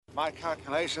my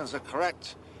calculations are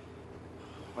correct,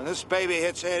 when this baby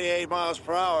hits 88 miles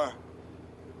per hour,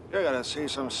 you're gonna see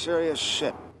some serious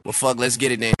shit. Well, fuck, let's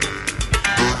get it then.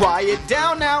 Quiet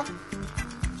down now.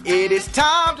 It is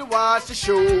time to watch the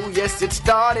show. Yes, it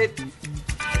started.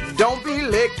 Don't be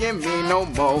licking me no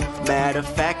more. Matter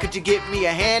of fact, could you get me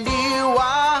a handy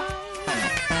wire?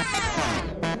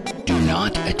 Do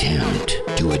not attempt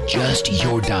to adjust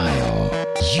your dial.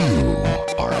 You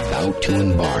are about to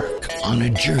embark on a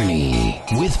journey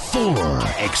with 4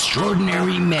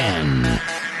 extraordinary men.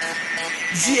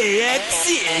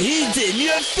 JXC hit in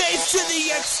your face to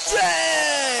the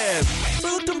extreme! So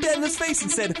looked him dead in his face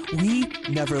and said, we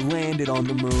never landed on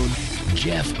the moon.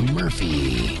 Jeff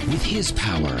Murphy with his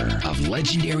power of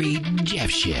legendary Jeff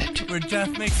shit. Where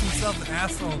Jeff makes himself an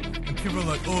asshole and people are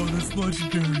like, oh, that's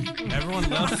legendary. Everyone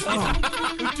loves it.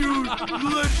 Dude,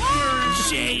 legendary.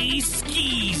 Jay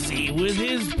Skeezy with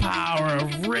his power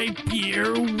of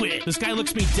rapier wit. This guy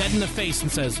looks me dead in the face and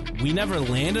says, we never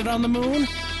landed on the moon?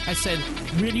 I said,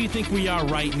 where do you think we are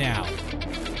right now?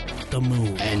 The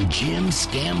moon. And Jim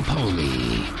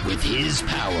Scampoli with his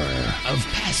power of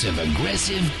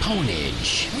passive-aggressive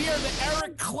ponage. We are the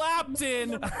Eric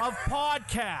Clapton of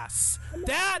podcasts.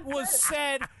 That was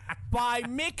said by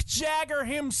Mick Jagger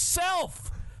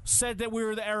himself. Said that we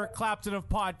were the Eric Clapton of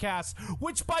podcasts,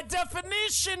 which by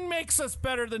definition makes us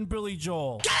better than Billy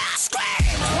Joel. Get out, scream!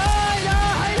 Hey, no!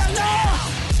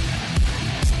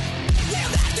 You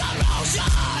left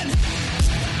erosion!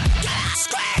 Get out,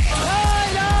 scream!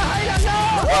 Hey, no!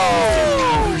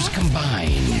 Powers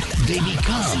combined, they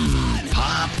become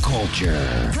pop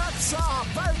culture.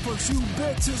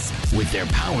 With their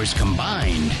powers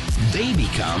combined, they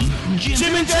become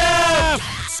Jim and Jeff!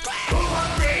 Who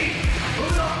wants me? Who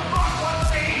the fuck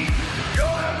wants me? You'll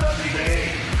have nothing to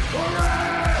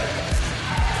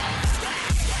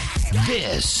eat.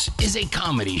 This is a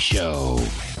comedy show.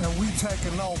 And we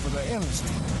taking over the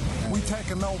industry. We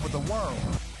taking over the world.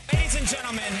 Ladies and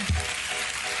gentlemen,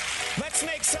 let's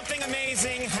make something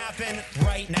amazing happen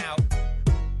right now.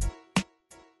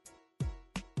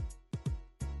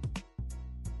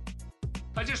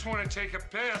 I just want to take a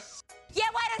piss. Yeah,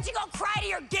 why don't you go cry to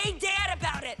your gay dad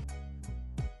about it?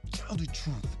 Tell the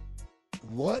truth.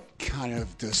 What kind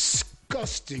of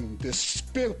disgusting,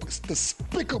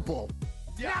 despicable...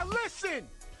 Now listen!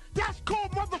 That's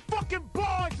called motherfucking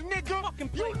bars, nigga!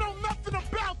 You know nothing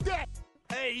about that!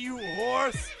 Hey, you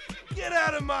horse! Get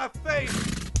out of my face!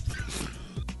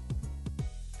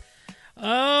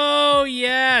 Oh,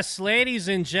 yes, ladies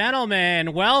and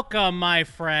gentlemen, welcome, my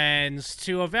friends,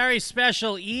 to a very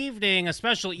special evening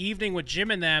with Jim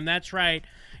and them. That's right,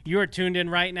 you're tuned in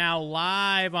right now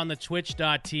live on the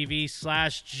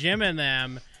twitch.tv/Jim and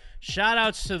them.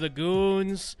 Shout-outs to the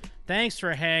goons. Thanks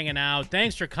for hanging out.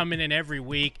 Thanks for coming in every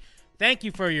week. Thank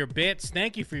you for your bits.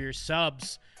 Thank you for your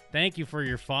subs. Thank you for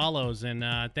your follows, and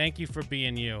thank you for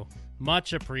being you.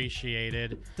 Much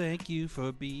appreciated. Thank you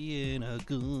for being a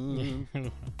goon.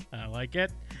 I like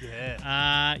it.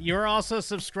 Yeah. You're also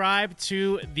subscribed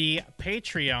to the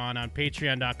Patreon on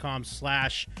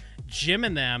patreon.com/Jim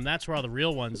and them. That's where all the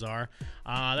real ones are.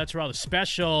 That's where all the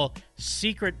special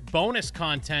secret bonus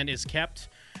content is kept.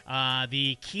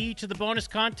 The key to the bonus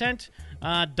content,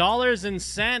 dollars and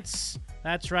cents.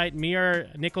 That's right,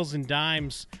 mere nickels and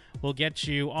dimes will get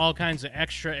you all kinds of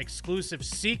extra exclusive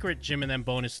secret Jim and them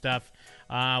bonus stuff.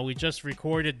 We just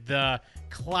recorded the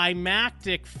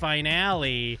climactic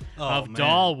finale of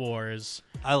Doll Wars.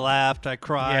 I laughed, I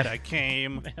cried, I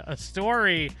came. A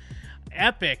story,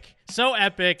 epic. So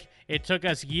epic, it took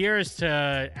us years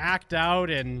to act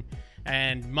out and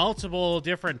multiple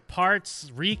different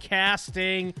parts,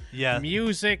 recasting,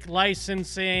 music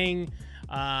licensing.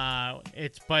 We've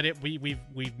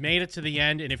made it to the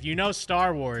end, and if you know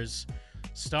Star Wars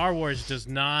does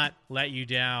not let you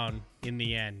down in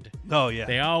the end. Oh yeah,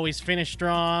 they always finish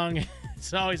strong.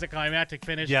 It's always a climactic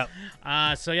finish. Yep.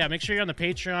 So yeah, make sure you're on the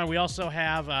Patreon. We also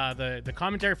have the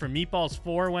commentary for Meatballs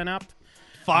 4 went up.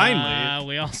 Finally.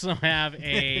 We also have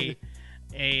a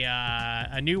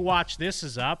new Watch This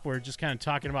is up. We're just kind of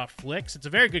talking about flicks. It's a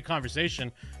very good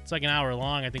conversation. It's like an hour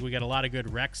long. I think we got a lot of good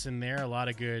recs in there, a lot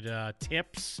of good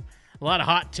tips, a lot of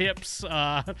hot tips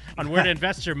on where to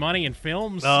invest your money in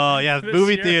films. Oh, yeah,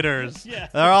 movie theaters. Yeah.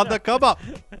 They're on the come up.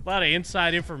 A lot of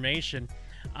inside information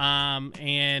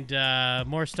and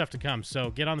more stuff to come.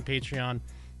 So get on the Patreon.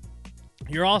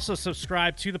 You're also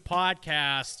subscribed to the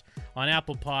podcast on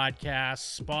Apple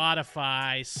Podcasts,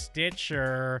 Spotify,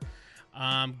 Stitcher.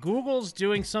 Google's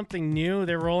doing something new.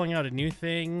 They're rolling out a new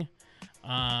thing.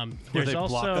 There's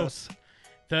also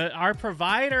Our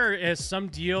provider has some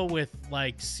deal with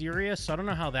like Sirius. So I don't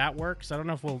know how that works. I don't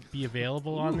know if we'll be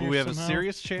available on there. We have somehow. a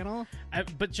Sirius channel,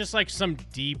 but just like some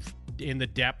deep in the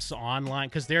depths online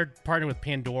because they're partnering with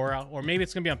Pandora, or maybe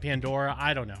it's gonna be on Pandora.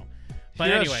 I don't know. But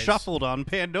You're anyways, shuffled on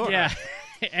Pandora. Yeah,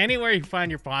 anywhere you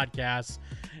find your podcasts,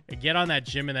 get on that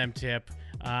Jim and Them tip.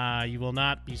 You will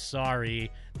not be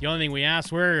sorry. The only thing we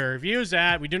ask, where are your reviews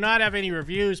at? We do not have any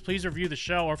reviews. Please review the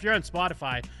show. Or if you're on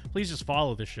Spotify, please just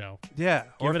follow the show. Yeah.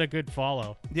 Give it a good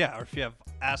follow. Yeah, or if you have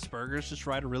Asperger's, just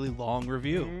write a really long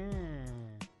review.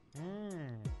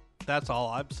 That's all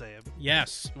I'm saying.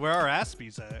 Yes. Where are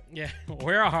Aspies at? Yeah,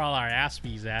 where are all our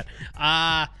Aspies at?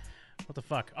 What the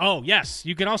fuck? Oh, yes.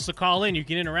 You can also call in. You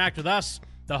can interact with us,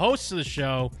 the hosts of the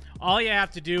show. All you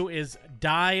have to do is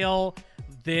dial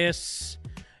this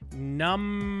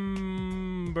number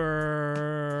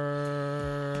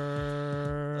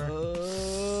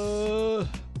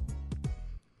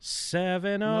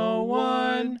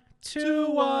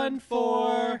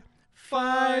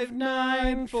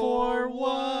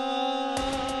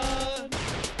 701-214-5941.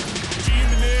 Jim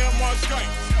and them on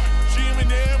Skype. Jim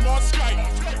and them on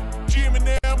Skype. Jim and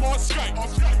them on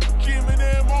Skype. Jim and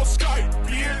them on Skype,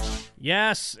 bitch.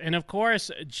 Yes, and of course,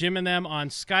 Jim and Them on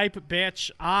Skype, bitch.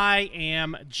 I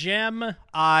am Jim.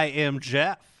 I am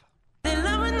Jeff. They're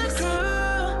loving the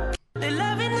crew. They're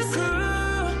loving the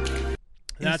crew.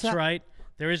 That's right.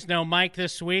 There is no Mike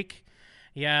this week.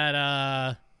 He had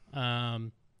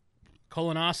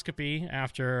colonoscopy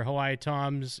after Hawaii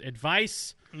Tom's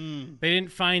advice. They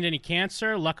didn't find any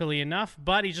cancer, luckily enough,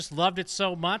 but he just loved it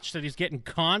so much that he's getting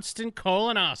constant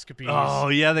colonoscopies. Oh,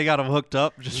 yeah, they got him hooked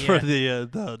up just for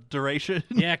the duration.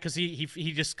 Yeah, because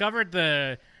he discovered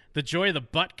the joy of the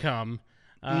butt cum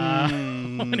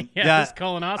when he had his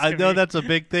colonoscopy. I know that's a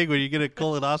big thing when you get a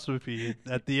colonoscopy.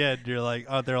 At the end, you're like,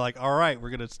 they're like, all right, we're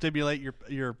gonna stimulate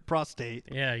your prostate.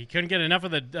 Yeah, you couldn't get enough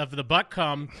of the butt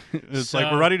cum. It's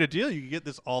like, we're running a deal. You can get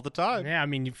this all the time. Yeah, I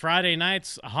mean, Friday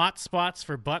nights, hot spots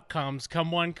for butt cums. Come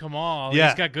one, come all. Yeah.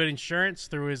 He's got good insurance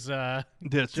through his job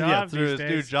through his these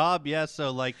new days. job. Yeah,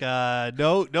 so like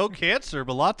no cancer,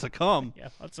 but lots of cum. Yeah,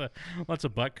 lots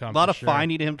of butt cum. A lot for of sure.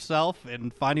 finding himself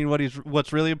and finding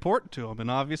what's really important to him,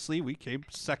 and obviously we came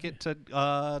second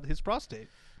to his prostate.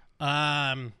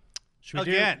 Should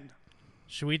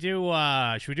we do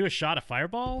a shot of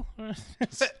Fireball?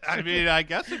 I mean, I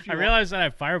guess if you I realize that I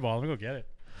have Fireball. Let me go get it.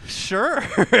 Sure.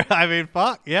 I mean,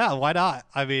 fuck. Yeah, why not?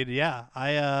 I mean,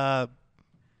 yeah.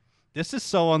 This is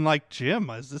so unlike Jim.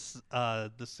 Is this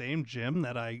the same Jim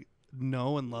that I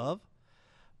know and love?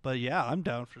 But yeah, I'm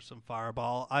down for some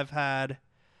Fireball. I've had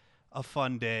a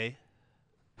fun day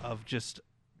of just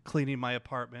cleaning my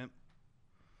apartment.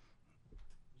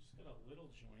 Just got a little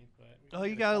joint, but Oh,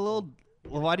 you got a little...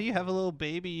 Well, why do you have a little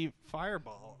baby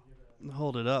Fireball?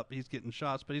 Hold it up. He's getting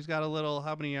shots, but he's got a little...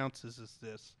 How many ounces is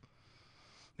this?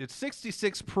 It's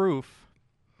 66 proof.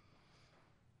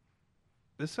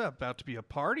 This is about to be a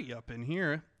party up in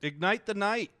here. Ignite the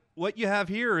night. What you have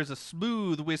here is a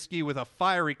smooth whiskey with a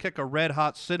fiery kick of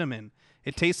red-hot cinnamon.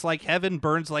 It tastes like heaven,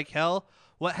 burns like hell.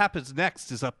 What happens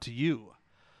next is up to you.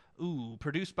 Ooh,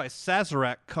 produced by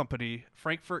Sazerac Company,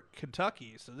 Frankfort,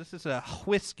 Kentucky. So this is a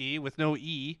whiskey with no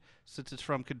E, since it's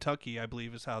from Kentucky, I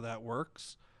believe is how that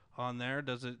works on there.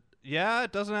 Does it? Yeah,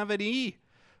 it doesn't have an E,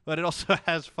 but it also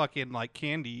has fucking like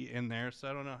candy in there. So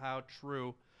I don't know how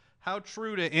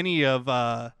true to any of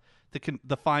the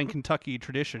fine Kentucky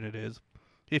tradition it is.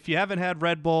 If you haven't had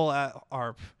Red Bull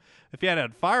or if you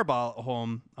hadn't had Fireball at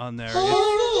home on there,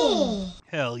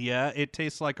 hell yeah, it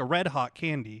tastes like a red hot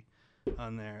candy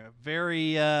on there.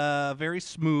 Very very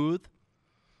smooth,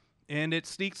 and it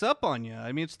sneaks up on you.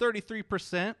 I mean, it's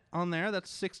 33% on there. That's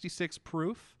 66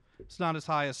 proof. It's not as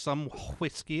high as some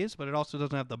whiskeys, but it also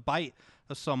doesn't have the bite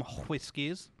of some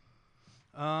whiskeys.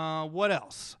 What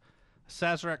else?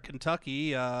 Sazerac,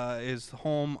 Kentucky is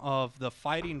home of the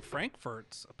Fighting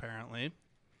Frankfurts, apparently.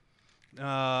 Sorry,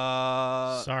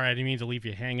 I didn't mean to leave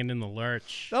you hanging in the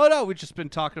lurch. Oh, no, we've just been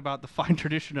talking about the fine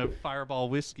tradition of Fireball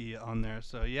whiskey on there,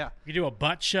 so yeah. You do a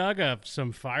butt chug of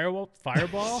some Fireball?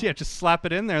 Yeah, just slap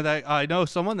it in there. That I know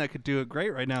someone that could do it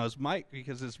great right now is Mike,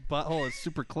 because his butthole is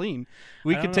super clean.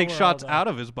 We could take shots out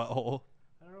of his butthole.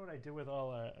 I don't know what I did with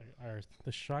all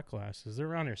the shot glasses. They're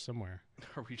around here somewhere.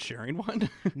 Are we sharing one?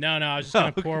 No, I was just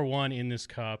going to pour one in this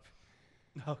cup.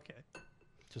 Okay.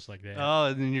 Just like that. Oh,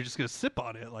 and then you're just gonna sip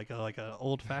on it like a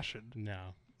old fashioned. No.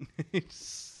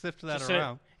 Sift that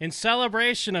around. In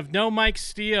celebration of no Mike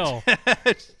Steele.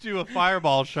 Just do a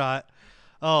Fireball shot.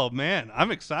 Oh man,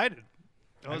 I'm excited.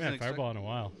 I haven't had Fireball in a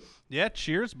while. Yeah,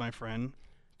 cheers, my friend.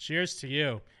 Cheers to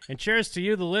you. And cheers to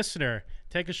you, the listener.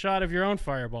 Take a shot of your own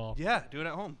Fireball. Yeah, do it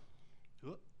at home.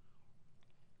 Do it.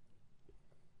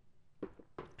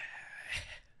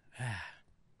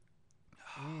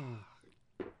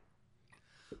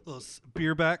 little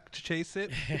beer back to chase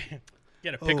it.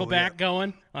 Get a pickleback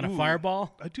going on a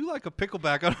fireball. I do like a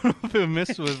pickleback. I don't know if it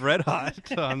missed with Red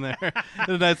Hot on there.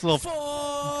 A nice little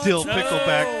dill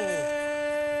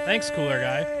pickleback. Thanks, cooler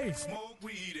guy.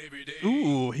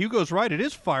 Ooh, Hugo's right. It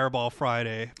is Fireball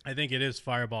Friday. I think it is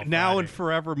Fireball Now Friday. and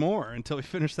forevermore until we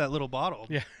finish that little bottle.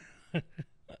 Yeah.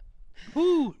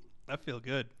 Ooh, I feel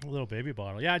good. A little baby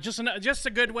bottle. Yeah, just a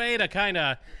good way to kind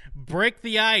of break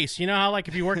the ice. You know how, like,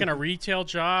 if you work in a retail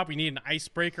job, you need an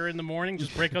icebreaker in the morning?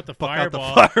 Just break out the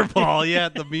fireball. Out the fireball, yeah,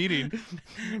 at the meeting.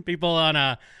 People on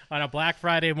a Black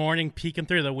Friday morning peeking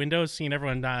through the windows, seeing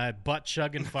everyone butt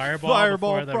chugging fireball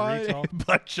before the Friday. retail.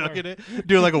 Butt chugging it.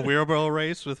 Doing like a wheelbarrow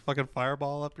race with fucking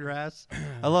fireball up your ass.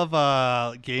 I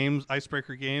love games,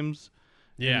 icebreaker games.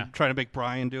 Yeah. I'm trying to make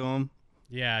Brian do them.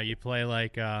 Yeah, you play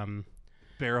like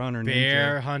Bear Hunter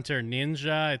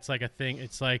Ninja. It's like a thing.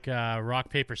 It's like rock,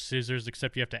 paper, scissors,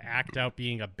 except you have to act out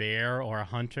being a bear or a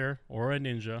hunter or a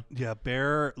ninja. Yeah,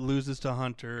 bear loses to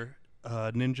hunter.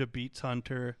 Ninja beats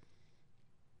hunter.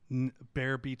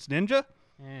 Bear beats ninja.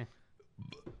 And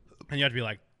you have to be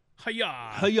like, hi-ya.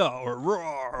 Hi-ya or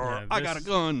roar or Yeah, I got a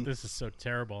gun. This is so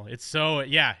terrible. It's so,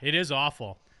 yeah, it is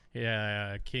awful.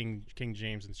 Yeah, King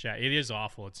James in the chat. It is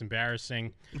awful. It's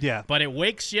embarrassing. Yeah. But it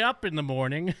wakes you up in the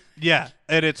morning. Yeah,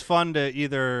 and it's fun to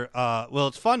either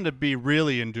it's fun to be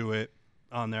really into it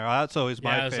on there. That's always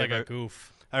my it's favorite. like a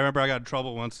goof. I remember I got in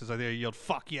trouble once because I think I yelled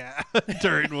 "fuck yeah"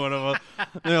 during one of them.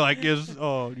 They're like, you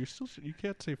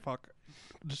can't say fuck."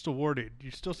 Just a warning. You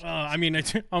still. I mean,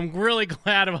 I'm really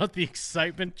glad about the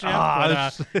excitement,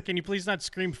 Jeff. But can you please not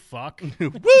scream "fuck"?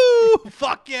 Woo!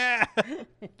 Fuck yeah!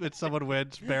 When someone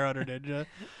wins, Bear Hunter Ninja.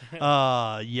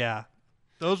 Yeah,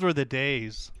 those were the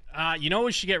days. You know what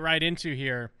we should get right into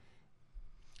here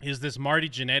is this Marty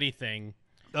Jannetty thing.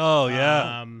 Oh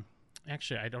yeah.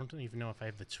 Actually, I don't even know if I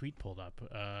have the tweet pulled up.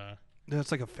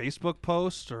 It's like a Facebook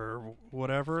post or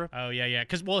whatever. Oh yeah.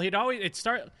 Because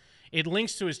it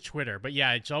links to his Twitter, but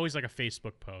yeah, it's always like a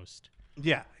Facebook post.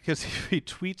 Yeah, because he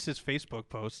tweets his Facebook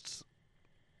posts.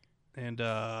 And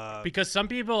because some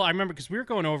people, I remember, because we were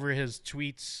going over his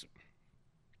tweets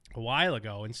a while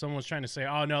ago, and someone was trying to say,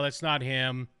 "Oh no, that's not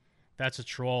him. That's a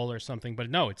troll or something." But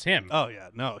no, it's him. Oh yeah,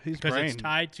 no, he's because it's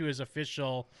tied to his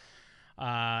official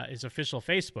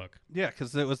Facebook. Yeah,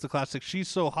 because it was the classic. She's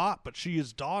so hot, but she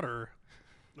is daughter.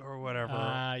 Or whatever.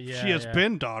 Yeah, she has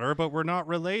been daughter, but we're not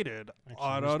related. Actually,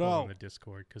 I don't know. On the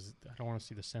Discord because I don't want to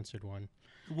see the censored one.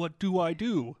 What do I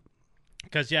do?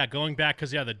 Because going back,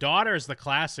 the daughter is the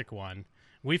classic one.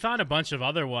 We found a bunch of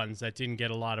other ones that didn't get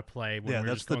a lot of play. When we were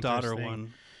that's just the going through daughter this thing.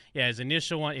 one. Yeah, his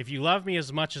initial one. If you love me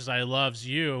as much as I loves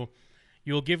you,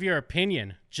 you'll give your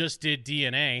opinion. Just did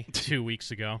DNA 2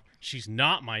 weeks ago. She's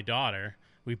not my daughter.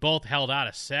 We both held out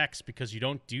of sex because you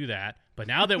don't do that. But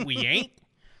now that we ain't.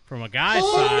 From a guy's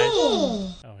side.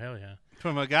 Oh, hell yeah.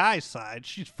 From a guy's side,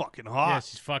 she's fucking hot. Yeah,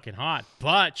 she's fucking hot.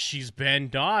 But she's been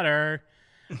daughter.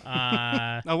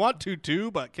 I want to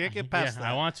too, but can't get past that.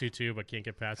 I want to too, but can't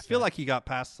get past that. I feel like he got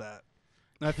past that.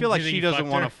 I feel like You think she he doesn't fucked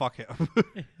want her? to fuck him.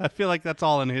 I feel like that's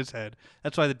all in his head.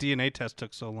 That's why the DNA test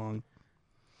took so long.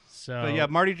 So, But yeah,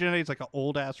 Marty Jannetty's like an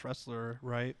old-ass wrestler,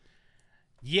 right?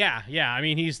 Yeah. I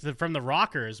mean, he's from the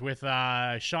Rockers with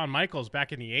Shawn Michaels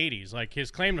back in the 80s. Like,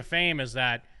 his claim to fame is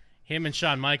that him and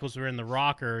Shawn Michaels were in the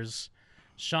Rockers.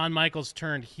 Shawn Michaels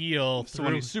turned heel. So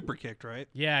when he super kicked, right?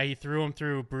 Yeah, he threw him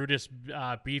through Brutus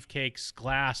Beefcake's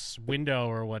glass window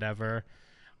or whatever.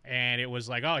 And it was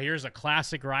like, oh, here's a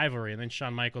classic rivalry. And then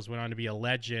Shawn Michaels went on to be a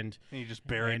legend. And he just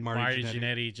buried and Marty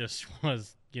Jannetty just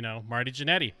was, Marty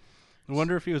Jannetty. I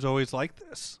wonder if he was always like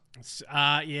this.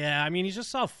 Yeah, I mean, he's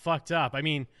just all fucked up. I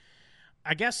mean,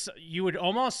 I guess you would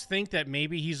almost think that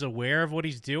maybe he's aware of what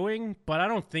he's doing, but I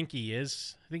don't think he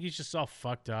is. I think he's just all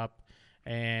fucked up,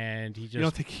 and he just... You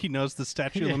don't think he knows the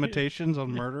statute of limitations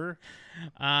on murder?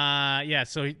 Yeah,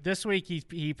 so this week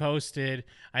he posted,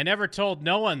 I never told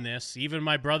no one this, even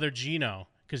my brother Gino,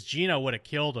 because Gino would have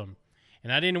killed him,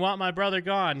 and I didn't want my brother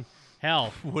gone.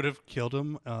 Hell. Would have killed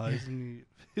him?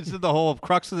 Isn't the whole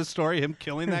crux of the story him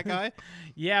killing that guy?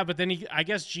 Yeah, but then I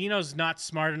guess Gino's not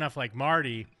smart enough like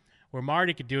Marty, where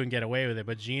Marty could do and get away with it,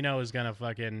 but Gino is gonna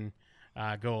fucking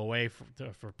go away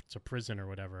to prison or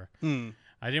whatever.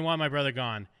 I didn't want my brother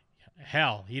gone.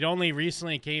 Hell, he'd only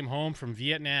recently came home from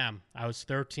Vietnam. I was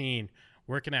 13,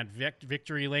 working at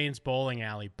Victory Lane's bowling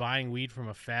alley, buying weed from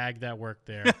a fag that worked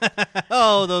there.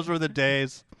 Oh, those were the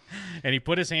days. And he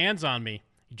put his hands on me.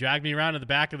 He dragged me around to the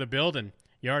back of the building.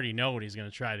 You already know what he's going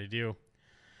to try to do.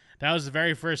 That was the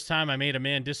very first time I made a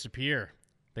man disappear.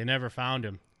 They never found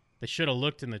him. They should have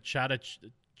looked in the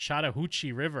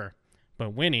Chattahoochee River,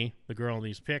 But Winnie, the girl in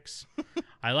these pics,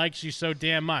 I like you so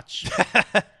damn much.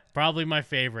 Probably my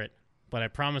favorite. But I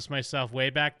promised myself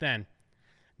way back then,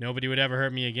 nobody would ever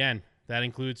hurt me again. That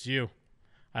includes you.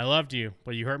 I loved you,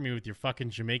 but you hurt me with your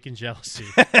fucking Jamaican jealousy.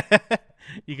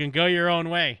 You can go your own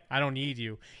way. I don't need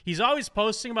you. He's always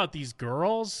posting about these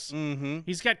girls. Mm-hmm.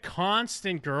 He's got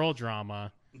constant girl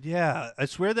drama. Yeah, I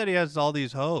swear that he has all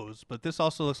these hoes, but this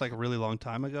also looks like a really long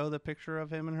time ago, the picture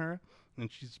of him and her. And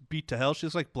she's beat to hell.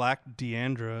 She's like Black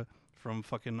Deandra from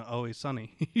fucking Always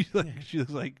Sunny. She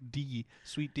looks like D,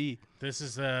 Sweet D. This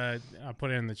is I'll put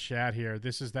it in the chat here.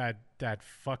 This is that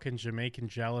fucking Jamaican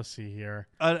jealousy here.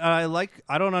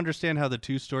 I don't understand how the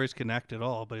two stories connect at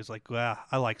all, but he's like,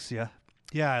 I likes ya.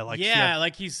 Yeah, I like ya. Yeah,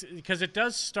 like because it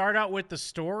does start out with the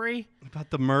story about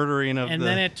the murdering of and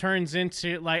then it turns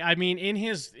into like, I mean, in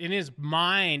his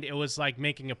mind it was like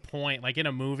making a point, like in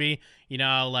a movie, you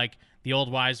know, like the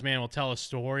old wise man will tell a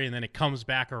story and then it comes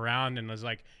back around and is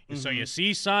like, so you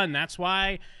see, son, that's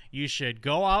why you should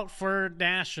go out for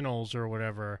nationals or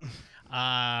whatever.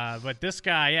 But this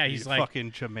guy, yeah, he's like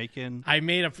fucking Jamaican.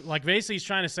 Basically he's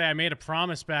trying to say I made a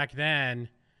promise back then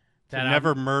that to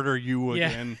never murder you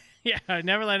again. Yeah, I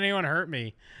never let anyone hurt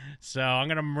me, so I'm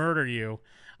going to murder you.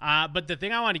 But the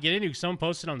thing I want to get into, someone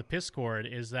posted on the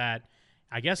Piscord, is that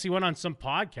I guess he went on some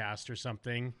podcast or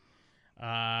something,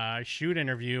 shoot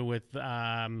interview with,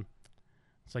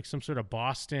 it's like some sort of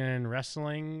Boston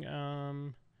Wrestling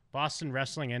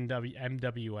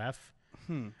MWF.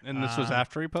 And this was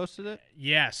after he posted it?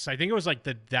 Yes, I think it was like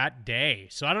that day.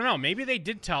 So I don't know. Maybe they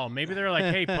did tell him. Maybe they were like,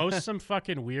 hey, post some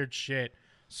fucking weird shit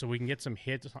so we can get some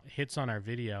hits on our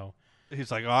video.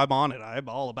 He's like, I'm on it. I'm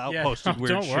all about posting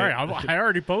weird shit. Don't worry. I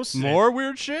already posted More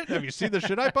weird shit? Have you seen the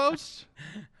shit I post?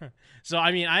 So,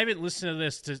 I mean, I haven't listened to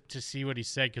this to see what he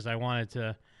said because I wanted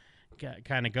to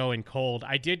kind of go in cold.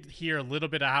 I did hear a little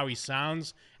bit of how he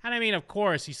sounds. And, I mean, of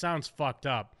course, he sounds fucked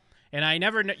up. And I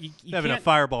never know. You having a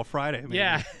Fireball Friday. Maybe.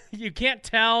 Yeah. You can't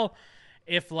tell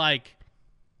if, like,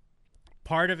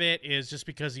 part of it is just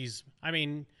because he's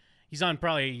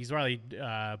probably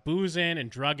boozing and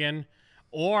drugging,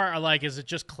 or like is it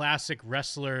just classic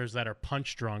wrestlers that are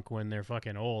punch drunk when they're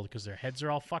fucking old because their heads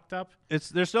are all fucked up?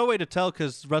 There's no way to tell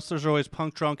because wrestlers are always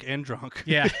punk drunk and drunk.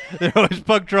 Yeah. They're always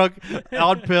punk drunk,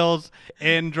 on pills,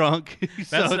 and drunk.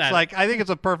 So it's like, I think it's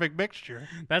a perfect mixture.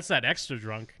 That's that extra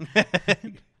drunk.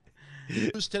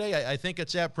 News today, I think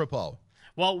it's apropos.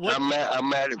 Well, I'm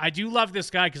mad I do love this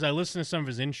guy because I listened to some of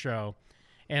his intro,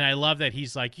 and I love that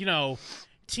he's like,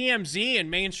 TMZ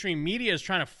and mainstream media is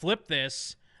trying to flip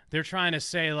this. They're trying to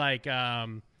say like,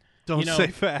 don't say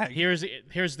fag.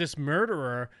 Here's this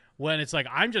murderer when it's like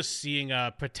I'm just seeing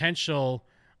a potential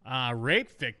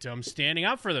rape victim standing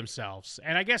up for themselves.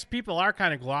 And I guess people are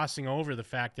kind of glossing over the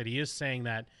fact that he is saying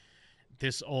that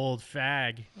this old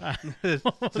fag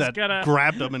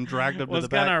grabbed him and dragged him to the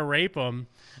back. Was gonna rape him.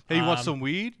 Hey, you want some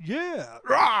weed? Yeah.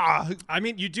 Rah! I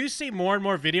mean, you do see more and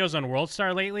more videos on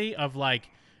WorldStar lately of like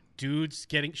dudes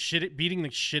beating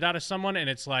the shit out of someone, and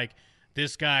it's like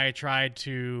this guy tried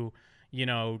to,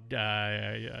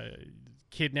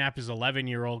 kidnap his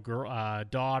 11-year-old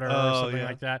daughter or something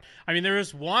like that. I mean, there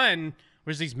was one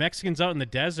where these Mexicans out in the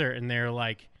desert, and they're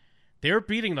like, they were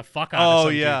beating the fuck out of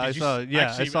some dude. I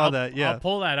saw that. Yeah, I'll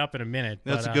pull that up in a minute.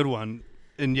 That's a good one.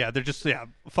 And yeah, they're just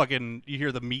fucking. You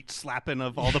hear the meat slapping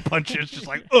of all the punches, just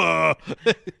like ugh.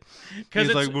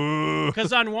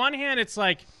 Because on one hand, it's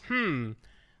like,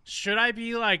 should I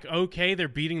be like, okay, they're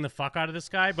beating the fuck out of this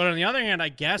guy? But on the other hand, I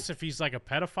guess if he's like a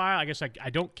pedophile, I guess I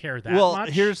don't care that much. Well,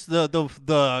 here's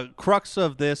the crux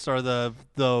of this, or the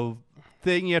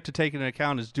thing you have to take into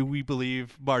account is, do we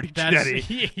believe Marty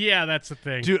Jannetty? Yeah, that's the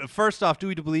thing. First off, do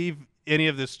we believe any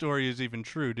of this story is even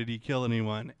true? Did he kill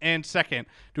anyone? And second,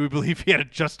 do we believe he had a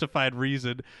justified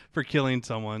reason for killing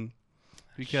someone?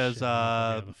 Because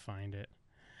I'll be able to find it.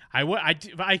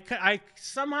 I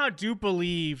somehow do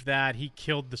believe that he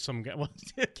killed some guy. Well,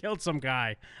 killed some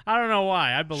guy. I don't know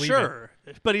why. I believe it.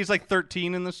 But he's like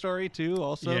 13 in the story too.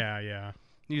 Also, yeah.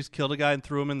 He just killed a guy and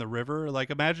threw him in the river. Like,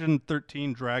 imagine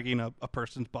 13 dragging a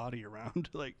person's body around.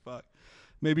 Like, fuck.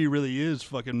 Maybe he really is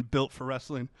fucking built for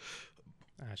wrestling.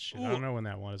 Ah, shit. Ooh. I don't know when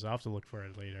that was. I'll have to look for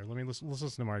it later. Let's listen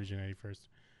to Marty Jannetty first.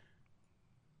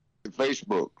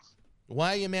 Facebook.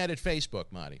 Why are you mad at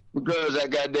Facebook, Marty? Because I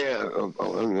got that.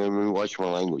 Let me watch my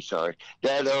language. Sorry.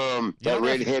 That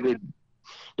redheaded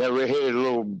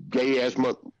little gay ass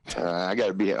mother. I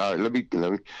gotta be. All right, let me.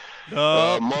 Mark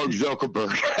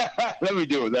Zuckerberg. Let me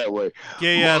do it that way.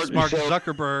 Gay ass Mark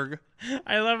Zuckerberg.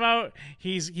 I love how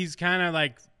he's kind of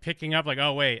like picking up. Like,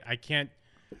 oh wait, I can't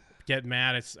get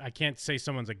mad. I can't say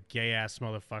someone's a gay ass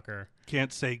motherfucker.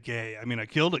 Can't say gay. I mean, I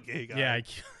killed a gay guy. Yeah.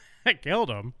 Killed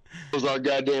him. Those our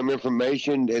goddamn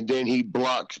information, and then he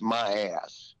blocks my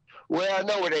ass. Well, I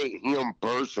know it ain't him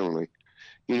personally.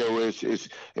 You know, it's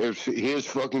his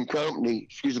fucking company.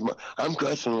 Excuse me, I'm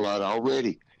cussing a lot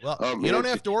already. Well, you don't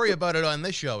have to worry about it on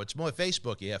this show. It's more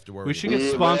Facebook you have to worry about. We should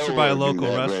get sponsored by a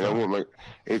local restaurant.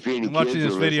 I'm watching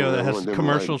this video that has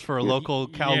commercials for a local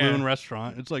Kowloon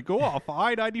restaurant. It's like, go off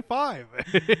I-95.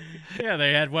 Yeah,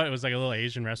 they had what? It was like a little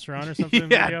Asian restaurant or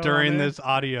something? Yeah, during this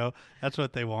audio. That's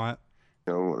what they want.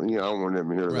 I don't want them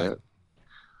to hear that.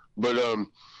 But,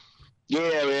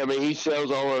 yeah, I mean, he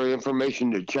sells all our information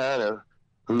to China,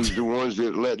 who's the ones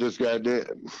that let this guy do.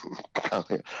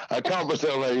 I caught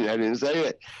myself, I didn't say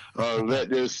it. Let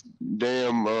this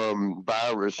damn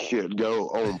virus shit go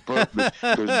on purpose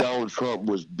because Donald Trump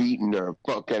was beating their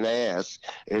fucking ass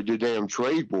at the damn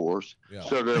trade wars. Yeah.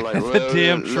 So they're like, well, the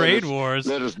damn trade wars.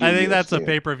 I think that's a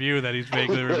pay-per-view that he's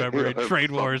vaguely remembering.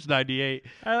 Trade Wars 98.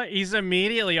 He's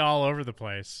immediately all over the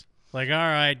place. Like, all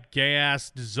right,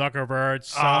 gay-ass Zuckerberg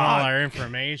selling all our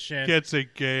information. Gets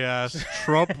it, gay-ass.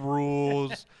 Trump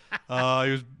rules. He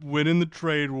was winning the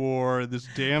trade war. This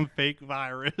damn fake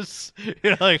virus.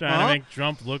 You're like, trying to make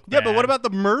Trump look bad. Yeah, but what about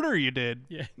the murder you did?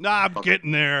 Yeah. Nah, I'm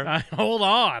getting there. Hold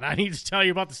on. I need to tell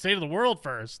you about the state of the world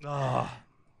first. And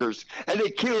they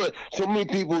kill it. So many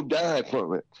people die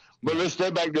from it. But let's stay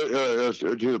back to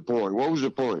the point. What was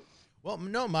the point? Well,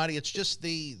 no, Marty, it's just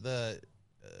the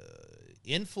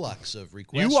influx of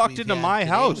requests. You walked into my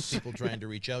house. People trying to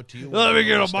reach out to you. Let me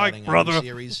get a mic, brother.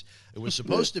 Series. It was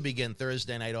supposed to begin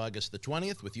Thursday night, August the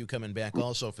 20th, with you coming back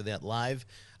also for that live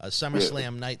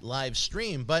SummerSlam night live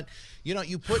stream. But, you know,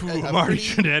 you put a Marty pretty...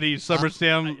 Jannetty,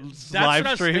 SummerSlam live That's stream. what I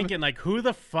was thinking. Like, who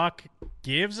the fuck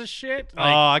gives a shit? Like,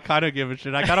 I kind of give a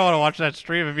shit. I kind of want to watch that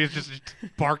stream if he's just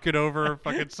barking over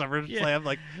fucking SummerSlam,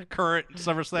 like current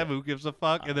SummerSlam, who gives a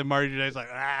fuck? And then Marty Jannetty's like,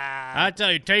 I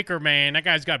tell you, Taker, man, that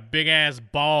guy's got big-ass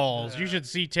balls. You should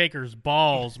see Taker's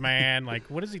balls, man. Like,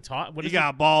 what is he talking? He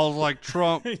got balls like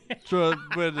Trump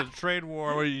with the trade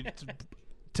war where you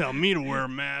tell me to wear a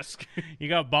mask. You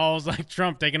got balls like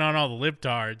Trump taking on all the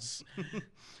libtards.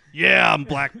 Yeah, I'm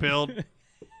black-pilled.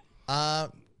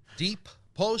 Deep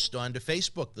post onto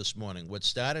Facebook this morning. What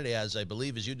started as, I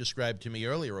believe, as you described to me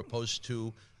earlier, a post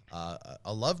to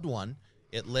a loved one.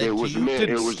 It led to you. It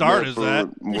was start meant as for that.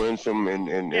 Winsome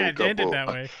and Yeah, a it couple. ended that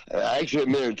way. I actually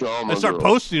admitted to all my I start girls.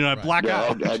 posting and I black Yeah,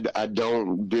 out. I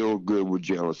don't deal good with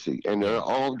jealousy, and they're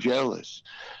all jealous,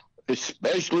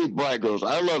 especially black girls.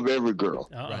 I love every girl.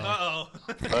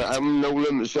 I'm a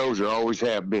no-limit soldier, always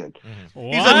have been.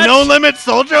 He's a no-limit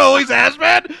soldier, always has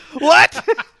been? What?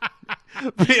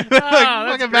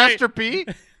 Like a Master P?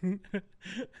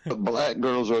 Black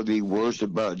girls are the worst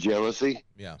about jealousy.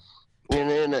 Yeah.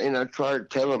 And I try to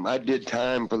tell them I did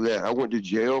time for that. I went to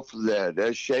jail for that.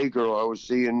 That Shay girl I was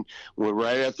seeing went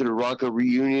right after the Rocker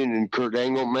reunion and Kurt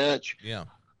Angle match. Yeah.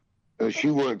 She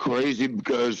went crazy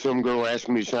because some girl asked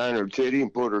me to sign her titty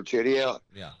and put her titty out.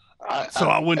 Yeah.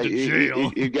 I went to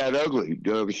jail. It got ugly,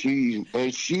 Doug. She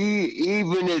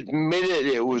even admitted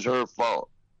it was her fault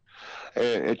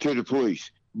to the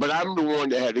police. But I'm the one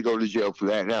that had to go to jail for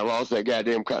that, and I lost that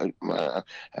goddamn I got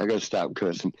to stop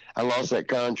cussing. I lost that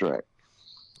contract.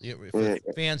 Yeah, for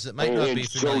fans that might not be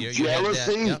familiar, so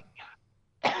jealousy,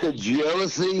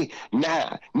 jealousy,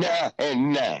 nah,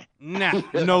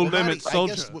 no limit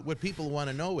soldier. I guess what people want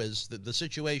to know is that the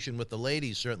situation with the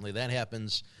ladies, certainly that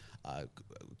happens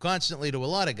constantly to a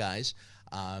lot of guys,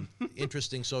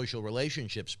 interesting social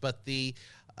relationships, but the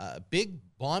big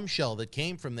bombshell that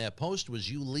came from that post was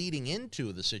you leading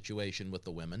into the situation with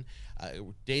the women,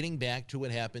 dating back to what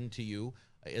happened to you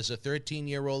as a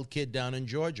 13-year-old kid down in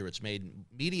Georgia. It's made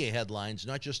media headlines,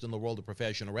 not just in the world of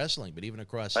professional wrestling, but even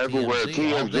across everywhere.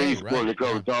 TMZ's going to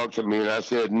come talk to me, and I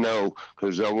said no,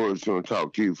 because I was going to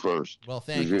talk to you first. Well,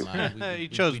 thank you, Marty. He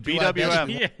chose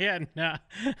BWF.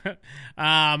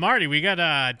 Nah. Marty, we got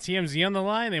TMZ on the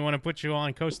line. They want to put you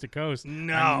on coast to coast.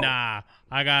 No. Nah.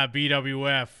 I got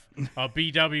BWF.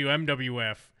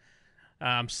 BWMWF.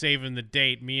 I'm saving the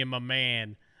date, me and my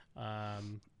man.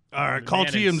 All right, call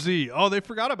TMZ. Oh, they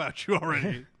forgot about you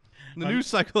already. The news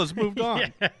cycle has moved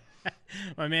on. Yeah.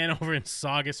 My man over in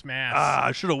Saugus, Mass.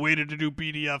 I should have waited to do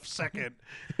BDF second.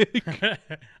 He thought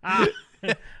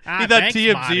thanks,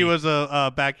 TMZ Marty. was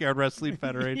a backyard wrestling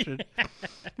federation.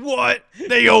 What?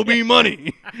 They owe me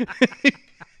money.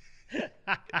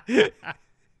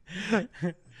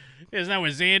 Isn't that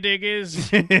what Zandig is?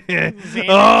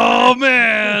 Oh,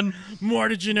 man.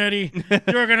 Marty Jannetty,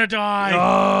 you're going to die.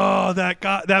 Oh, that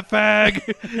fag. That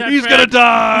He's fag, going to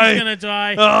die. He's going to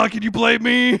die. Oh, can you blame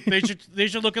me? They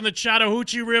should look in the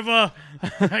Chattahoochee River.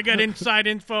 I got inside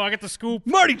info. I got the scoop.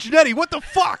 Marty Jannetty, what the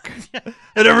fuck?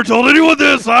 I never told anyone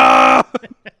this. Not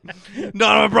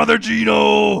my brother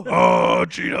Gino. Oh,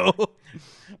 Gino.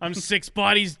 I'm 6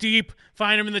 bodies deep.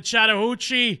 Find him in the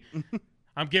Chattahoochee.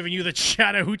 I'm giving you the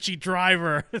Chattahoochee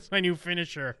driver. That's my new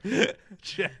finisher. This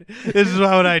is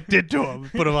what I did to him.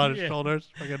 Put him on his shoulders.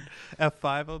 Fucking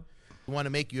F5 him. We want to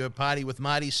make your Party with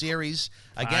Marty series.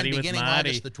 Again, Party with beginning Marty.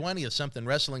 August the 20th, something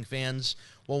wrestling fans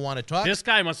will want to talk. This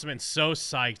guy must have been so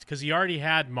psyched because he already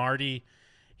had Marty.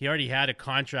 He already had a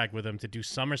contract with him to do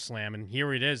SummerSlam, and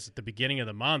here it is at the beginning of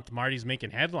the month. Marty's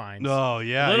making headlines. Oh,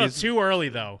 yeah. A little he's too early,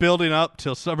 though. Building up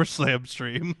till SummerSlam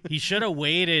stream. He should have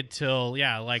waited till,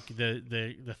 like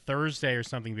the Thursday or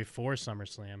something before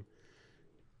SummerSlam.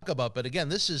 About, but again,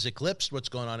 this has eclipsed what's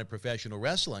going on in professional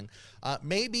wrestling.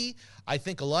 Maybe I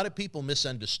think a lot of people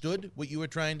misunderstood what you were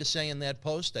trying to say in that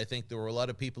post. I think there were a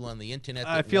lot of people on the internet.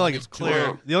 That I feel like it's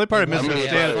clear. The only part I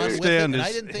misunderstand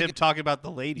is him talking about the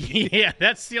lady. Yeah,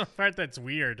 that's the only part that's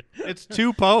weird. It's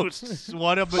 2 posts.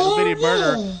 One of them admitting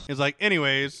murder. It's like,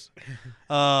 anyways,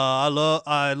 I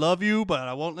love you, but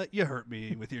I won't let you hurt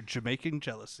me with your Jamaican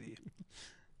jealousy.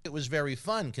 It was very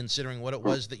fun considering what it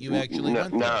was that you actually went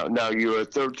through. Now you're a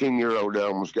 13-year-old that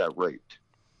almost got raped.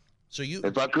 So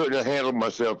if I couldn't have handled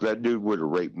myself, that dude would have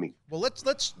raped me. Well,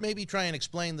 let's maybe try and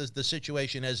explain the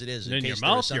situation as it is in In case your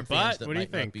mouth, there are your some fans butt? that What do you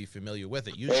might not think? be familiar with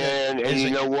it. And you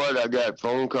know what? I got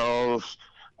phone calls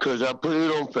because I put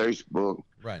it on Facebook.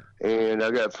 Right. And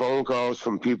I got phone calls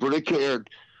from people that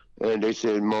cared, and they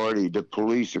said, Marty, the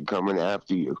police are coming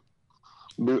after you.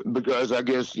 Because I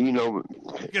guess,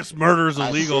 I guess murder is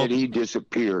illegal. I said he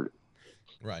disappeared.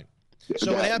 Right.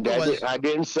 So what happened was... I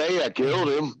didn't say I killed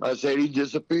him. I said he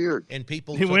disappeared. And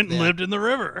people He went and lived in the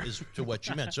river. Is to what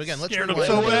you meant. So again, let's... So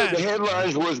the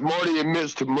headlines was Marty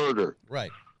admits to murder.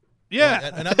 Right. Yeah.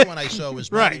 Well, another one I saw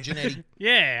was Marty Jannetty.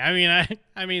 Yeah,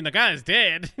 I mean, the guy's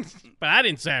dead, but I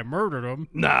didn't say I murdered him.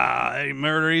 Nah, he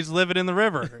murdered. He's living in the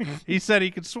river. He said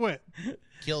he could swim.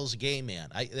 Kills gay man.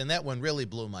 And that one really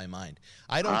blew my mind.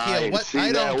 I don't I care didn't what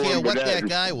see that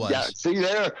guy was. Yeah, see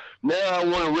there? Now I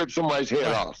want to rip somebody's head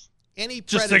off. Any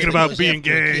Just predator thinking about goes being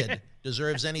after a gay. kid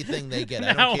deserves anything they get. Now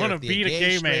I don't I care wanna if they're beat a gay,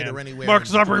 gay straight, man. or anywhere. Mark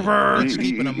in between. Zuckerberg. It's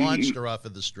keeping a monster off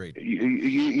of the street.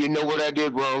 You know what I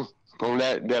did wrong on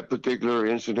that particular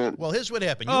incident? Well, here's what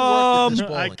happened. You worked at this I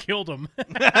bowling. killed him.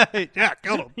 Yeah,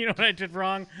 killed him. You know what I did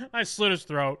wrong? I slit his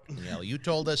throat. You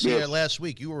told us here last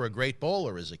week you were a great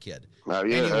bowler as a kid.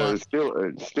 Yeah, still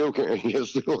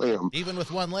am. Even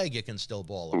with one leg, you can still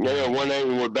bowl. Yeah, one leg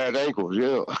with bad ankles.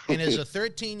 Yeah. And as a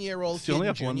 13-year-old Still kid in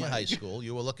have one junior leg. high school,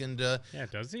 you were looking to. Yeah,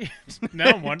 does he? Now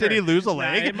I'm wondering. Did he lose a Nah,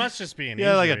 leg? it must just be an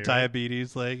Yeah, like a injury, right?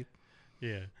 diabetes leg.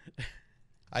 Yeah.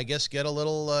 I guess get a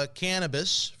little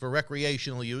cannabis for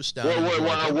recreational use down Well, in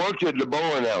when I Georgia. worked at the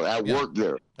bowling alley, I worked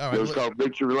there. All right, It was called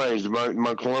Victory Lanes.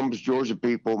 My Columbus, Georgia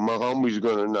people, my homies are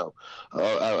going to know.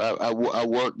 I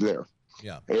worked there.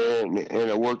 Yeah. And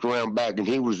I worked around back, and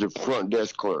he was the front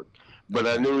desk clerk. But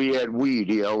I knew he had weed.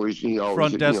 He always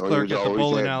Front desk clerk at the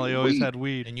bowling alley always had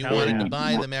weed. And you wanted to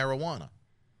buy the marijuana.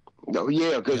 No,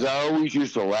 yeah, because I always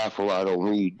used to laugh a lot on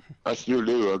weed. I still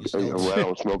do. I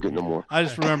don't smoke it no more. I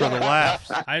just remember the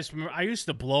laughs. I used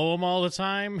to blow him all the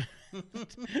time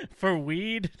for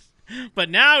weed, but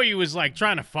now he was like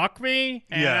trying to fuck me,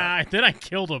 and then I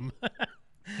killed him.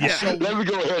 Yeah. So let me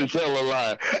go ahead and tell a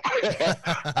lie.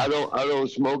 I don't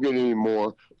smoke it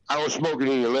anymore. I don't smoke it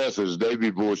any less, as Davey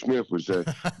Boy Smith would say.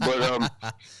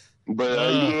 But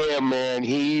yeah, man,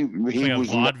 he It's like was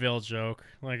a vaudeville joke.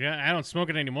 Like I don't smoke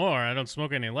it anymore. I don't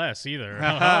smoke any less either.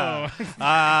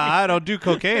 I don't do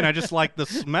cocaine. I just like the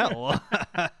smell.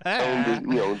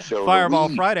 So Fireball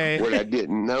weed, Friday. What I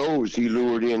didn't know is he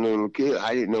lured in a little kid.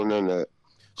 I didn't know none of that.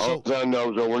 All I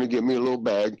know is I want to get me a little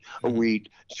bag of weed,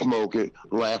 smoke it,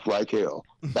 laugh like hell.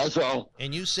 That's all.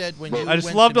 And you said when you I just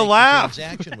went love to make the laugh.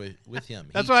 transaction with him.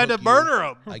 That's he why I had took to murder you,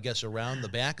 him. I guess around the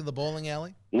back of the bowling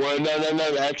alley. Well,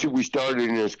 no. Actually, we started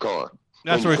in his car.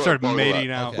 That's where we started mating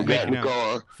out. out. We got in the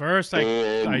car. First, I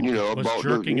was bought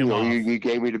jerking him off. He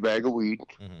gave me the bag of weed.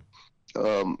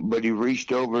 But he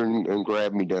reached over and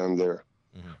grabbed me down there.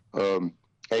 And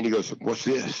he goes, "What's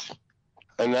this?"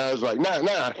 And I was like, "Nah."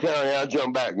 I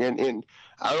jumped back. And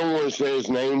I don't want to say his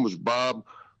name was Bob.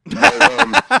 But,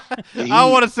 I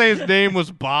want to say his name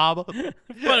was Bob.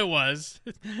 But it was.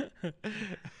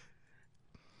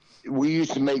 we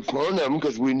used to make fun of him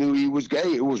because we knew he was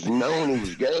gay. It was known he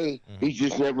was gay. He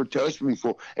just never touched me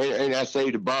before. And I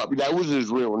say to Bob, that was his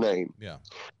real name. Yeah.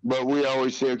 But we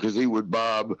always said because he would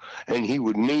Bob and he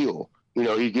would kneel. You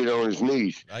know, he'd get on his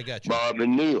knees. I got you. Bob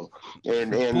and Neil.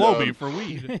 And blow me for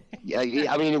weed. Yeah,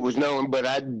 I mean, it was known, but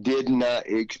I did not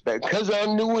expect, because I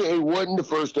knew it wasn't the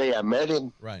first day I met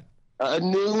him. Right. I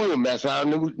knew him. That's how I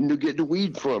knew to get the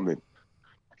weed from him.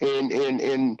 And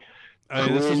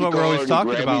this is what we're always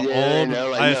talking about.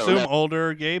 I assume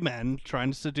older gay men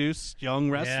trying to seduce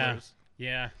young wrestlers.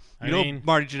 Yeah. You know,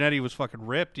 Marty Jannetty was fucking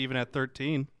ripped even at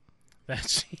 13.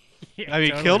 That's. Yeah, I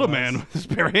mean, he killed a man with his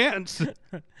bare hands.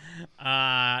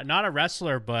 Not a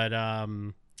wrestler, but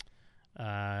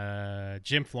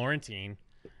Jim Florentine.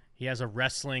 He has a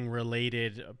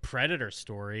wrestling-related Predator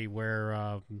story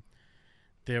where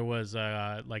there was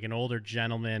like an older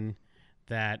gentleman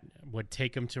that would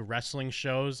take him to wrestling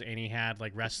shows, and he had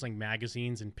like wrestling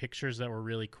magazines and pictures that were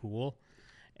really cool.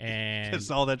 And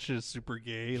because all that shit is super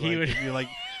gay. He would-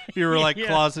 If you were like Yeah.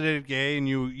 closeted gay and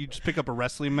you just pick up a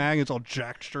wrestling mag, it's all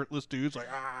jacked, shirtless dudes like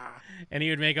And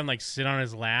he would make him like sit on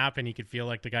his lap, and he could feel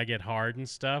like the guy get hard and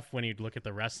stuff when he'd look at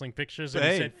the wrestling pictures. And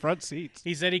Hey, he said, front seats.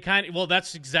 He said he kind of, well,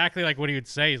 that's exactly like what he would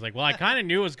say. He's like, well, I kind of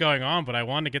knew what was going on, but I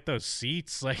wanted to get those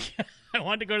seats. Like, I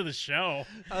wanted to go to the show.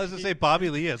 I was gonna say Bobby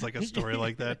Lee has like a story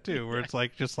like that too, where it's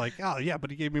like just like, oh yeah, but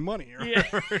he gave me money. Or Yeah.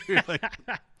 whatever. Like,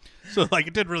 so like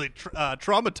it didn't really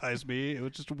traumatize me. It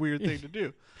was just a weird thing to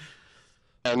do.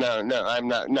 No, I'm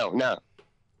not. No.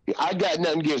 I got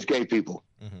nothing against gay people.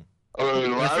 A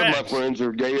lot of my friends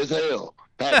are gay as hell.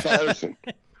 Pat Patterson.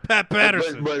 Pat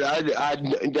Patterson. But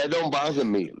that don't bother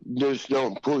me. Just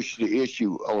don't push the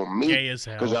issue on me. Gay as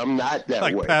hell. Because I'm not that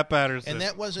Like way. Pat Patterson. And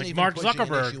that wasn't Like even Mark pushing an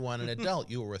Zuckerberg. issue on an adult.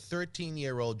 You were a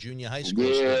 13-year-old junior high school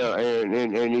Yeah,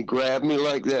 student. and he grabbed me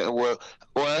like that. Well,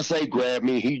 when I say grab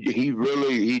me,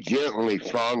 he gently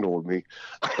fondled me.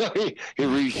 he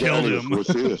reached Killed down him. and was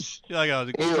this. Like an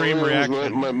You know, extreme it was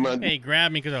reaction. My Hey, he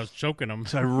grabbed me because I was choking him.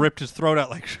 So I ripped his throat out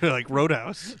like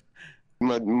Roadhouse.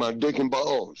 my dick and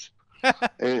balls.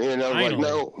 And I was like,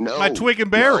 Finally. no. My twig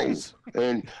and berries. No.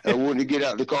 And I wanted to get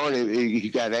out the car, and he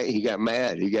got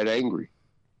mad. He got angry.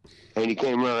 And he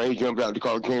came around, he jumped out the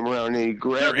car, came around, and he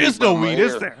grabbed There me is by no my weed, hair.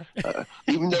 is there?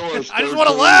 Even though I was 13, I just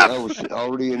wanna laugh. I was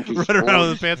already into Run around with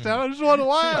his sports. pants down. I just want to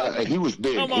laugh. He was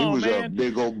big. Come He on, was a man.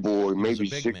 big old boy, maybe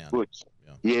big 6 man. foot.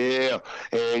 Yeah,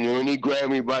 and when he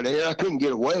grabbed me by the hair, I couldn't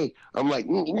get away. I'm like,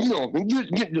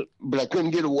 but I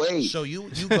couldn't get away. So you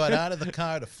got out of the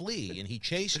car to flee, and he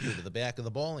chased you to the back of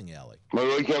the bowling alley. My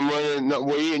boy came running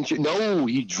away, and no,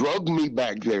 he drugged me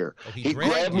back there. Oh, he he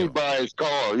dragged grabbed me you. by his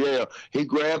car. Yeah, he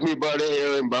grabbed me by the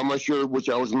hair and by my shirt, which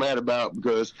I was mad about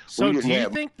because So we do didn't you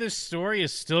have. think this story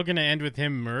is still going to end with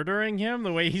him murdering him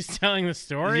the way he's telling the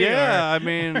story? Yeah, or- I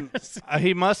mean,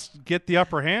 he must get the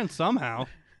upper hand somehow.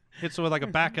 Hits him with like a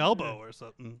back elbow or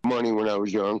something. Money when I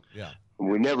was young. Yeah.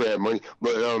 We never had money,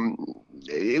 but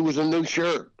it was a new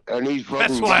shirt, and he's fucking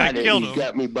That's why I got it. killed He's him.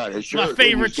 got me by the my shirt. and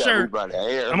favorite he's got me shirt. by the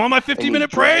hair. I'm on my and 15-minute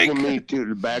he's dragging break. me to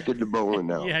the back of the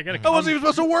bowling alley. Yeah, I got to I wasn't even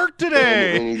supposed to work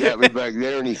today. And he got me back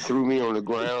there, and he threw me on the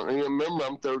ground. And remember,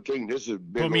 I'm 13. This is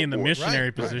big. Put me in the old boy. missionary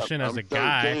Right. position as I'm a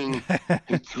guy. 13.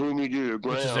 He threw me to the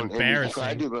ground. Which is And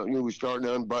embarrassing. he was starting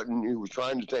to unbutton. He was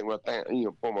trying to take my pants,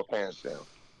 pull my pants down.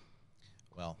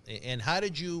 Well, and how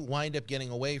did you wind up getting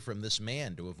away from this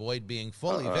man to avoid being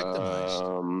fully victimized?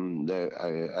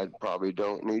 I probably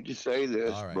don't need to say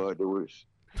this, All right. but it was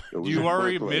You a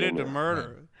already bricklayer admitted in to there.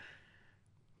 murder.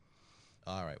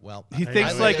 All right. Well, He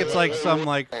thinks I- like it's like some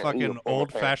like You know, fucking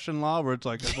old-fashioned law where it's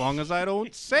like as long as I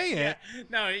don't say it.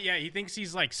 No, yeah, he thinks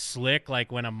he's like slick,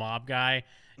 like when a mob guy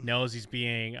knows he's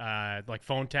being like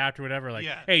phone tapped or whatever. Like,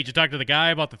 Yeah. hey, did you talk to the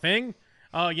guy about the thing?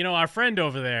 Oh, our friend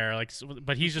over there. Like,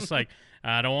 but he's just like,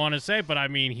 I don't want to say, but I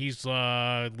mean, he's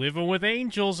living with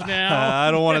angels now. I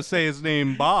don't want to say his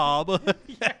name, Bob.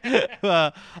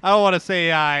 I don't want to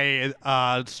say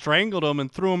I strangled him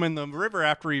and threw him in the river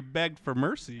after he begged for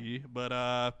mercy. But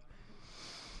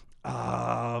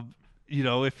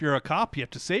if you're a cop, you have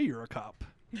to say you're a cop.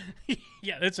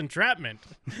 Yeah, that's entrapment.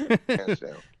 Hands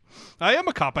down. I am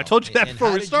a cop. I told you that and before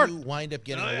how we did started. you wind up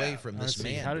getting away from this Let's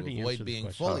see, man how to did he avoid answer this being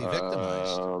question? fully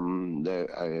victimized?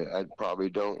 I probably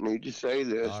don't need to say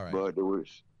this, All right. but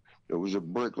there was a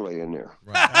bricklayer in there.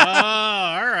 Oh,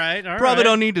 all right. Probably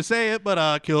don't need to say it,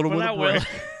 but killed him Well, with a that will.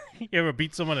 brick. You ever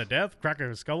beat someone to death, crack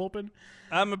their skull open?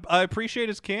 I appreciate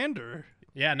his candor.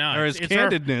 Yeah, no. Or it's- his it's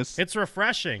candidness. It's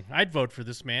refreshing. I'd vote for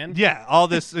this man. Yeah, all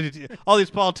these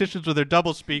politicians with their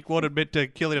doublespeak won't admit to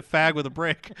killing a fag with a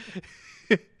brick.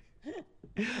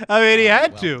 I mean, he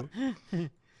had to.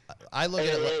 I look at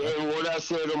it. And what I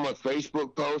said on my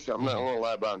Facebook post, I'm not going to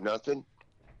lie about nothing.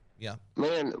 Yeah.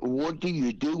 Man, what do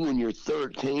you do when you're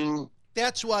 13?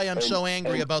 That's why I'm so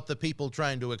angry about the people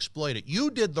trying to exploit it.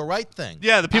 You did the right thing.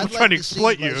 Yeah, the people I'd trying to like see,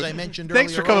 exploit you. As I mentioned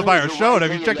Thanks for earlier coming by on. our show.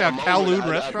 Have you checked out Kowloon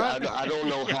Restaurant? I don't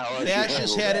know how. Bash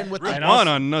his head in with the Right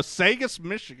on Saugus,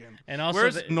 Michigan. And also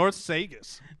where's North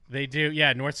Saugus? They do,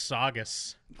 yeah, North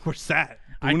Saugus. Where's that?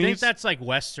 I think Boonies? that's like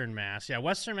Western Mass. Yeah,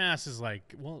 Western Mass is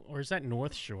like, well, or is that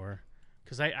North Shore?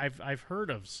 Because I've heard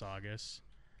of Saugus.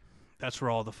 That's where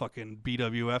all the fucking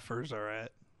BWFers are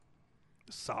at.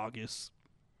 Saugus.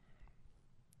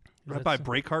 Right by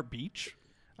Breakheart Beach?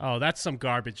 Oh, that's some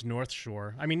garbage North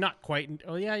Shore. I mean, not quite.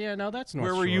 Oh, yeah, no, that's North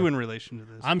Shore. Where were you in relation to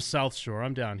this? I'm South Shore.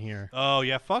 I'm down here. Oh,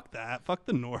 yeah, fuck that. Fuck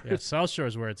the North. Yeah, South Shore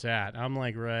is where it's at. I'm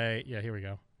like, right. Yeah, here we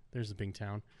go. There's the big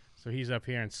town. So he's up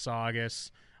here in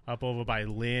Saugus, up over by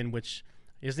Lynn, which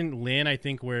isn't Lynn, I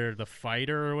think, where The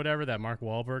Fighter or whatever, that Mark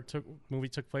Wahlberg movie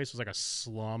took place. It was like a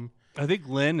slum. I think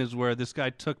Lynn is where this guy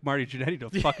took Marty Jannetty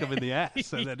to fuck him in the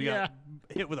ass, and then he got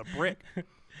hit with a brick.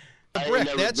 A brick,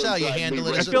 that's how you handle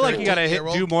it. I feel like you got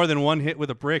to do more than one hit with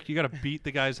a brick. You got to beat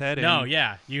the guy's head in. No,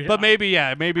 yeah. But maybe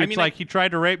it's like he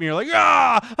tried to rape me. You're like,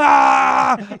 ah!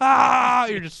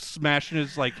 You're just smashing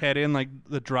his like head in like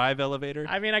the drive elevator.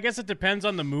 I mean, I guess it depends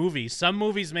on the movie. Some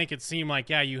movies make it seem like,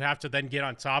 yeah, you have to then get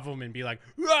on top of him and be like,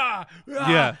 ah!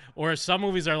 Yeah. Or some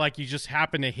movies are like you just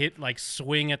happen to hit, like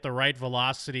swing at the right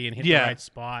velocity and hit the right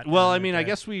spot. Well, I mean, I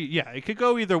guess it could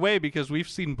go either way because we've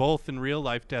seen both in real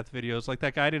life death videos. Like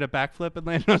that guy did a backflip and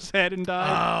landed on his head and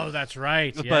died. Oh, that's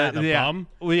right. Yeah, the bum.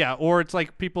 Well, yeah, or it's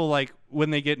like people like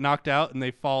when they get knocked out and they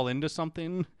fall into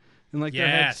something and like their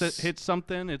head hits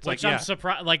something. It's Which like I'm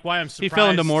surprised. Like why I'm surprised he fell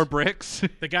into more bricks.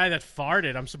 The guy that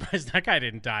farted, I'm surprised that guy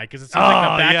didn't die because it seems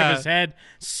like the back of his head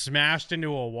smashed into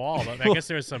a wall. But I guess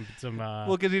there was some.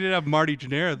 Well, because he didn't have Marty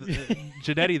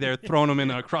Jannetty there throwing him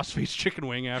in a crossface chicken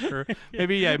wing after.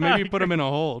 Maybe put him in a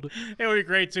hold. It would be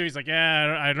great too. He's like,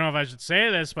 yeah, I don't know if I should say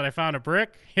this, but I found a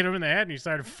brick, hit him in the head, and he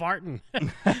started farting.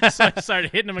 So I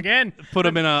started hitting him again. Put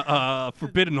him in a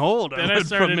forbidden hold from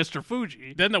Mr.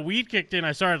 Fuji. Then the weed kicked in.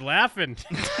 I started laughing.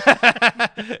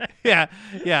 yeah.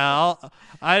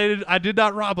 I did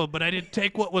not rob him, but I did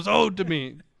take what was owed to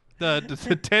me. The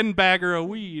 10-bagger of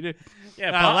weed.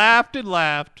 Yeah, I laughed and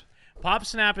laughed. Pop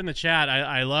Snap in the chat.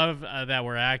 I love that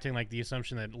we're acting like the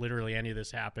assumption that literally any of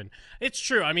this happened. It's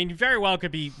true. I mean, he very well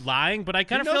could be lying, but I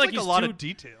kind of feel like he's a lot of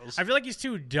details. I feel like he's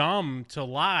too dumb to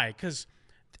lie because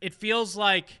it feels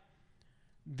like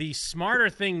the smarter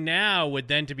thing now would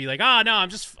then to be like, oh no, I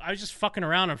was just fucking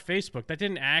around on Facebook. That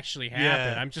didn't actually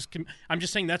happen. Yeah. I'm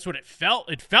just saying that's what it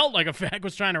felt. It felt like a fag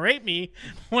was trying to rape me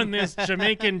when this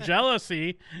Jamaican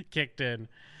jealousy kicked in.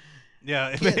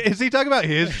 Yeah, is he talking about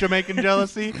his Jamaican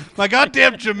jealousy? My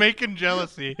goddamn Jamaican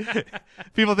jealousy.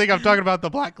 People think I'm talking about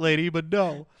the black lady, but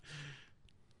no.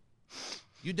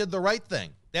 You did the right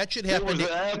thing. That should happen. He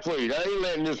was an athlete. I ain't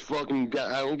letting this fucking guy.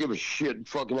 I don't give a shit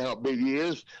fucking how big he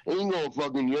is. He ain't gonna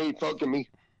fucking. You ain't fucking me.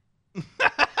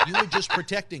 You were just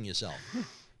protecting yourself.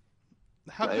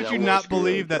 How could you not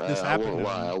believe that this happened? To him?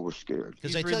 I was scared.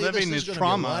 Because I tell you, this is going to be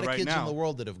a lot of kids in the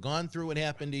world that have gone through what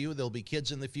happened to you. There'll be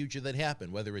kids in the future that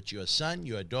happen, whether it's your son,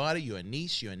 your daughter, your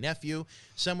niece, your nephew,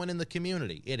 someone in the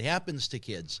community. It happens to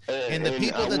kids. And the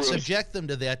people that subject them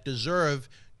to that deserve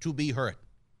to be hurt,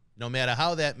 no matter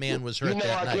how that man was hurt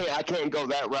that night. I can't go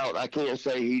that route. I can't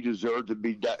say he deserved to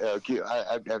be killed.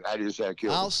 I didn't say I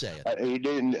killed him. I'll say it. He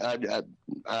didn't.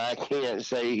 I can't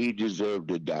say he deserved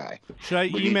to die. Should I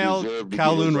email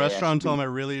Kowloon Restaurant and tell them I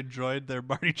really enjoyed their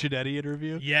Marty Jannetty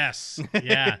interview? Yes.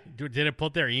 Yeah. Did it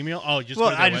put their email? Oh, just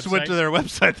I just went to their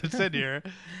website that's in here,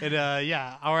 and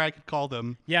or I could call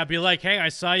them. Yeah, be like, hey, I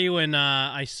saw you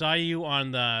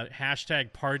on the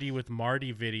hashtag Party with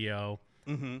Marty video.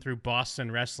 Mm-hmm. Through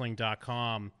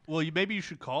BostonWrestling.com. Well, maybe you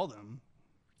should call them.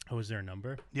 Oh, is there a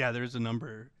number? Yeah, there's a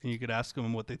number, and you could ask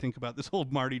them what they think about this whole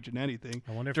Marty Jannetty thing.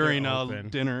 I wonder if during they're open.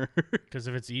 Dinner. Because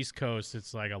if it's East Coast,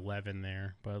 it's like 11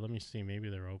 there. But let me see. Maybe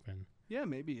they're open. Yeah,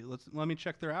 maybe. Let me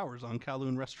check their hours on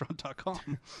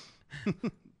KowloonRestaurant.com.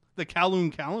 The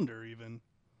Kowloon calendar, even.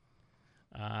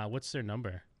 What's their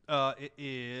number? It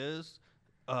is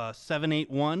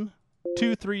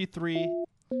 781-233.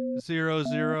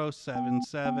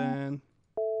 0077.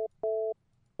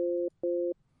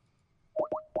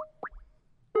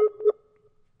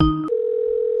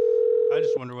 I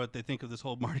just wonder what they think of this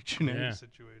whole Marty Jannetty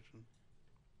situation.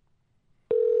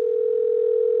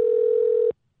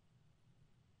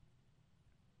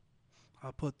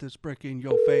 I'll put this brick in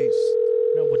your face.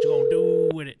 Know what you gonna do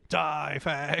with it? Die,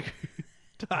 fag.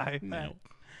 Die, fag. No.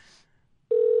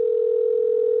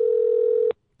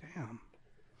 Damn.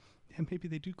 Yeah, maybe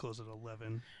they do close at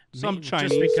 11. Maybe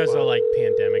just because of like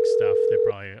pandemic stuff, they're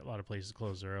probably a lot of places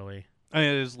close early. I mean,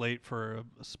 it is late for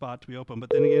a spot to be open, but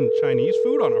then again, Chinese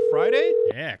food on a Friday?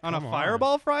 Yeah, on a come on.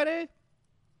 Fireball Friday?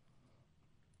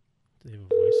 Do they have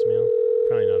a voicemail?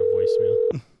 Probably not a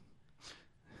voicemail.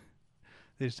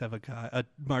 They just have a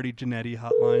Marty Jannetty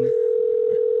hotline.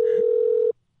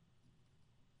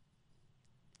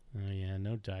 Oh yeah,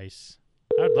 no dice.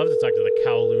 I would love to talk to the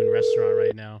Kowloon restaurant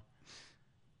right now.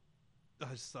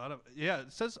 I just thought of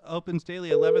it says opens daily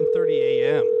 11:30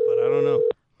 a.m., but I don't know.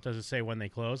 Does it say when they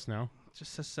close? No. It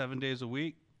just says 7 days a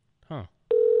week. Huh.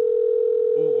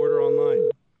 Ooh, order online.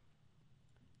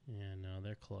 Yeah, no,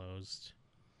 they're closed.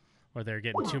 Or they're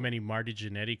getting too many Marty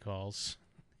Jannetty calls.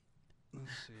 Let's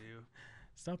see.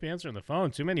 Stop answering the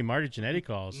phone. Too many Marty Jannetty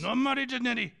calls. No Marty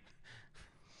Jannetty.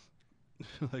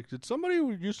 Like, did somebody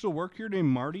who used to work here named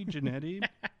Marty Jannetty?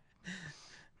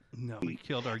 No, he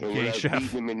killed our And gay when I chef. beat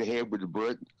him in the head with a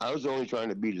brick, I was only trying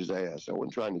to beat his ass. I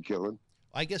wasn't trying to kill him.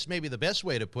 I guess maybe the best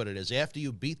way to put it is after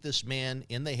you beat this man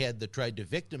in the head that tried to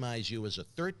victimize you as a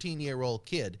 13-year-old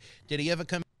kid, did he ever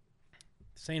come?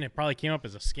 Saying it probably came up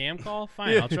as a scam call?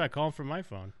 Fine, I'll try calling from my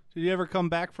phone. Did he ever come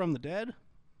back from the dead?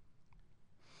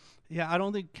 Yeah, I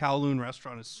don't think Kowloon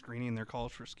Restaurant is screening their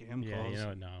calls for scam Yeah, calls. you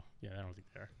know, no. Yeah, I don't think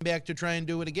they are. Back to try and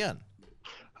do it again.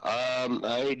 I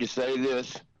hate to say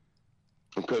this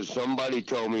because somebody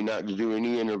told me not to do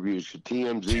any interviews. So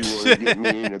TMZ wanted to get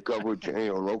me in a cover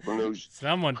of local news.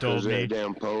 Someone told me.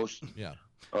 Damn Post. Yeah.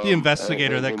 The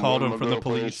investigator that called one him of from my the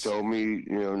police girlfriends told me,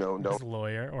 no, His don't.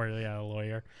 lawyer, a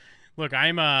lawyer. Look,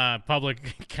 I'm a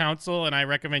public counsel, and I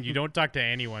recommend you don't talk to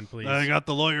anyone, please. I got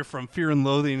the lawyer from Fear and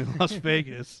Loathing in Las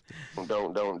Vegas.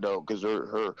 Don't, because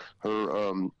her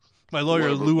My lawyer,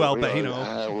 one of her Lou bo- Albano.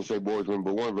 I won't say boyfriend,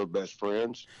 but one of her best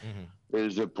friends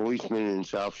is a policeman in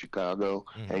South Chicago,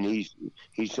 and he's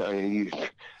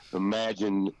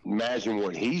imagine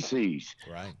what he sees.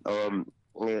 Right.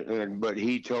 But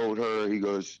he told her, he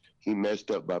goes, he messed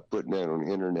up by putting that on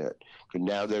the internet. Because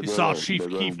now they're He going saw to Chief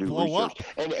Keef do blow research.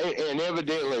 And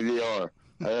evidently they are.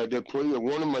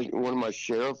 One of my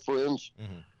sheriff friends,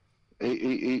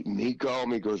 he called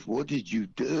me, goes, "What did you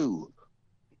do?"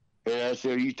 And I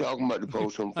said, "Are you talking about the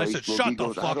post on I Facebook?" said, "Shut he the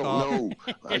goes, fuck "I don't up." know.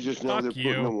 I just know they're Fuck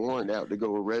putting you. a warrant out to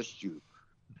go arrest you."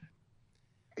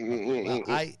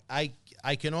 Well,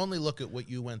 I can only look at what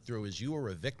you went through as you were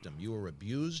a victim. You were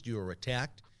abused. You were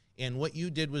attacked. And what you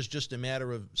did was just a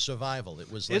matter of survival.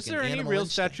 It was like Is there an any animal real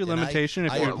instinct. statute of And limitation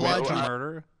if I you applaud admit to you.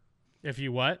 murder? If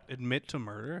you what? Admit to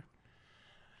murder?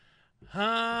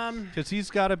 Um, Because he's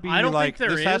got to be I don't like, think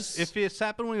there is. if it's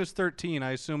happened when he was 13,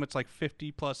 I assume it's like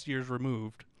 50 plus years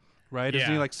removed, right? Isn't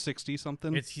he Yeah. like 60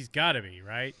 something? he's got to be,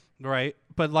 right? Right.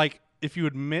 But like, if you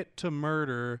admit to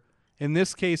murder, in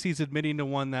this case, he's admitting to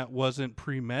one that wasn't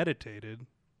premeditated.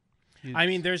 I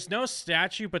mean, there's no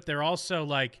statute, but they're also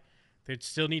like, there'd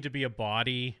still need to be a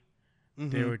body.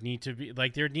 There would need to be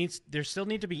like there still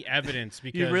need to be evidence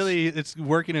because it's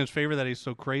working in his favor that he's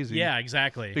so crazy. Yeah,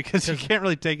 exactly. Because you can't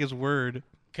really take his word.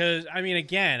 Because I mean,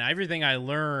 again, everything I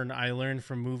learn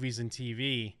from movies and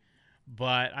TV.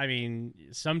 But I mean,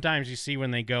 sometimes you see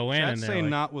when they go in Chad's and they're saying like,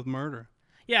 not with murder.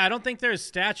 yeah, I don't think there's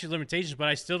statute of limitations, but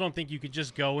I still don't think you could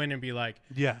just go in and be like,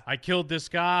 Yeah. I killed this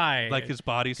guy. Like his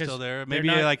body's 'Cause still there. they're Maybe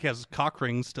not- like his cock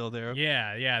ring's still there.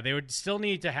 Yeah. They would still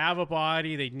need to have a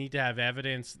body. They'd need to have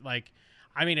evidence. Like,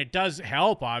 I mean, it does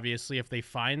help, obviously, if they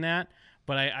find that.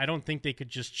 But I don't think they could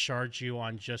just charge you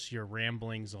on just your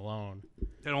ramblings alone.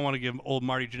 They don't want to give old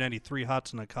Marty Jannetty 3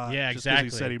 hots and a cot. Yeah, just 'cause exactly. he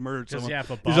said he murdered 'Cause, someone. yeah, if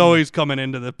a He's bum- always coming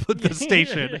into the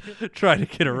station trying to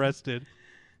get arrested.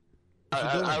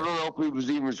 I don't know if he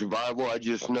was even survival. I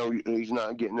just know he's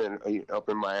not getting up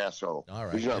in my asshole. All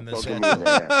right. He's not in the fucking sense- me in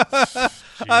the ass.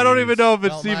 I don't even know if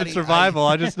it's Well, even Marty, survival.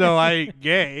 I just know I ain't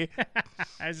gay.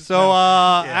 I just So know-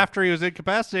 after he was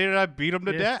incapacitated, I beat him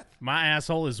to Yeah. death. My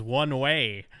asshole is one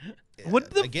way.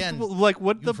 What the Again, what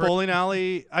the you've heard- bowling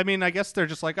alley? I mean, I guess they're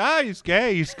just like, he's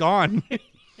gay, he's gone.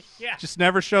 Yeah. Just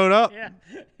never showed up. Yeah.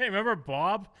 Hey, remember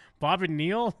Bob and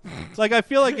Neil? Like I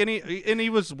feel like he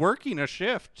was working a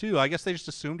shift too. I guess they just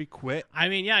assumed he quit. I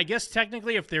mean, yeah, I guess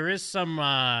technically if there is some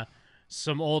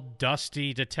old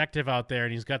dusty detective out there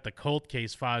and he's got the cold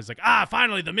case file, he's like,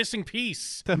 finally the missing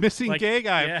piece. The missing Like, gay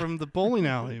guy yeah. from the bowling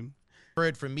alley.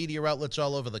 Heard from media outlets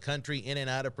all over the country, in and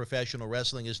out of professional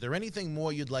wrestling. Is there anything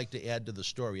more you'd like to add to the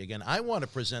story? Again, I want to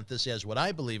present this as what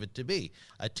I believe it to be: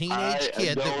 a teenage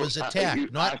kid that was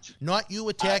attacked. Not you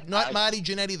attacked, not Marty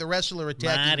Jannetty, the wrestler,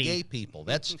 attacking Marty. gay people.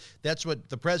 That's what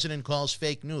the president calls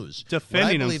fake news. Defending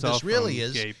what I believe himself this really from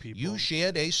is, gay people. you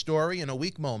shared a story in a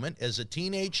weak moment as a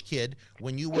teenage kid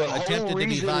when you were The attempted whole to be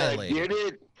reason I violated. did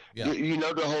it Yeah. You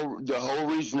know the whole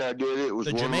reason I did it was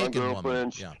The one Jamaican of my woman,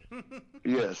 girlfriends. yeah.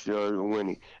 Yes,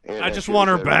 Winnie. And I just should've want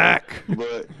her said back. that,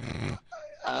 but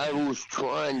I was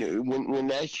trying to when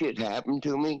that shit happened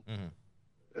to me.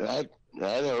 That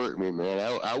hurt me,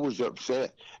 man. I was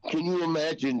upset. Can you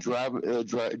imagine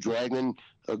dragging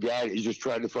a guy that just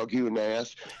tried to fuck you in the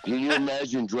ass? Can you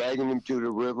imagine dragging him to the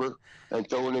river and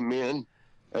throwing him in,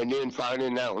 and then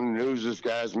finding out in the news this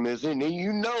guy's missing? And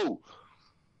you know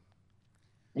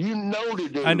the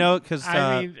dude. I know because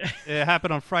I mean- it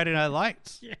happened on Friday Night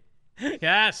Lights.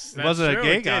 Yes, It that's wasn't true, a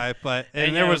gay it did. guy, but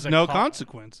And there yeah, it was a no cop-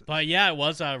 consequences. But yeah, it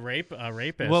was a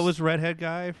rapist. What was redhead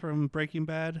guy from Breaking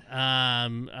Bad?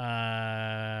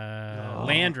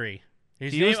 Landry.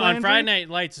 His He name, was on Landry? Friday Night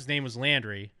Lights, his name was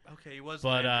Landry. Okay, he was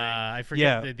But Landry. I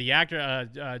forget Yeah. the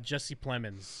actor, Jesse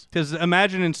Plemons. Because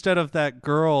imagine instead of that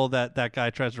girl that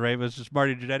guy tries to rape, it's just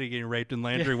Marty Jannetty getting raped, and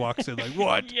Landry walks in like,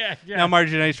 "What?" Yeah. Now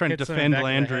Marty Jannetty's trying to Hits him in defend the back of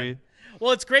the Landry. head.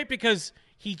 Well, it's great because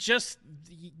he just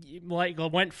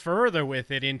went further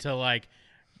with it into like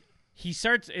he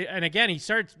starts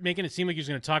making it seem like he's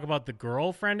going to talk about the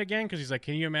girlfriend again because he's like,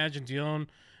 can you imagine dealing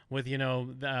with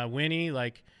Winnie?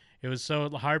 Like it was so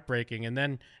heartbreaking, and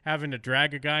then having to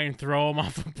drag a guy and throw him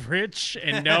off a bridge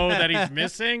and know that he's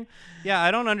missing. Yeah, I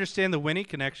don't understand the Winnie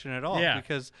connection at all. Yeah.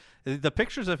 Because the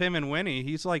pictures of him and Winnie,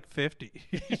 he's like 50.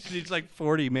 He's like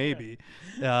 40 maybe.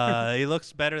 He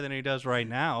looks better than he does right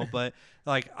now. But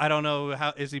like, I don't know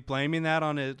how is he blaming that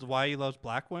on why he loves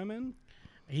black women?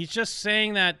 He's just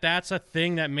saying that that's a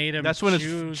thing that made him. That's when his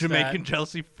choose Jamaican that.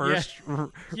 jealousy first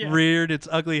Yeah. reared its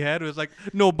ugly head. It was like,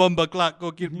 no bumba clock, go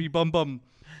get me bum bum.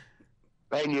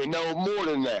 And you know more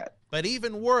than that. But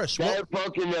even worse, that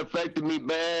fucking affected me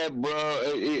bad, bro.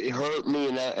 It hurt me,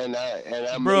 and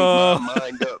I Bro. made my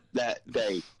mind up that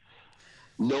day.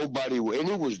 Nobody, and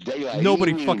it was daylight.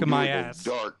 Nobody He didn't fucking do my it in ass.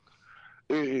 Dark.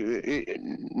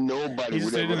 Nobody You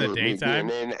would just did it ever in the hurt me daytime?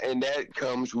 again, and that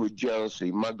comes with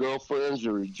jealousy. My girlfriends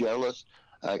are jealous.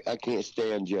 I can't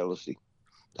stand jealousy.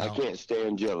 I can't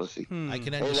stand jealousy. I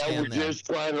can And I understand was that. just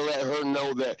trying to let her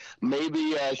know that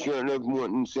maybe I shouldn't have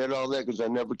went and said all that because I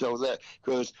never told that.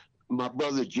 Because my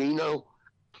brother Gino,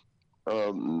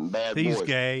 bad He's boy,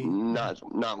 gay. not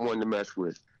one to mess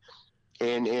with.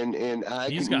 And I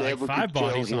He's could got, like, never 5 could tell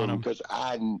bodies on him. because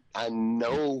I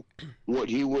know what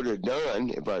he would have done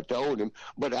if I told him,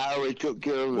 but I already took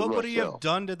care of it What would he have myself.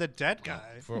 done to the dead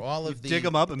guy? For all You of the dig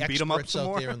him up and beat him up experts some out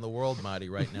more? there in the world, Marty,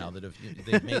 right now that have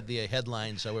they've made the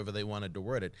headlines however they wanted to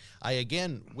word it. I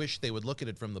again wish they would look at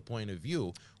it from the point of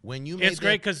view when you. It's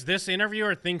great because this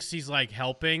interviewer thinks he's like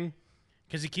helping,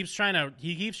 because he keeps trying to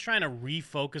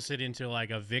refocus it into like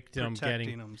a victim Protecting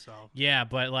getting himself. Yeah,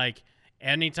 but like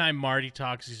anytime Marty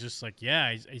talks, he's just like, yeah,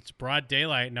 it's broad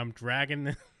daylight, and I'm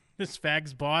dragging this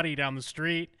fag's body down the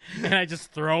street, and I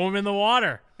just throw him in the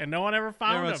water, and no one ever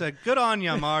found Everyone him. said, "Good on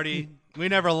you, Marty. We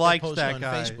never They liked post that on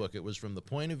guy." Facebook. It was from the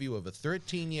point of view of a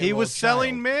 13-year-old. He was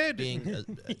selling child mid. being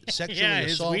sexually Yeah,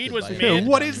 his assaulted. weed was by a mid. man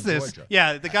What down is in this? Georgia.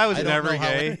 Yeah, the guy was I don't never know how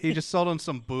gay. it- He just sold him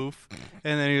some boof,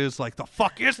 and then he was like, "The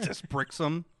fuck is this,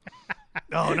 Brixham?"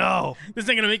 Oh no! This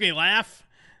ain't gonna make me laugh.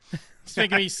 It's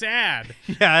making me sad.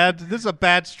 Yeah, this is a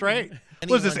bad straight.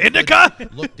 Was this Anyone indica?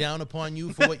 could look down upon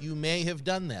you for what you may have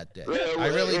done that day. Well, I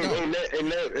really and,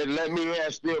 don't. and let me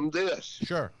ask them this.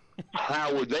 Sure.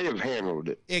 How would they have handled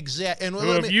it? Exactly. And Who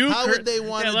have you how cur- would they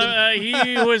want Yeah,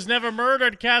 he who was never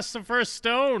murdered cast the first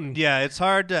stone. Yeah, it's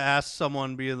hard to ask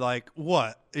someone, be like,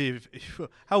 "What if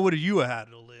how would you have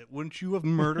handled it? Wouldn't you have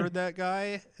murdered that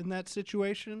guy in that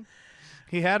situation?"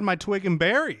 He had my twig and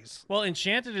berries. Well,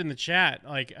 Enchanted in the chat,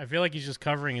 like, I feel like he's just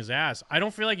covering his ass. I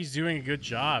don't feel like he's doing a good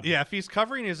job. Yeah, if he's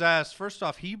covering his ass, first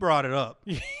off, he brought it up.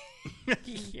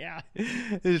 Yeah.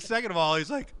 And second of all, he's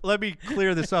like, "Let me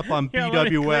clear this up on Yeah,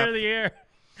 let me clear BWF." the air.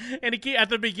 And at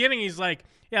the beginning, he's like,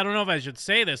 yeah, I don't know if I should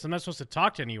say this. I'm not supposed to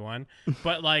talk to anyone.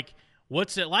 But, like,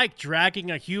 what's it like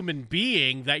dragging a human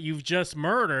being that you've just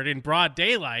murdered in broad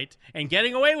daylight and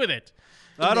getting away with it?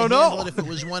 I don't They handle know. it if it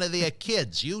was one of their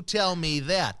kids. You tell me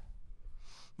that.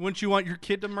 Wouldn't you want your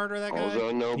kid to murder that guy? All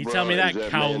I know, You bruh, tell me that, is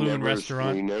man Kowloon never-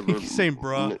 restaurant. we never- He's saying,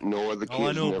 bruh. No other All I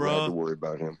kids know, never had bruh. to worry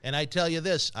about him. And I tell you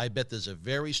this, I bet there's a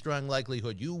very strong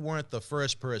likelihood you weren't the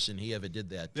first person he ever did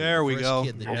that to. There The we first go.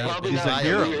 kid that Yeah. may have Probably been He's a not.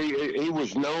 hero. violated. He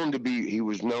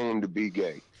was known to be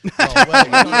gay. Oh, well,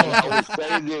 I would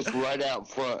say this right out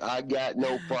front. I got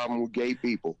no problem with gay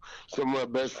people. Some of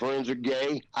my best friends are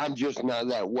gay. I'm just not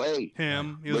that way.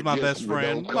 Him. He was But my just- best but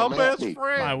friend. don't My come at best me.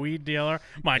 friend. My weed dealer.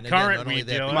 My And again, current not only weed that,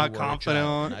 but dealer. you My were a child.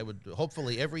 confidant. And I would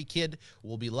hopefully every kid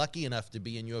will be lucky enough to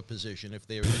be in your position if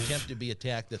they attempt to be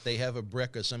attacked that they have a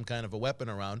brick or some kind of a weapon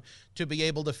around to be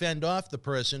able to fend off the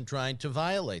person trying to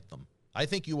violate them. I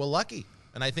think you were lucky.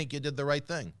 and I think you did the right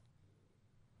thing.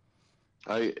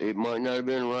 It might not have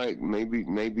been right. Maybe,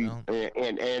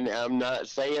 and I'm not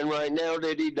saying right now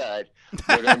that he died.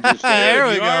 But I'm just saying. There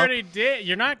we You go. already did.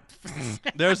 You're not.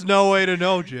 There's no way to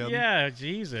know, Jim. Yeah,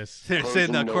 Jesus. They're sitting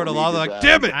in that Person court of don't law, need they're to like, die.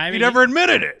 damn it, I he mean, never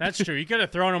admitted it. That's true. You could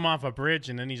have thrown him off a bridge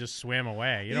and then he just swam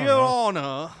away. You don't Your know.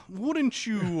 Honor, wouldn't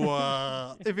you,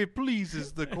 if it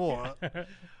pleases the court,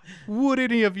 would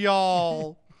any of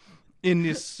y'all in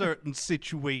this certain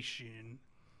situation,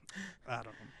 I don't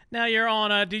know. Now, Your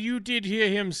Honor, you did hear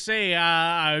him say,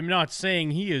 I'm not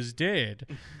saying he is dead.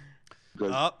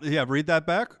 Yeah, read that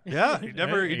back. Yeah, he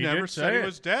never did said say he it.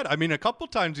 was dead. I mean, a couple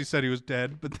times he said he was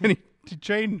dead, but then he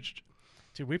changed.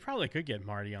 Dude, we probably could get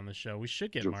Marty on the show. We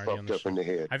should get You're Marty on fucked the up show. in the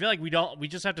head. I feel like we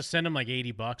just have to send him like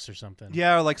 $80 or something.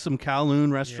 Yeah, or like some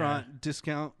Kowloon restaurant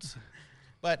discounts.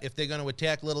 But if they're going to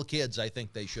attack little kids, I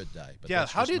think they should die. But Yeah,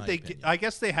 that's how just did my they opinion. I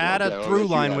guess they had Yeah, a through you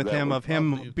line have with that him one. of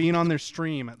him being on their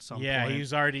stream at some Yeah, point. he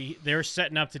was already. They were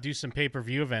setting up to do some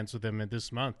pay-per-view events with him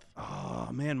this month. Oh,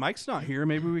 man, Mike's not here.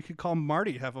 Maybe we could call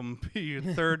Marty, have him be a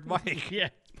third Mike. Yeah,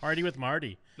 party with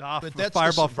Marty. But For that's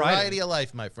Fireball the Friday. variety of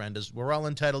life, my friend. Is we're all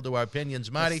entitled to our opinions,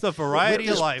 Marty. the variety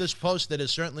of this, life. This post that has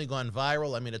certainly gone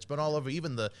viral. I mean, it's been all over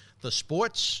even the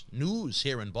sports news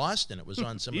here in Boston. It was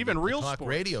on some Even of the real talk sports.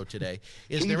 radio today.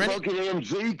 Is He there any fucking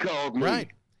MZ called me. right?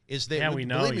 Is there? Yeah, we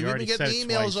know. Believe me, You we've already been getting said it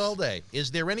emails twice. all day. Is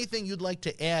there anything you'd like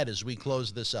to add as we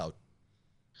close this out?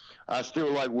 I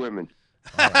still like women.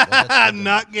 All right, well, that's good to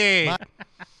Not gay.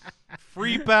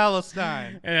 Free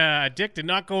Palestine. Dick did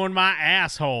not go in my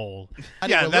asshole.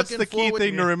 Yeah, we're that's looking the key forward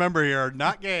thing to remember here.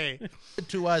 Not gay.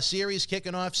 to our series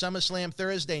kicking off SummerSlam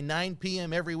Thursday, 9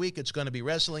 p.m. every week. It's going to be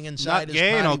Wrestling Inside. Not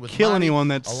gay, and Party I'll with kill Marty, anyone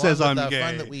that along says with I'm our gay.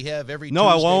 fun that we have every No,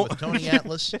 I Tuesday won't. with Tony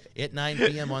Atlas at 9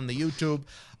 p.m. on the YouTube.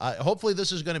 Hopefully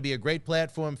this is going to be a great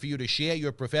platform for you to share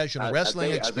your professional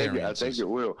wrestling experience. I think it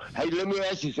will. Hey, let me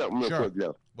ask you something real Sure. quick,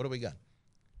 though. What do we got?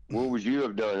 What would you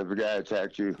have done if a guy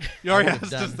attacked you? You already I would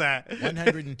have asked us done that.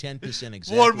 110%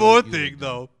 exactly. One more what you thing, would do.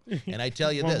 though. And I tell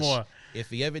you One this, more. if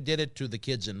he ever did it to the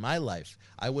kids in my life,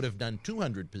 I would have done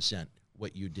 200%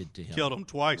 what you did to him. Killed him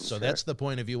twice. So that's the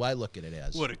point of view I look at it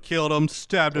as. Would have killed him,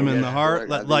 stabbed him in the heart,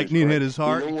 let lightning hit his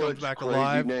heart, You know he comes what's back crazy,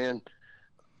 alive. man?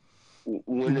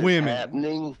 When it's Women.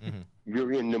 happening,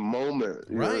 you're in the moment.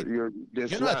 Right. You're You're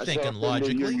not thinking something that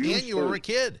logically, you're and used you were to. a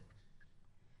kid.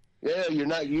 Yeah, you're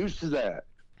not used to that.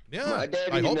 Yeah, My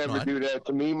daddy I didn't hope never not. do that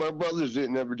to me. My brothers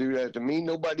didn't ever do that to me.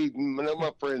 None of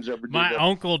my friends ever did My that.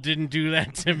 uncle didn't do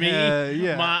that to me.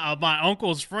 Yeah. My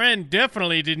uncle's friend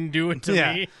definitely didn't do it to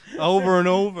Yeah, me. over and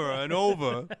over and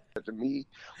over. To me,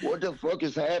 what the fuck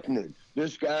is happening?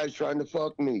 This guy's trying to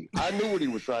fuck me. I knew what he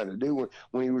was trying to do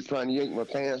when he was trying to yank my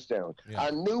pants down.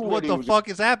 I knew What he the was fuck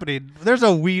is happening? There's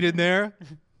a weed in there.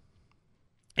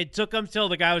 It took him till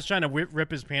the guy was trying to rip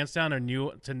his pants down or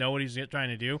knew to know what he was trying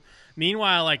to do.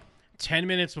 Meanwhile, like 10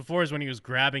 minutes before is when he was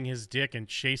grabbing his dick and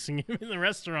chasing him in the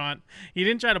restaurant. He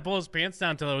didn't try to pull his pants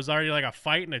down till it was already like a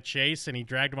fight and a chase, and he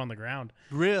dragged him on the ground.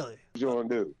 Really? he's going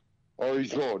to do. Or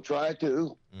he's going to try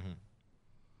to. Mm-hmm.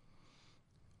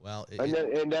 Well,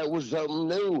 And that was something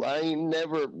new.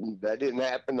 That didn't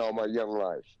happen all my young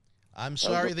life. I'm was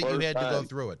sorry the that you first had to go time.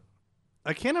 through it.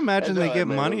 I can't imagine That's they all get right,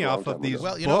 man. money It was a off long of time these ago.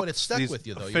 Well, you know what? books, It stuck these with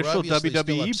you, though. You're official obviously still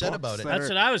WWE upset books about it. that That's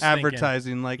are what I was thinking.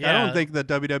 advertising. Like, I Yeah. don't think the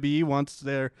WWE wants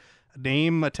their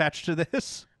name attached to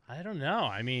this. I don't know.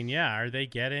 I mean, yeah, are they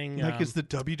getting Like, is the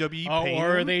WWE oh, paying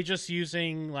or are them? they just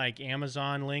using like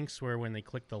Amazon links where when they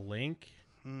click the link?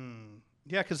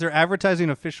 Yeah, because they're advertising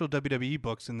official WWE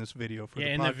books in this video for Yeah,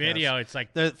 the in podcast. the video, it's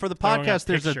like For the throwing up podcast,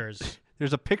 pictures.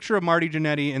 there's a picture of Marty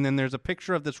Jannetty, and then there's a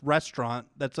picture of this restaurant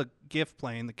that's a gift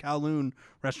playing, the Kowloon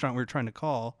restaurant we were trying to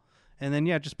call. And then,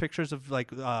 yeah, just pictures of, like,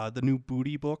 the new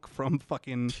booty book from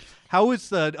fucking... How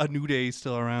is A New Day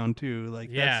still around, too? Like,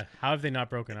 Yeah, that's- how have they not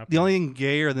broken up? the only thing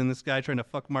gayer than this guy trying to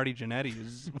fuck Marty Jannetty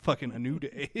is fucking A New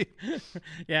Day.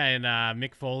 Yeah, and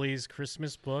Mick Foley's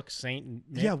Christmas book, Saint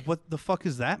Nick. Yeah, what the fuck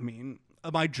does that mean?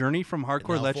 My journey from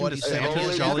hardcore now legend to 40 seconds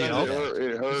Santa's is Jolly it Elf. hurt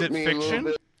Is it me a little fiction?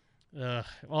 bit.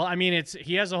 Well, I mean,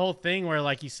 he has a whole thing where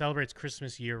like he celebrates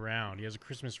Christmas year round. He has a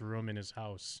Christmas room in his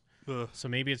house. Ugh. So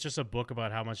maybe it's just a book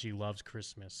about how much he loves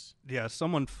Christmas. Yeah,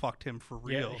 someone fucked him for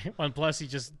real. Yeah. And plus, he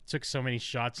just took so many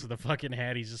shots to the fucking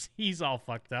head. He's all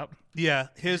fucked up. Yeah,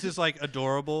 his is like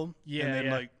adorable. Yeah, and then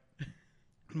yeah. like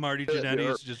Marty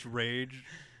Jannetty's just rage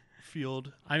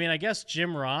fueled. I mean, I guess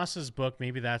Jim Ross's book,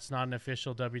 maybe that's not an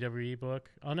official WWE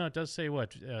book. Oh no, it does say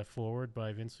what forward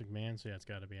by Vince McMahon. So yeah, it's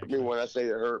got to be. I mean, when I say it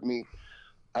hurt me,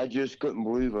 I just couldn't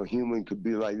believe a human could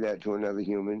be like that to another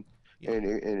human, and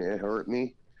it hurt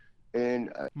me. And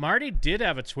Marty did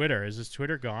have a Twitter. Is his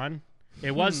Twitter gone?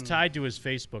 It was tied to his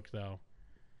Facebook though.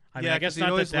 I mean, yeah, I guess he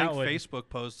not always that linked would. Facebook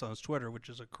posts on his Twitter, which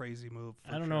is a crazy move.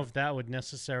 I don't know if that would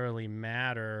necessarily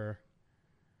matter.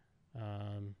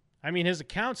 I mean, his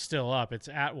account's still up. It's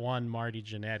at one Marty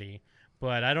Jannetty,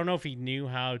 but I don't know if he knew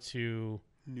how to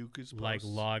nuke his like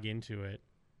posts. log into it.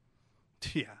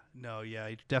 Yeah,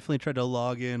 he definitely tried to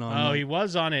log in on. He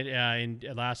was on it in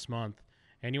last month.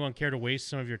 Anyone care to waste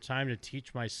some of your time to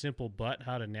teach my simple butt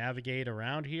how to navigate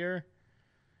around here?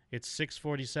 It's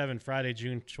 6:47 Friday,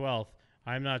 June 12th.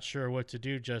 I'm not sure what to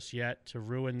do just yet to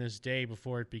ruin this day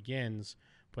before it begins,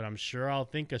 but I'm sure I'll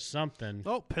think of something.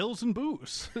 Oh, pills and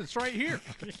booze. It's right here.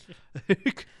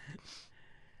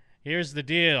 Here's the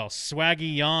deal.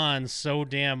 Swaggy yawns so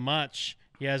damn much.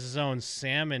 He has his own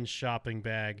salmon shopping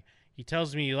bag. He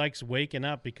tells me he likes waking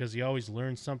up because he always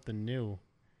learns something new.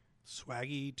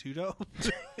 Swaggy Tudo?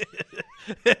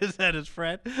 Is that his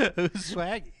friend? Who's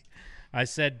Swaggy? I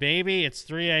said, baby, it's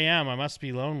 3 a.m. I must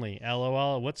be lonely.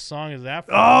 LOL. What song is that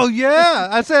from? Oh, yeah.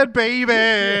 I said,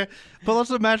 baby. Pull up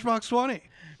some Matchbox 20.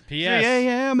 P.S. 3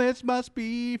 a.m. It must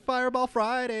be Fireball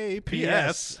Friday.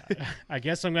 P.S. I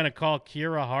guess I'm going to call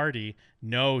Kira Hardy.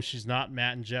 No, she's not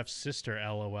Matt and Jeff's sister,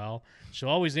 LOL. She'll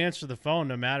always answer the phone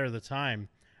no matter the time.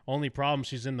 Only problem,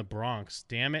 she's in the Bronx.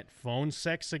 Damn it, phone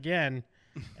sex again.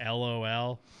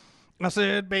 LOL. I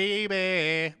said,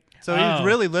 baby. So he's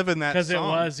really living that song.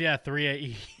 Because it was, 3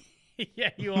 a.m.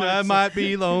 Yeah, you are. I might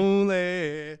be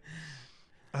lonely.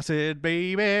 I said,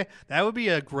 baby. That would be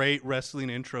a great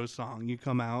wrestling intro song. You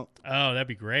come out. Oh, that'd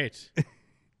be great. I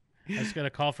just got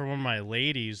a call from one of my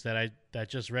ladies that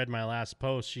just read my last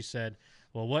post. She said,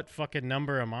 well, what fucking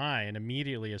number am I? And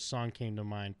immediately a song came to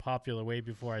mind, popular way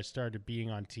before I started being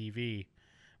on TV.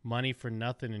 Money for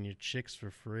nothing and your chicks for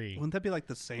free. Wouldn't that be like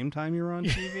the same time you were on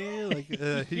TV?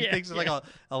 Like he thinks it's like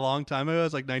a long time ago.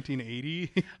 It's like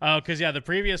 1980. Oh, because the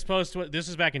previous post, this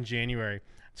is back in January.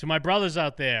 To my brothers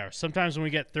out there, sometimes when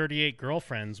we get 38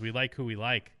 girlfriends, we like who we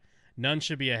like. None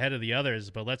should be ahead of the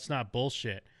others, but let's not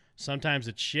bullshit. Sometimes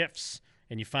it shifts,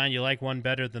 and you find you like one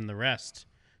better than the rest.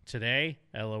 Today,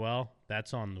 LOL,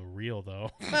 that's on the real,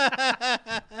 though.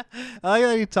 Oh,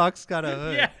 yeah, he talks kind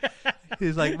of...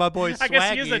 He's like, my boy Swaggy. I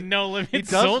guess he is a no-limit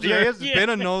soldier. soldier. He has been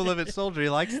a no-limit soldier. He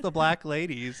likes the black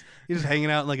ladies. He's just hanging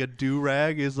out in like a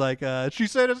do-rag. He's like, she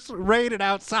said it's raining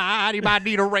outside. You might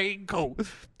need a raincoat.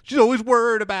 She's always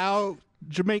worried about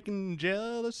Jamaican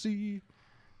jealousy.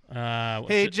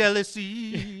 Hey,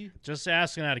 jealousy. Just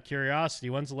asking out of curiosity,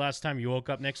 when's the last time you woke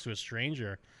up next to a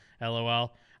stranger?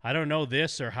 LOL. I don't know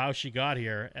this or how she got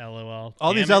here. LOL.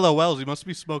 All these LOLs. He must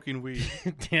be smoking weed.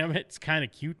 Damn it. It's kind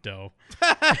of cute, though.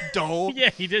 Doe. Yeah,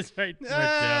 he did right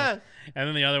there. And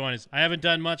then the other one is, I haven't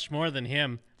done much more than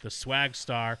him, the swag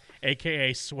star,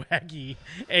 a.k.a. Swaggy,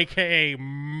 a.k.a.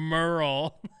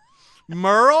 Merle.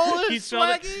 Merle is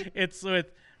Swaggy?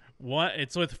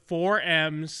 It's with 4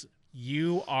 M's,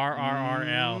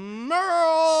 URRRL.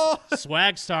 Merle.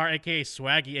 Swag star, a.k.a.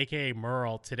 Swaggy, a.k.a.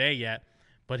 Merle, today yet.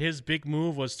 But his big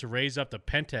move was to raise up the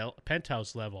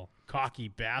penthouse level. Cocky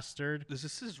bastard. Is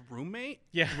this his roommate?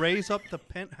 Yeah. Raise up the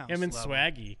penthouse Him and level.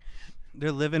 Swaggy.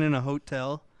 They're living in a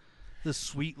hotel. The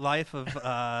sweet life of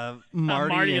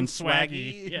Marty and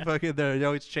Swaggy. Yeah. Fucking, they're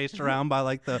always chased around by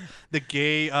like the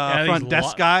gay front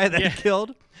desk guy that he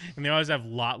killed. And they always have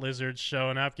lot lizards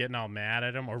showing up, getting all mad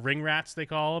at him. Or ring rats, they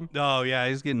call them. Oh, yeah.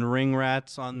 He's getting ring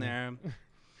rats on there.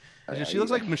 She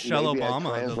looks like Michelle Maybe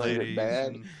Obama, I the translated lady.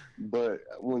 bad, but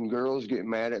when girls get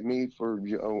mad at me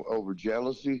over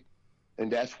jealousy, and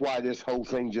that's why this whole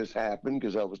thing just happened,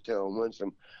 because I was telling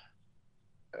Winsome,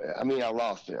 I mean, I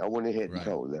lost it. I went ahead and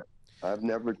told that. I've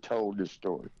never told this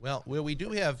story. Well, we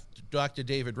do have Dr.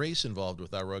 David Race involved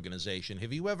with our organization.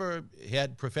 Have you ever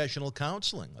had professional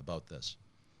counseling about this?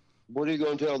 What are you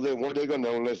going to tell them? What are they going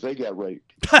to know unless they got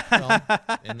raped?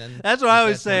 And then That's what I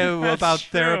always say about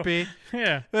therapy.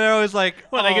 Yeah. They're always like,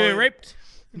 What, they get raped?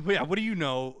 Yeah, what do you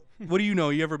know? What do you know?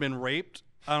 You ever been raped?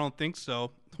 I don't think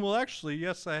so. Well, actually,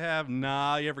 yes, I have.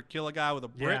 Nah, you ever kill a guy with a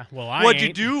brick? Yeah, well, I What'd you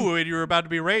ain't. do when you were about to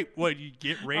be raped? What, you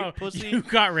get raped, pussy? You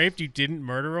got raped, you didn't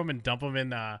murder him and dump him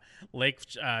in Lake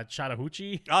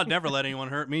Chattahoochee? I'll never let anyone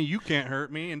hurt me. You can't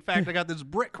hurt me. In fact, I got this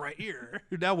brick right here.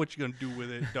 Now what you gonna do with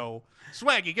it, though?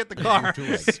 Swaggy, get the car.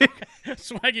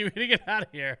 Swaggy, we gotta get out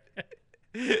of here.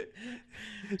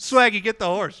 Swaggy, get the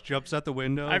horse. Jumps out the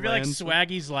window. I feel lands. like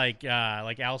Swaggy's like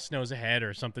Al Snow's ahead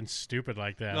or something stupid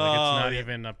like that. Like Oh, it's not yeah.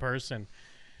 even a person.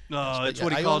 No, it's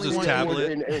what he calls his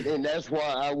tablet. And that's why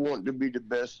I want to be the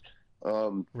best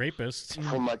Rapist.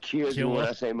 For my kids, and when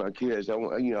I say my kids, I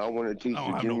want to teach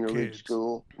the junior league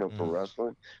school, for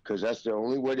wrestling, because that's the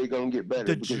only way they're gonna get better.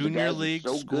 The because junior league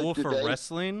school for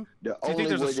wrestling? Do you think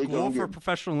there's a school for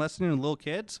professional wrestling and little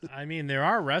kids? I mean, there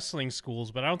are wrestling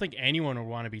schools, but I don't think anyone would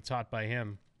want to be taught by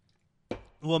him.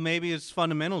 Well, maybe his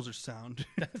fundamentals are sound.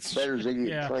 That's better as they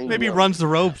get trained. Maybe he runs the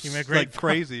ropes great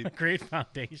crazy. A great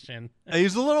foundation.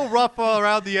 He's a little rough all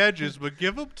around the edges, but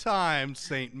give him time,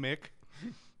 Saint Mick.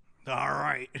 All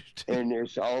right. And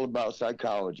it's all about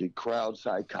psychology, crowd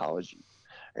psychology.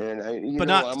 And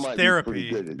not I might therapy, be pretty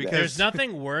good at because that. There's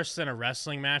nothing worse than a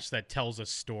wrestling match that tells a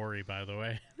story, by the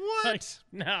way. What?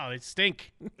 No, they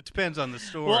stink. It depends on the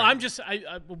story. Well,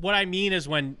 what I mean is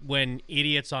when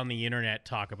idiots on the internet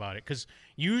talk about it, because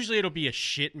usually it'll be a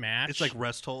shit match. It's like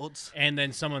rest holds. And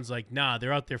then someone's like, nah,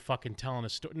 they're out there fucking telling a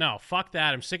story. No, fuck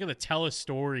that. I'm sick of the tell a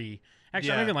story.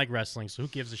 Actually, I don't even like wrestling, so who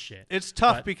gives a shit? It's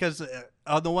tough because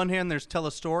on the one hand, there's tell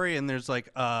a story, and there's like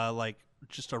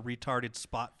just a retarded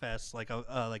spot fest, like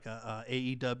a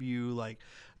AEW, like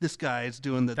this guy's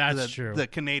doing the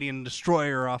Canadian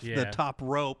Destroyer off the top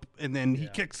rope, and then he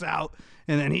kicks out,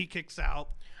 and then he kicks out.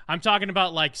 I'm talking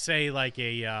about like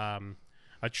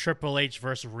a Triple H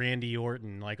versus Randy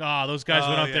Orton. Like, those guys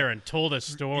went out there and told a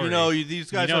story.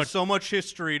 These guys have so much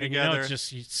history together. It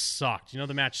just sucked.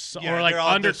 The match, Yeah, or like they're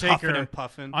all just huffing Undertaker, and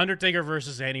puffing. Undertaker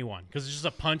versus anyone, because it's just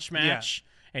a punch match.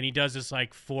 And he does this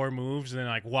like 4 moves, and then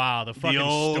like, wow, the fucking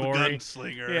old story.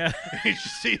 gunslinger.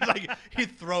 Yeah, he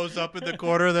throws up in the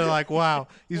corner. They're like, wow,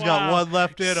 he's got one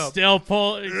left in him. Still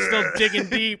digging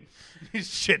deep. He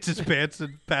shits his pants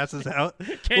and passes out.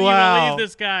 Can you believe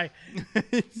this guy?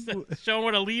 Showing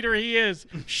what a leader he is,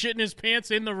 shitting his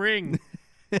pants in the ring.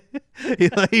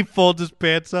 He folds his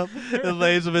pants up and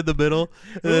lays them in the middle.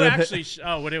 Who actually?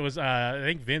 What it was? I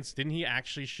think Vince. Didn't he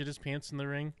actually shit his pants in the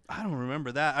ring? I don't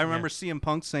remember that. I remember CM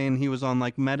Punk saying he was on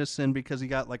like medicine because he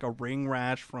got like a ring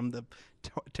rash from the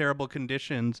terrible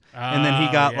conditions, and then he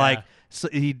got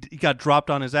he got dropped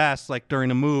on his ass like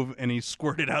during a move, and he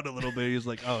squirted out a little bit. He was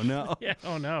like, "Oh no!" Yeah,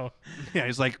 oh no. Yeah,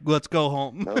 he's like, "Let's go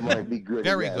home." That might be good.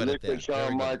 Very good Look at that. at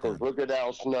Shawn Michaels. Look at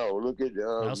Al Snow. Look at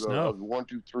Al Snow. 1,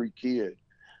 2, 3 Kid.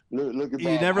 Look at He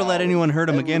Bob never let Holly. anyone hurt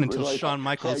him again Everybody until like- Shawn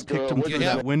Michaels like, kicked him what's through his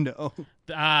that name? window.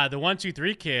 The 1, 2,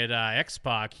 3 Kid,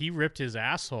 X-Pac, he ripped his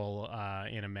asshole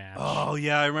in a match. Oh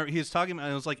yeah, I remember he was talking about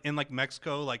it was like in like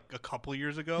Mexico like a couple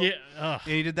years ago. Yeah, ugh.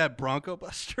 And he did that Bronco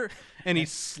Buster, and he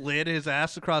slid his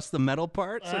ass across the metal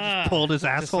part, so just pulled his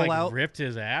Just, asshole like, out. ripped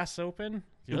his ass open.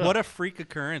 Ugh. What a freak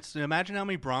occurrence! Imagine how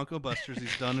many Bronco Busters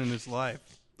he's done in his life.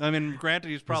 I mean, granted,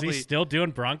 he's probably Is he still doing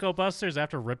Bronco Busters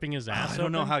after ripping his ass I open?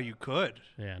 don't know how you could.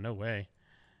 Yeah, no way.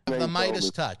 The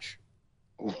Midas touch.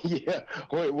 Yeah.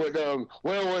 What?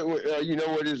 You know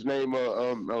what his name?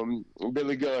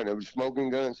 Billy Gunn of Smoking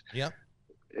Guns. Yep.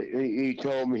 He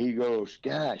told me, he goes,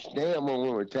 "Gosh, damn, I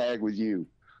want to tag with you.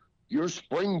 Your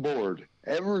springboard.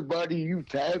 Everybody you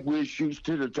tag with shoots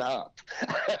to the top."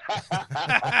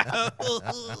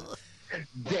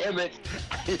 Damn it.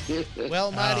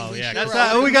 Well, Marty, Oh, we yeah, sure That's are.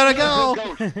 how we gotta go.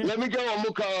 Coach, let me go. I'm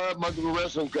gonna call up my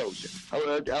wrestling coach.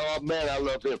 Oh man, I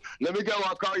love him. Let me go.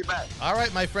 I'll call you back. All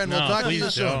right, my friend. No, We'll talk to you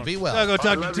please soon. don't. Be well. I'll go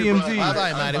talk to love you, TMZ.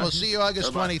 Bye-bye, Marty. We'll see you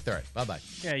August 23rd. Bye-bye.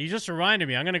 Yeah, you just reminded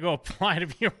me. I'm going to go apply to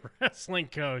be a wrestling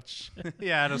coach.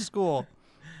 Yeah, at a school.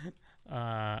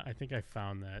 I think I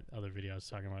found that other video I was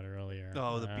talking about earlier.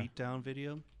 Oh, the beatdown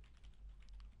video.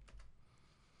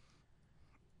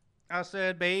 I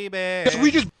said, baby.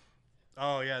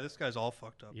 Oh yeah, this guy's all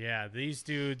fucked up. Yeah, these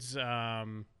dudes. They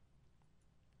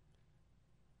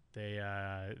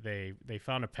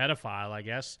found a pedophile, I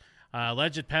guess.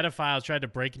 Alleged pedophile tried to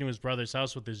break into his brother's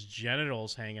house with his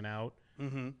genitals hanging out.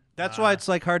 Mm-hmm. That's why it's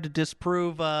like hard to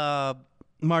disprove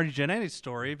Marty Jannetty's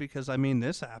story because I mean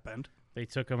this happened. They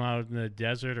took him out in the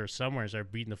desert or somewhere and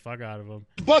started beating the fuck out of him.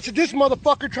 Busted this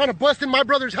motherfucker trying to bust in my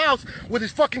brother's house with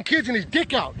his fucking kids and his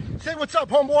dick out. Say what's up,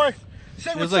 homeboy.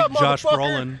 Say It what's was like up, Josh motherfucker.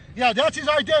 Brolin. Yeah, that's his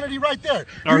identity right there.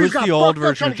 Or You who's got the old fucked up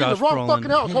version trying of to get in Josh the wrong Brolin?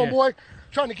 fucking house, Yeah. homeboy.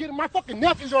 Trying to get in. My fucking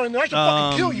nephews are in there. I should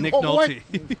fucking kill you, Nick homeboy.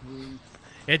 Nolte.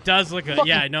 It does look Fucking-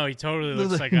 yeah, no, he totally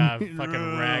looks like a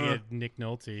fucking ragged Nick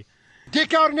Nolte.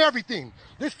 Dick out and everything.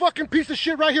 This fucking piece of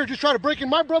shit right here just tried to break in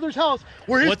my brother's house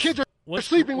where his kids are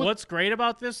sleeping with. What's great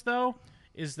about this though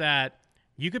is that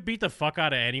you could beat the fuck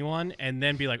out of anyone and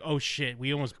then be like, "Oh shit,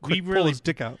 we Pull really his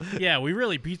dick out. Yeah, we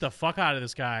really beat the fuck out of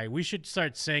this guy. We should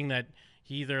start saying that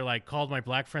he either like called my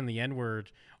black friend the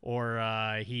N-word or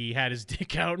he had his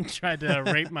dick out and tried to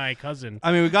rape my cousin."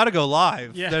 I mean, we got to go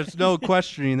live. Yeah. There's no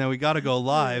questioning that we got to go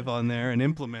live on there and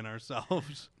implement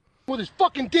ourselves. With his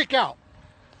fucking dick out.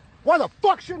 Why the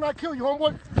fuck shouldn't I kill you,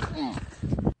 homeboy?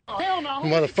 Hell no.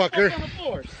 Motherfucker.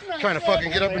 Trying to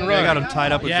fucking get up and run. I got him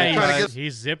tied up with zip ties.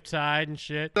 He's zip tied and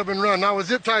shit. Up and run. Not with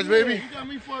zip ties, baby.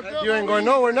 You ain't going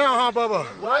nowhere now, huh,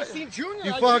 Bubba?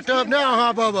 You fucked up now,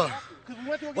 huh, Bubba?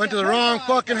 Went to the wrong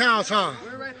fucking house, huh?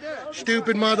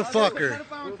 Stupid motherfucker.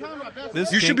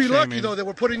 You should be lucky, though, that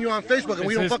we're putting you on Facebook and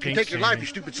we don't fucking take your life, you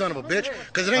stupid son of a bitch.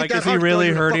 Because it ain't that Is hard he to really throw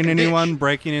you in a hurting fucking anyone, ditch.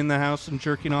 breaking in the house and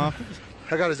jerking off?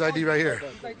 I got his ID right here.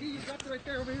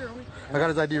 I got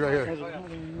his ID right here.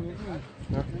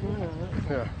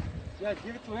 Yeah. Yeah,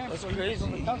 give it to him. That's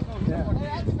crazy.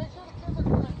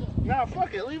 Nah,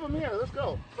 fuck it. Leave him here. Let's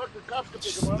go. Fuck the cops can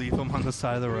pick him up. Leave him on the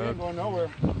side of the He ain't road. going nowhere.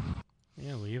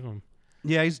 Yeah, leave him.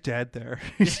 Yeah, he's dead there.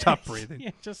 He stopped breathing. Yeah,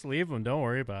 just leave him. Don't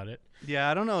worry about it. Yeah,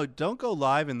 I don't know. Don't go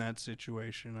live in that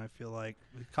situation. I feel like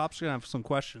the cops are gonna have some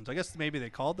questions. I guess maybe they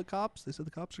called the cops. They said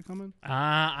the cops are coming.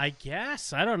 I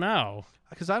guess. I don't know.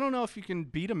 Because I don't know if you can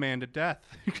beat a man to death,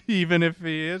 even if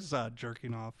he is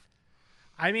jerking off.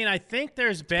 I mean, I think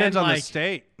there's been Depends on the like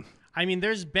state. I mean,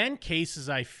 there's been cases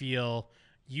I feel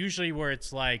usually where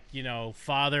it's like,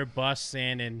 father busts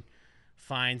in and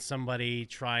finds somebody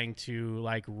trying to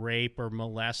like rape or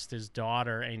molest his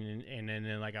daughter, and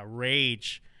in like a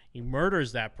rage he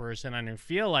murders that person, and I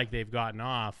feel like they've gotten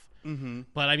off. Mm-hmm.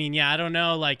 But I mean, yeah, I don't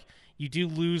know. Like, you do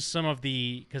lose some of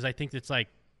the, because I think it's like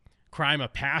crime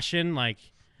of passion, like.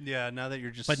 Yeah, now that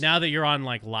you're just. But now that you're on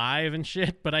like live and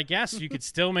shit, but I guess you could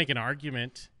still make an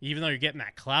argument, even though you're getting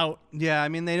that clout. Yeah, I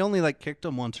mean, they only like kicked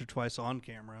him once or twice on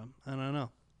camera. I don't know.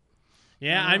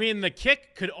 Yeah, I mean, the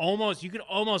kick you could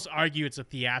almost argue it's a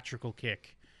theatrical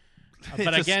kick. But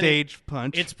It's a again, stage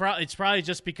punch. It's probably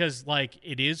just because like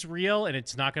it is real and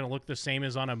it's not going to look the same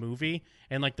as on a movie,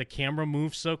 and like the camera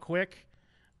moves so quick.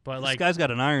 But This like guy's got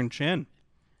an iron chin.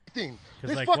 This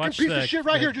like, fucking watch piece the- of shit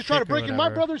right the here just tried to kick or break in my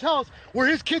whatever. brother's house where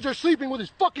his kids are sleeping with his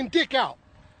fucking dick out.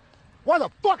 Why the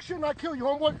fuck shouldn't I kill you,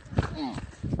 homeboy?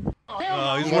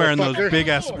 Oh, he's wearing those big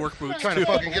ass work boots. Trying to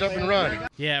fucking get up and run.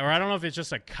 Yeah, or I don't know if it's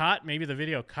just a cut. Maybe the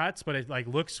video cuts, but it like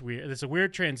looks weird. It's a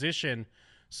weird transition.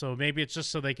 So maybe it's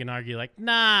just so they can argue, like,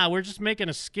 nah, we're just making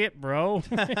a skit, bro.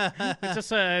 It's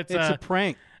just It's a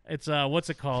prank. It's what's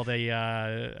it called?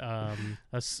 A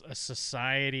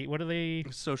society. What are they?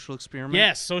 Social experiment.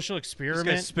 Yes, social This experiment.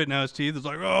 guy's spitting out his teeth. It's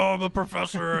like, oh, I'm a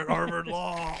professor at Harvard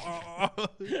Law.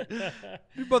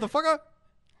 You motherfucker.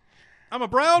 I'm a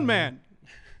brown man.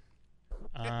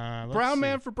 Let's Brown see.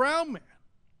 man for brown man.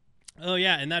 Oh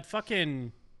yeah, and that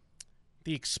fucking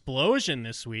the explosion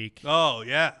this week. Oh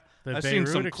yeah, The I've seen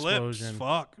some Beirut clips. explosion.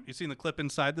 Fuck, you seen the clip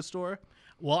inside the store?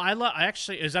 Well, I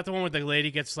actually, is that the one where the lady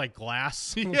gets like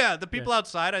glass? Yeah, the people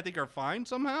outside I think are fine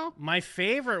somehow. My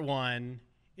favorite one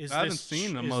is I haven't this,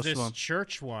 seen is most of this them.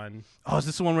 church one. Oh, is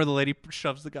this the one where the lady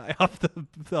shoves the guy off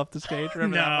the stage?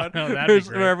 Remember No, that one? no, that'd be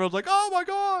Where great. everyone's like, "Oh my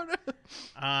god!"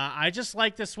 I just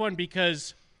like this one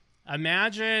because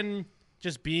imagine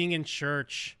just being in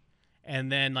church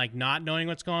and then like not knowing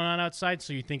what's going on outside,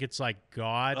 so you think it's like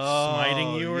God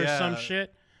smiting you or some yeah.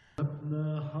 shit.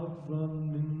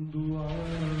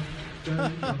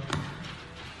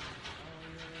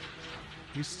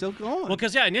 He's still going. Well,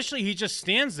 because initially he just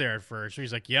stands there at first.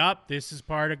 He's like, "Yup, this is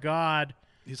part of God."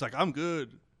 He's like, "I'm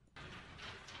good."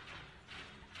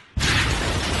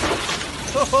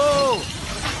 Oh!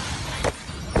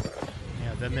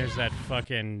 Yeah. Then there's that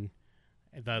fucking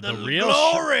the real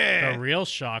glory! the real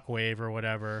shockwave or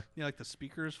whatever. Yeah, like the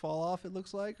speakers fall off. It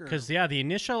looks like. Because the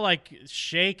initial like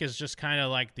shake is just kind of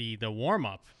like the warm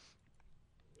up.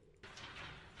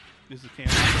 Is the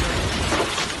camera?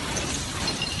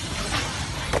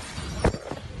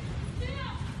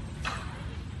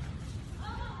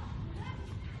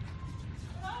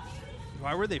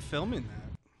 Why were they filming that?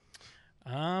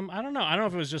 I don't know. I don't know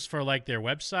if it was just for like their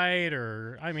website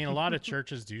or I mean a lot of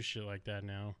churches do shit like that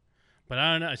now. But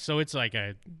I don't know. So it's like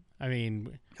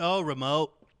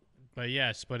remote. But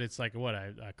yes, but it's like what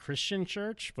a Christian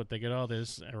church, but they get all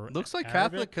this. Looks like Arabic?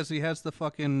 Catholic because he has the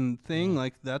fucking thing.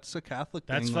 Like that's a Catholic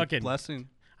That's thing. like fucking blessing.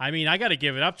 I mean, I got to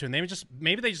give it up to him.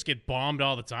 Maybe they just get bombed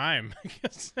all the time.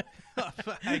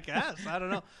 I guess I don't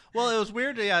know. Well, it was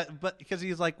weird, but because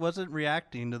he's like wasn't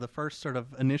reacting to the first sort of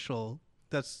initial.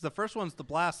 That's the first one's the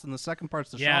blast, and the second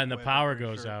part's the yeah, and the shockwave, power I'm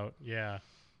pretty goes sure. out. Yeah.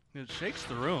 It shakes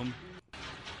the room.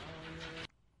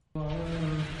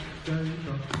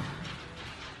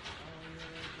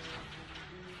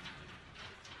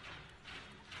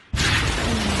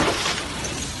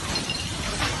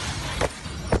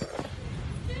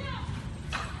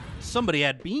 Somebody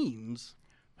had beans.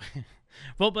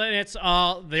 Well, but it's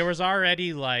all there was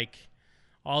already like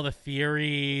all the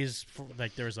theories.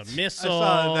 Like there was a missile.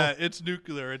 I saw that it's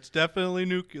nuclear. It's definitely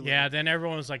nuclear. Yeah. Then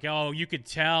everyone was like, "Oh, you could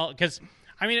tell," because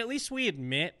I mean, at least we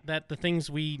admit that the things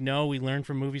we know we learn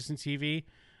from movies and TV.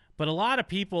 But a lot of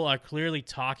people are clearly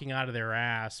talking out of their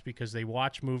ass because they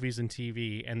watch movies and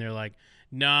TV and they're like,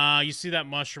 nah, you see that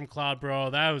mushroom cloud,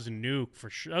 bro? That was a nuke for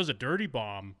sure. That was a dirty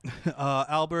bomb.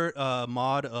 Albert,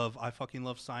 Mod of I Fucking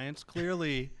Love Science.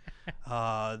 Clearly,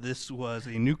 this was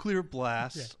a nuclear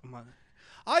blast. Yeah.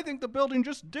 I think the building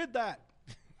just did that.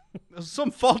 Some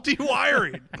faulty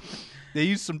wiring. They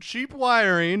used some cheap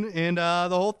wiring, and the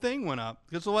whole thing went up.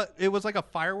 Because what? It was like a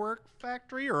firework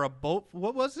factory or a boat.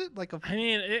 What was it? I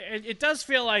mean, it does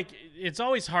feel like it's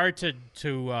always hard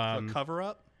to a cover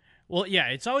up. Well, yeah,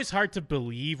 it's always hard to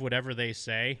believe whatever they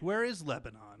say. Where is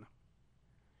Lebanon?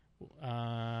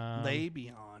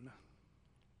 Lebanon.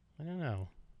 I don't know.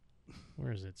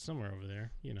 Where is it? Somewhere over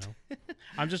there. You know.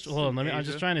 I'm just hold on. I'm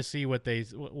just trying to see what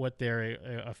their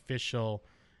official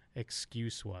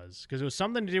excuse was, because it was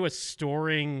something to do with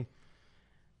storing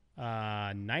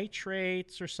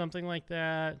nitrates or something like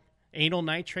that. Anal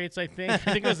nitrates, I think. I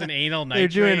think it was an anal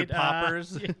nitrate. They're doing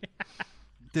poppers.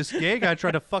 This gay guy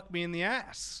tried to fuck me in the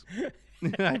ass.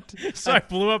 So I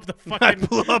blew up the fucking I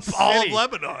blew up city. all of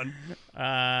Lebanon.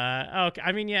 Okay.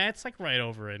 I mean, yeah, it's like right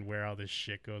over in where all this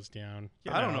shit goes down.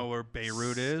 I don't know where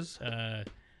Beirut is.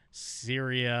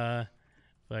 Syria.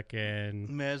 Fucking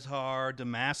Mezhar,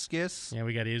 Damascus. Yeah,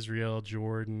 we got Israel,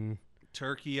 Jordan,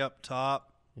 Turkey up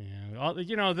top. Yeah, all,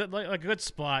 like a good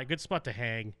spot to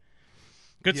hang.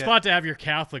 Good spot to have your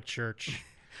Catholic church.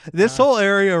 This whole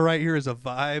area right here is a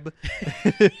vibe.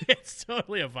 It's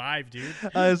totally a vibe, dude.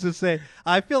 I was going to say,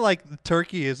 I feel like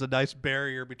Turkey is a nice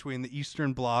barrier between the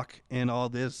Eastern Bloc and all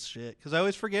this shit. Because I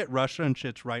always forget Russia and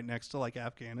shit's right next to like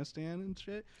Afghanistan and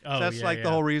shit. Oh, that's yeah, like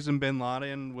the whole reason Bin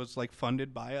Laden was like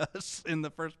funded by us in the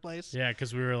first place. Yeah,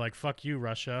 because we were like, fuck you,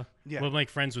 Russia. Yeah. We'll make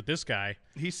friends with this guy.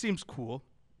 He seems cool.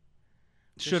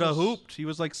 Should have hooped. He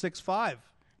was like 6'5".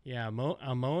 Yeah,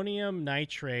 ammonium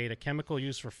nitrate, a chemical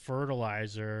used for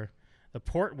fertilizer. The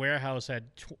port warehouse had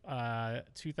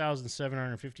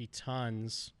 2,750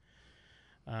 tons.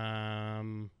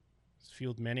 It's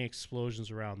fueled many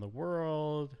explosions around the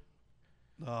world.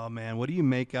 Oh, man. What do you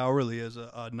make hourly as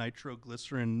a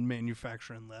nitroglycerin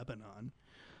manufacturer in Lebanon?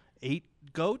 8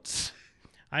 goats?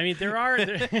 I mean, there are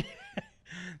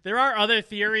other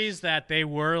theories that they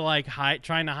were like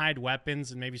trying to hide weapons,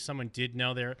 and maybe someone did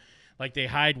know they're... Like, they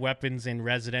hide weapons in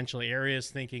residential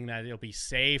areas thinking that it'll be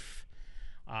safe.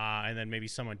 And then maybe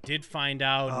someone did find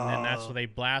out, and then that's where they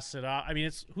blasted off. I mean,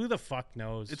 it's who the fuck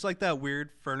knows? It's like that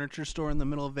weird furniture store in the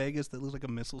middle of Vegas that looks like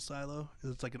a missile silo.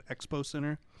 It's like an expo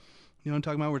center. You know what I'm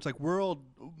talking about? Where it's like World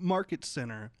Market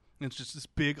Center. And it's just this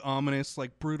big, ominous,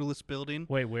 like, brutalist building.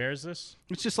 Wait, where is this?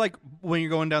 It's just like when you're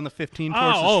going down the 15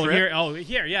 towards the strip.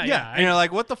 Here, yeah. And you're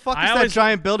like, what the fuck is that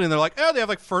giant building? They're like, oh, they have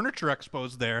like furniture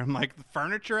expos there. I'm like,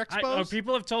 furniture expos?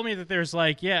 People have told me that there's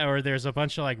like, or there's a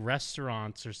bunch of like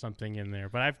restaurants or something in there,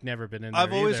 but I've never been in there.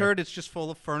 I've always heard it's just full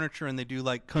of furniture and they do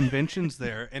like conventions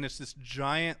there, and it's this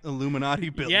giant Illuminati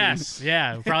building. Yes,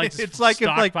 yeah. Probably just it's like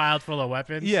stockpiled full of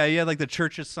weapons. Yeah, like the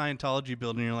Church of Scientology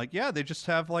building. You're like, yeah, they just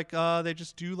have like, they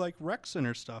just do like rec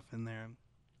center stuff in there.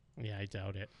 Yeah, I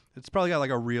doubt it. It's probably got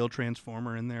like a real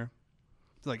transformer in there.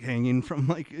 It's like hanging from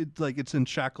it's in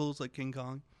shackles like King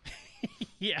Kong.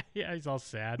 yeah, he's all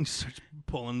sad. He starts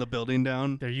pulling the building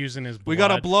down. They're using his blood. We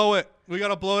gotta blow it. We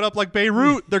gotta blow it up like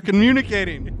Beirut. They're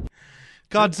communicating.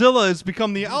 Godzilla has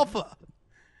become the alpha.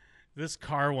 This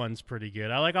car one's pretty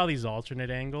good. I like all these alternate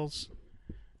angles.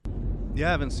 Yeah,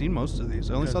 I haven't seen most of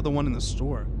these. I only saw the one in the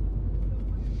store.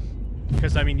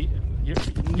 Because, I mean... You get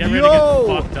ready to get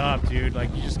fucked up, dude.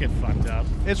 Like, you just get fucked up.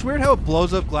 It's weird how it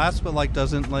blows up glass, but, like,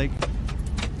 doesn't, like...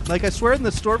 Like, I swear in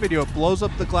the store video, it blows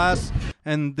up the glass,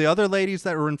 and the other ladies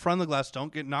that were in front of the glass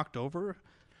don't get knocked over.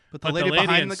 But the lady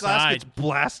behind the glass gets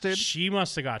blasted. She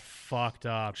must have got fucked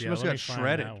up. She must have got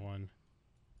shredded. That one.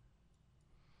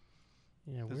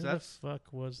 Yeah, where the fuck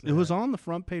was that? It was on the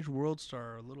front page World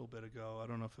Star a little bit ago. I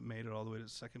don't know if it made it all the way to the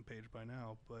second page by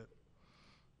now, but...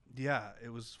 Yeah, it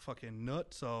was fucking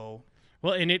nuts. So,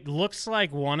 well, and it looks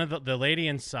like one of the lady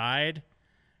inside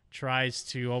tries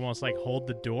to almost like hold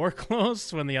the door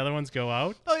closed when the other ones go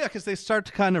out. Oh yeah, because they start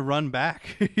to kind of run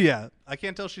back. Yeah, I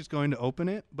can't tell she's going to open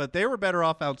it, but they were better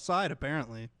off outside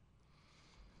apparently.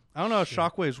 I don't know how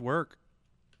shockwaves work.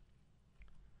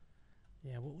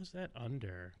 Yeah, what was that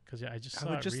under? Because I just saw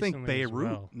I would it just think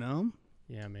Beirut. No.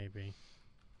 Yeah, maybe.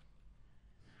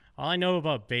 All I know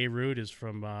about Beirut is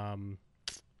from.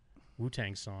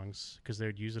 Wu-Tang songs, because they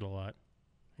would use it a lot.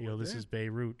 Yo, this is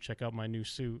Beirut. Check out my new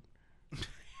suit.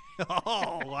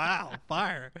 Oh, wow.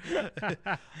 Fire.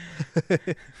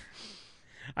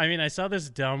 I mean, I saw this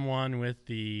dumb one with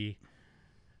the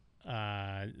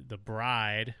the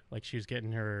bride, like she was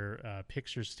getting her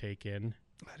pictures taken.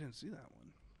 I didn't see that one.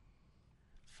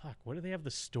 Fuck, what do they have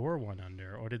the store one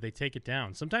under? Or did they take it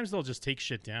down? Sometimes they'll just take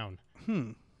shit down. I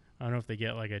don't know if they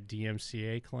get like a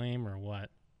DMCA claim or what.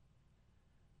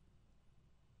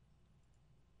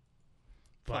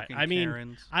 But Fucking I mean,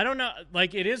 Karens. I don't know.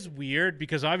 Like, it is weird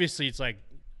because obviously it's like,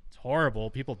 it's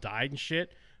horrible. People died and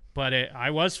shit. But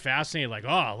I was fascinated. Like,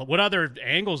 oh, what other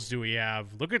angles do we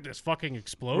have? Look at this fucking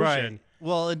explosion. Right.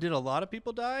 Well, and did a lot of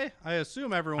people die? I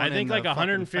assume everyone. I think in the like fucking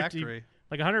 150. factory.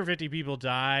 Like 150 people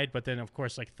died, but then of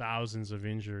course like thousands of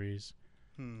injuries.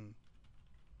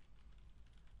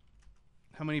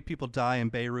 How many people die in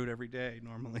Beirut every day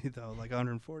normally though? Like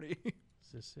 140. Is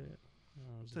this it?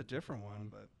 No, It's a different one,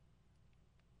 but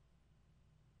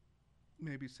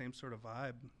maybe same sort of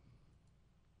vibe.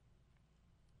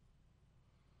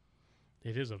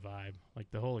 It is a vibe.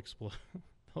 Like the whole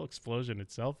explosion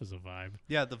itself is a vibe.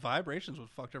 Yeah, the vibrations would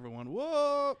fucked everyone.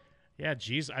 Whoa. Yeah,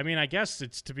 geez. I mean, I guess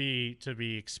it's to be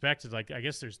expected. Like, I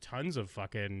guess there's tons of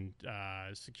fucking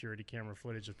security camera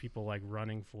footage of people like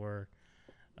running for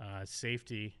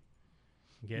safety,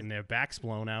 getting their backs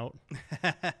blown out.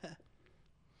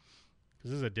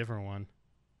 This is a different one.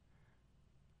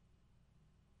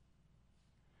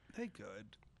 They good.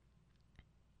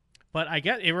 But I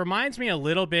get it reminds me a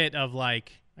little bit of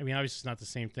like, I mean, obviously it's not the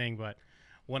same thing, but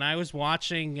when I was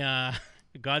watching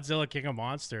Godzilla King of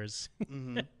Monsters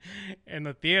in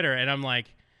the theater, and I'm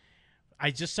like, I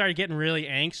just started getting really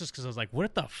anxious because I was like,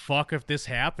 what the fuck if this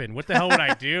happened? What the hell would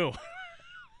I do?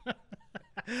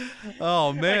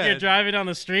 Oh, man. Like you're driving down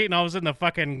the street and all of a sudden the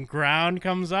fucking ground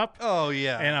comes up. Oh,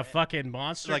 yeah. And a fucking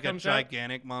monster like comes a up.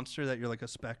 gigantic monster that you're like a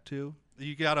spec to.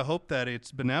 You gotta hope that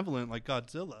it's benevolent like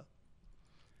Godzilla.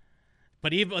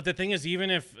 But the thing is,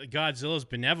 even if Godzilla's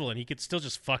benevolent, he could still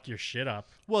just fuck your shit up.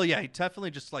 Well, yeah, he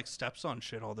definitely just like steps on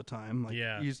shit all the time. Like,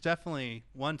 yeah, he's definitely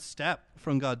one step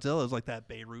from Godzilla's like that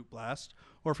Beirut blast,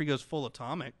 or if he goes full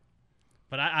atomic.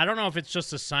 But I don't know if it's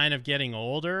just a sign of getting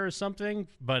older or something.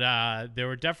 But there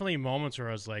were definitely moments where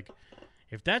I was like,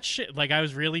 if that shit, like I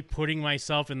was really putting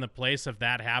myself in the place of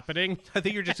that happening. I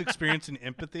think you're just experiencing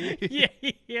empathy.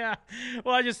 Yeah.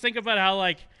 Well, I just think about how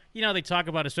like, you know, they talk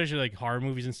about, especially like horror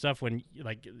movies and stuff, when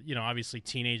like, you know, obviously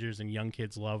teenagers and young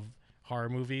kids love horror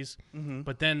movies. Mhm.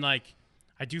 But then like,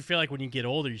 I do feel like when you get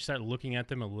older, you start looking at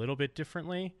them a little bit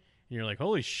differently. And you're like,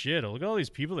 holy shit, look at all these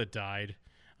people that died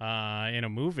in a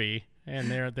movie.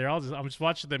 And they're all just, I'm just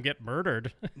watching them get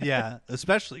murdered. Yeah,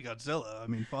 especially Godzilla. I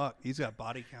mean, fuck, he's got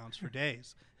body counts for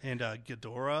days. And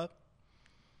Ghidorah.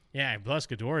 Yeah, plus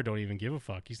Ghidorah don't even give a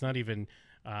fuck. He's not even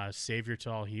savior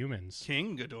to all humans.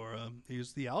 King Ghidorah. He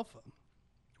was the alpha.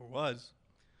 Or was.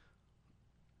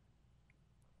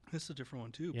 This is a different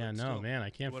one, too. Yeah, but no, still, man,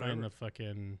 I can't whatever. find the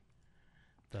fucking...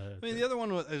 I mean, the other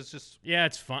one is just... Yeah,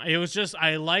 it's fun. It was just,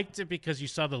 I liked it because you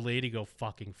saw the lady go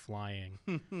fucking flying.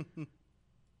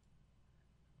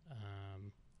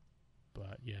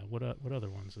 But, yeah, what other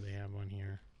ones do they have on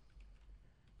here?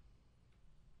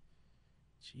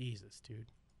 Jesus, dude.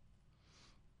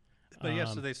 But yeah,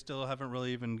 so they still haven't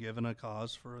really even given a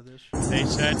cause for this. They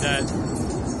said that.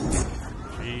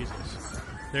 Jesus.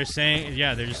 They're saying,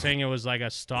 yeah, they're just saying it was like a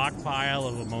stockpile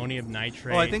of ammonium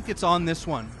nitrate. Oh, I think it's on this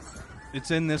one. It's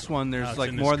in this one. There's it's like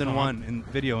in this more than comp. one in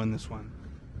video in this one.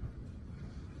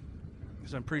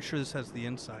 Because I'm pretty sure this has the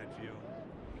inside view.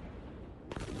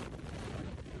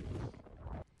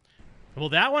 Well,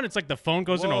 that one, it's like the phone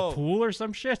goes into Whoa. a pool or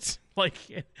some shit. Like,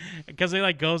 because it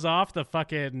like goes off the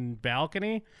fucking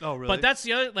balcony. Oh, really? But that's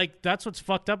the other, like, that's what's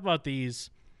fucked up about these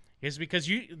is because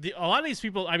a lot of these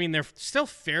people, I mean, they're still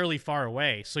fairly far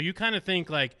away. So you kind of think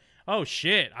like, oh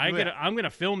shit, I'm gonna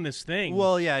film this thing.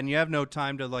 Well, yeah, and you have no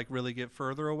time to like really get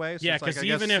further away. So Yeah, it's like, 'cause I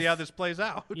guess even if- see how this plays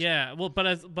out. Yeah, well, but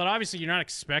obviously you're not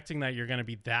expecting that you're going to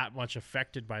be that much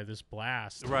affected by this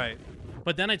blast, Right.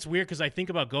 But then it's weird because I think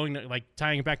about going to, like,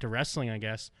 tying it back to wrestling, I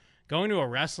guess, going to a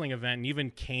wrestling event, and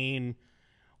even Kane,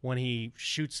 when he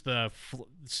shoots the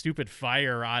stupid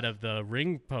fire out of the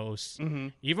ring posts,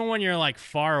 Mhm. even when you're like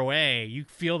far away, you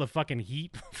feel the fucking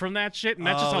heat from that shit, and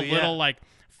that's just Oh, a yeah. little like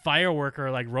firework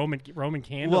or like Roman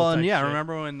candle. Well, and type yeah, shit.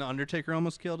 remember when the Undertaker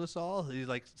almost killed us all? He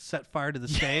like set fire to the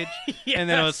stage, Yes, and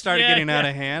then it started yeah, getting out yeah,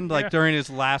 of hand. Like yeah. during his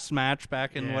last match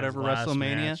back in Yeah, whatever his last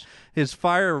WrestleMania, match. his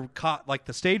fire caught like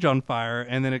the stage on fire,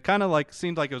 and then it kind of like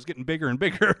seemed like it was getting bigger and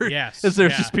bigger. Yes, as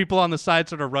there's yeah. just people on the side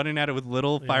sort of running at it with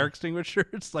little Yeah. fire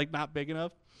extinguishers, like not big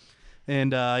enough.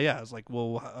 And yeah, I was like,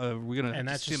 well, we're gonna And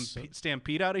that's just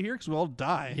stampede out of here because we'll all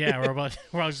die. Yeah, we're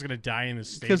all just gonna die in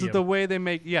this stadium Because of the way they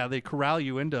make, they corral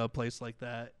you into a place like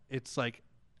that. It's like,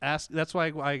 that's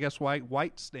why I guess why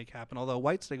White Snake happened. Although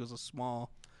White Snake was a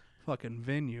small fucking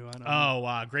venue. I don't know.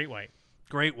 Oh, Great White.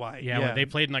 Great White. Yeah, where they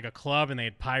played in like a club and they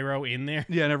had pyro in there.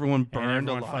 Yeah, and everyone burned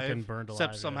everyone alive. fucking burned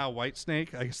Except alive, somehow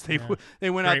Whitesnake. I guess they Yeah. they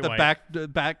went Great out the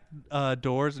White. back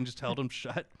doors and just held them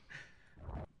shut.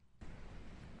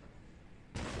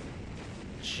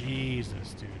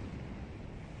 Jesus, dude.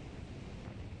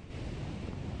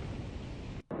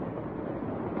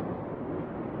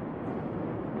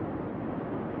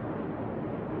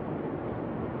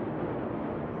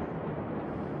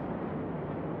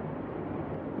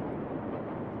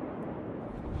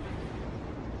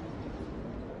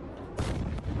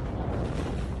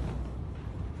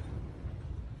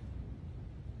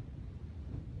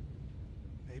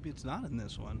 Maybe it's not in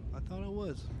this one. I thought it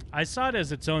was. I saw it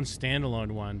as its own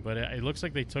standalone one, but it looks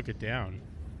like they took it down.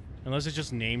 Unless it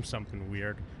just named something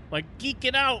weird. Like, Geek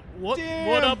It Out! What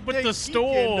up with the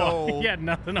store? Yeah,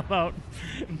 nothing about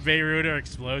Beirut or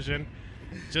explosion.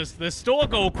 Just, the store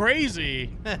go crazy.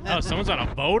 Oh, someone's on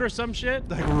a boat or some shit?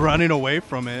 Like running away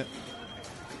from it.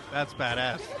 That's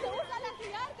badass.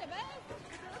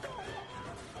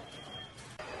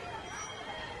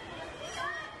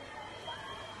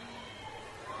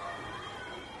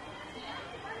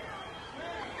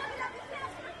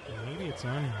 Maybe it's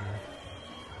on here.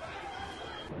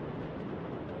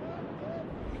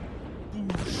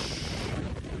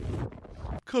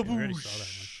 We already saw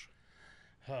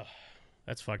that one.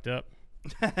 That's fucked up.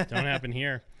 Don't happen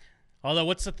here. Although,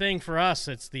 what's the thing for us?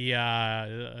 It's the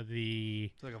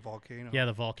It's like a volcano. Yeah,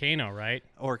 the volcano, right?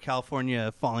 Or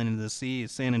California falling into the sea,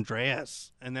 San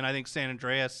Andreas. And then I think San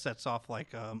Andreas sets off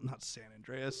like, not San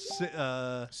Andreas.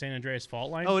 San Andreas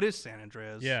fault line? Oh, it is San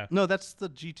Andreas. Yeah. No, that's the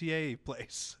GTA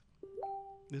place.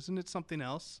 Isn't it something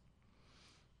else?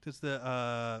 Is it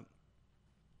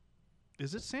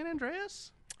San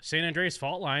Andreas? San Andreas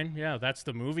fault line. Yeah, that's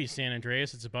the movie San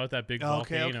Andreas. It's about that big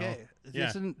volcano. Okay. Yeah.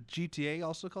 Isn't GTA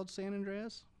also called San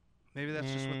Andreas? Maybe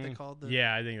that's just what they called it.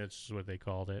 Yeah, I think that's just what they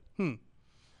called it.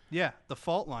 Yeah, the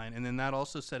fault line, and then that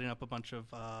also setting up a bunch of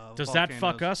Does volcanoes. that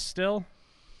fuck us still?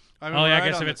 I mean, Oh, yeah, I right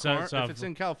guess on if the it's if it's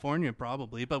in California,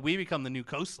 probably, but we become the new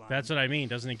coastline. That's what I mean.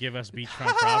 Doesn't it give us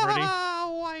beachfront property?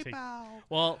 Wipe Take- out.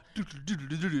 Well,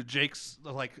 Jake's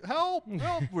like, help!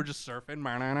 We're just surfing.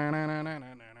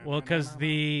 Well, because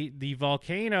the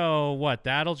volcano,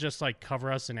 that'll just like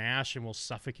cover us in ash and we'll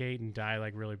suffocate and die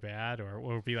like really bad, or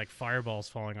it'll be like fireballs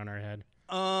falling on our head.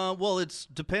 Well, it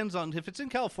depends on if it's in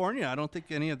California. I don't think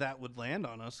any of that would land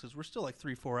on us because we're still like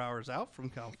 3-4 hours out from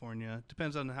California.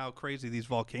 Depends on how crazy these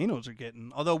volcanoes are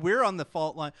getting. Although we're on the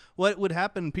fault line, what would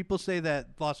happen? People say that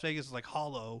Las Vegas is like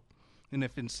hollow, and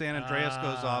if in San Andreas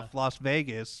goes off, Las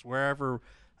Vegas, wherever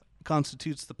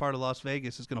constitutes the part of Las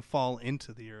Vegas, is going to fall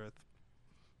into the earth.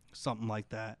 Something like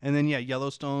that. And then,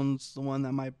 Yellowstone's the one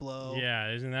that might blow.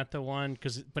 Yeah, isn't that the one?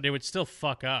 But it would still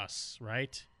fuck us,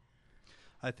 right?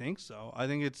 I think so. I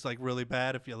think it's like really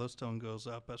bad if Yellowstone goes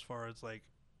up as far as like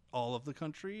all of the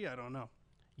country. I don't know.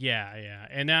 Yeah.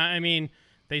 And I mean,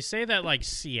 they say that like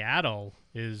Seattle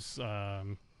is,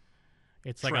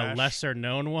 it's like a Trash. lesser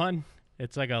known one.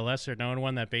 It's like a lesser known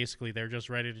one that basically they're just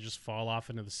ready to just fall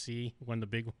off into the sea when a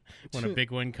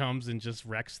big one comes and just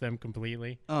wrecks them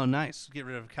completely. Oh, nice. Get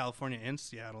rid of California and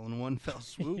Seattle in one fell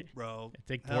swoop, bro.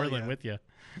 Take Hell Portland yeah. with you.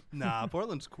 Nah,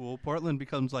 Portland's cool. Portland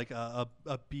becomes like a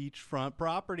beachfront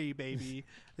property, baby.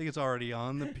 I think it's already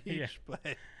on the beach, but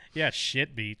Yeah,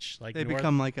 shit beach. Like they north-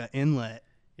 become like an inlet.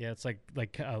 Yeah, it's like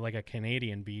a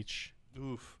Canadian beach.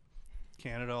 Oof.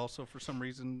 Canada also, for some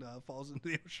reason, falls into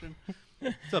the ocean.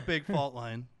 It's a big fault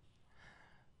line.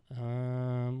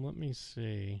 Let me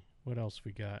see. What else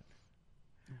we got?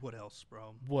 What else,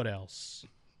 bro? What else?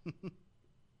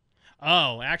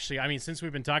 Oh, actually, I mean, since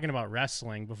we've been talking about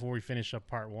wrestling before we finish up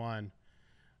part one,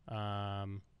 where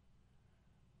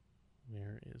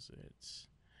is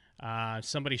it?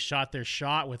 Somebody shot their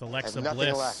shot with Alexa I have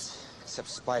nothing Bliss left except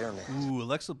Spider-Man. Ooh,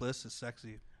 Alexa Bliss is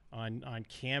sexy. on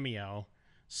Cameo.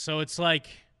 So it's like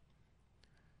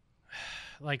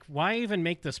why even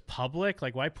make this public?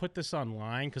 Like, why put this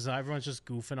online? Because everyone's just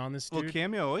goofing on this dude. Well,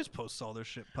 Cameo always posts all their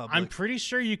shit public. I'm pretty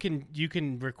sure you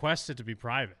can request it to be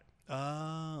private.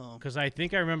 Oh. Because I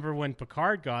think I remember when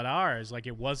Picard got ours, like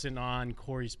it wasn't on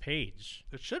Corey's page.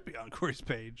 It should be on Corey's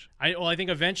page. I think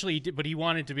eventually he did, but he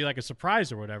wanted to be like a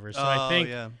surprise or whatever. So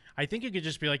Oh, I think you could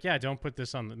just be like, yeah, don't put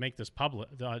this on, make this public,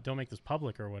 don't make this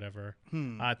public or whatever.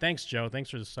 Thanks, Joe. Thanks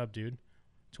for the sub, dude.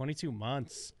 22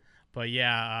 months. But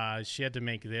yeah, she had to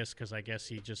make this because I guess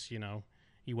he just,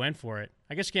 he went for it.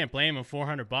 I guess you can't blame him.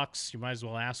 $400. You might as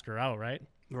well ask her out, right?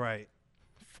 Right.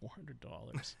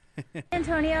 $400.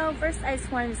 Antonio, first I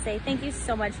just wanted to say thank you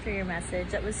so much for your message.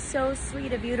 That was so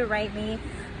sweet of you to write me.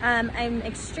 I'm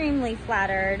extremely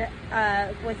flattered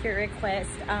with your request,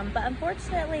 but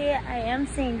unfortunately I am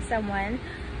seeing someone.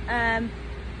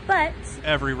 But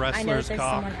Every I know wrestler's there's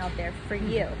cock. someone out there for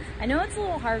you. I know it's a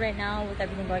little hard right now with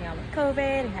everything going on with COVID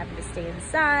and having to stay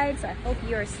inside, so I hope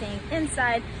you are staying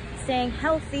inside, staying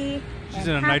healthy. She's and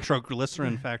in a happy.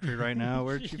 nitroglycerin factory right now.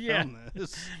 Where'd you film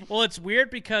this? Well, it's weird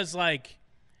because, like,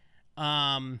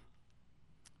 I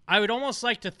would almost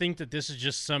like to think that this is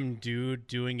just some dude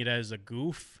doing it as a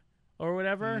goof or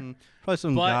whatever. Probably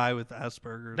some But guy with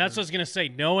Asperger's. That's what I was going to say.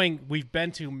 Knowing we've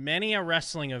been to many a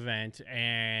wrestling event,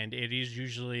 and it is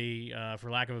usually, for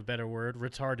lack of a better word,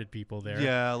 retarded people there.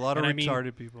 Yeah, a lot of And I mean-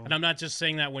 retarded people. And I'm not just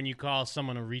saying that when you call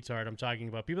someone a retard. I'm talking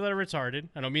about people that are retarded.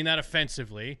 I don't mean that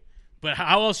offensively. But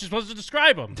how else are you supposed to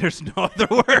describe them? There's no other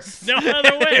word. No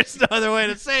other way. There's no other way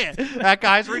to say it. That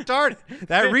guy's retarded.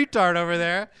 That retard over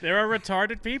there. There are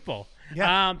retarded people.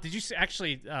 Yeah. Did you see,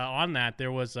 actually, on that,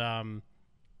 there was, on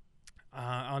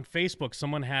Facebook,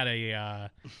 someone had a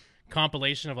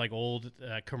compilation of, like, old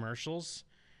commercials.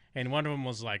 And one of them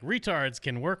was like, retards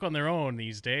can work on their own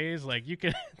these days. Like, you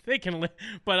can, they can live.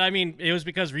 But, I mean, it was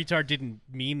because retard didn't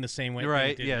mean the same way Right,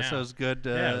 it did yeah, now. so it's good.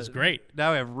 Yeah, it was great.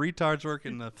 Now we have retards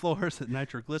working the floors at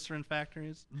nitroglycerin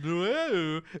factories.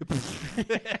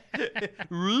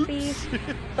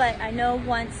 But I know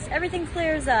once everything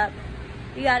clears up,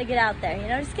 you got to get out there. You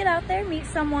know, just get out there, meet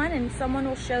someone, and someone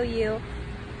will show you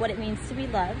what it means to be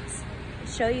loved,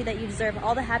 show you that you deserve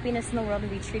all the happiness in the world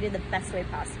and be treated the best way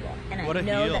possible. And What I a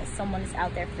know heel. that someone is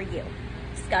out there for you.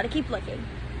 Just got to keep looking.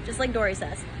 Just like Dory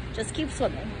says, just keep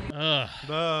swimming.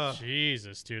 Ugh.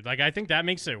 Jesus, dude. Like, I think that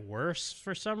makes it worse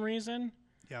for some reason.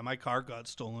 Yeah, my car got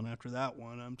stolen after that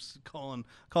one. I'm just calling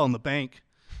the bank.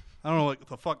 I don't know what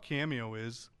the fuck Cameo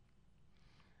is,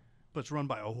 but it's run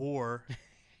by a whore.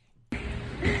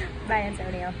 Bye,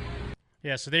 Antonio.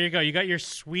 Yeah, so there you go. You got your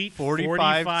sweet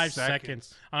 45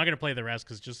 seconds. I'm not going to play the rest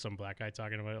because just some black guy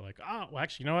talking about it. Like, oh, well,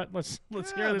 actually, you know what? Let's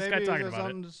hear this guy maybe talking there's about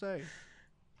something it. to say.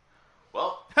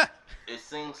 Well, it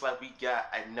seems like we got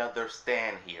another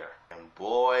stand here. And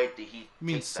boy, did he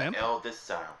mean take simp? the L this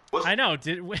time. I know.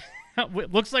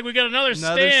 Looks like we got another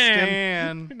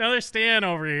stand. Another stand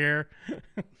over here.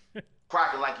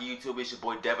 Cracking like a YouTube, it's your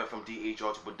boy Devin from DH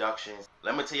Ultra Productions.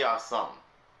 Let me tell y'all something.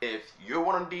 If you're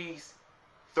one of these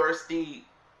thirsty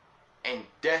and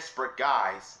desperate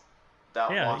guys that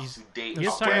Yeah, wants to date he's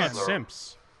a talking about wrestler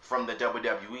simps. from the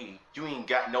WWE, you ain't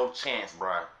got no chance,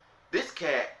 bruh. This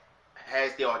cat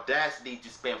has the audacity to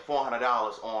spend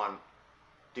 $400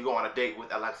 to go on a date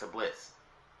with Alexa Bliss.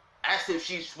 As if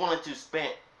she's willing to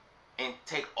spend and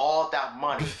take all that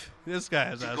money This guy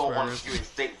has to go on a Asperger's.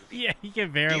 serious date with you. Yeah, he can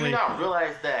Do barely. you not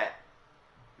realize that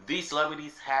these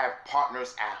celebrities have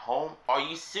partners at home? Are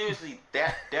you seriously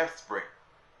that desperate?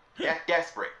 That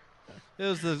desperate? It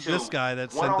was to this guy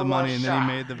that sent the one-on-one money and then shot.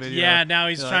 he made the video. Yeah, now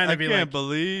he's trying to be I like, can't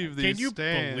believe these Can you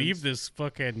stands. believe this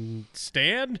fucking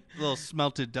stand? Little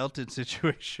smelted delted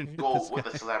situation. Go this with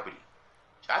guy. a celebrity.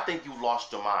 I think you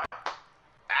lost your mind.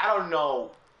 I don't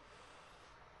know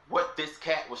what this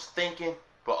cat was thinking,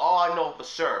 but all I know for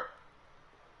sure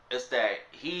is that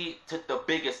he took the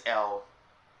biggest L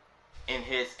in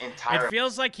his entire. It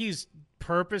feels like he's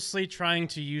purposely trying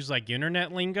to use like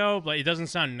internet lingo, but it doesn't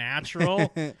sound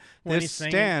natural when This he's saying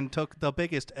it. stand took the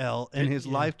biggest L in his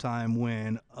Yeah. lifetime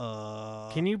when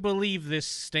Can you believe this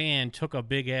stand took a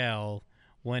big L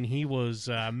when he was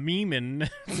memeing?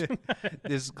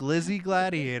 this glizzy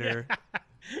gladiator.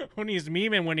 When he's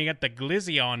memeing when he got the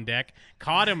glizzy on deck,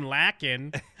 caught him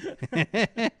lacking.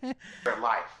 Their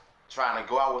life trying to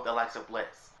go out with Alexa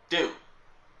Bliss. Dude,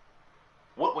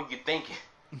 what were you thinking?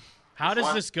 How does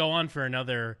one- this go on for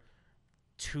another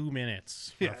 2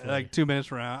 minutes? Yeah, roughly? like 2 minutes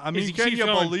from now. I mean, He can keeps you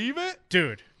going, believe it?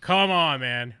 Dude, come on,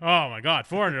 man. Oh, my God,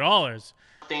 $400.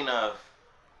 Thing of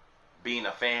being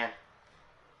a fan,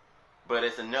 but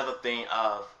it's another thing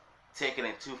of taking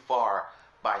it too far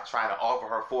by trying to offer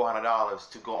her $400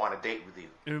 to go on a date with you.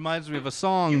 It reminds me of a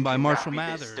song by Marshall be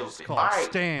this Mathers stupid. called My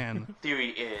Stan. Theory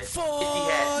is if he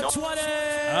had no.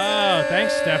 Oh,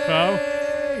 thanks,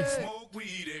 Steffo.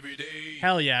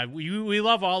 Hell yeah. We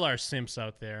love all our simps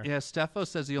out there. Yeah, Steffo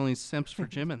says he only simps for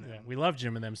Jim and them. We love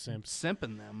Jim and them simps.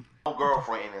 Simping them. No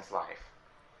girlfriend in his life.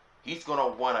 He's gonna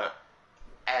wanna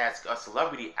ask a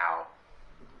celebrity out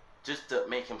just to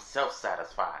make himself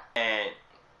satisfied. And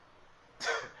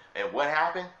and what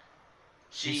happened?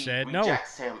 She said no.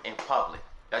 rejects him in public.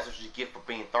 That's what you get for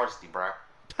being thirsty, bruh.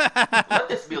 Let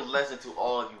this be a lesson to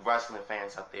all of you wrestling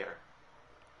fans out there.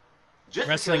 Just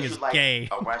Wrestling because is you like gay.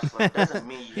 a wrestler doesn't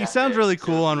mean you He have sounds to really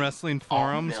cool on seriously wrestling own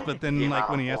forums, them but and then give like out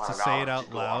when he has to say $400 it out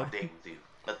to go on a loud. date with you.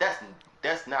 But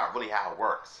that's not really how it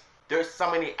works. There's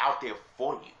somebody out there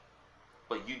for you,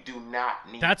 but you do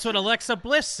not need. That's what Alexa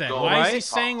Bliss said. Go Why is right he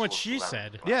saying talk what to a she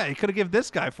celebrity. said? Yeah, he could have given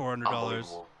this guy $400.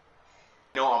 Unbelievable.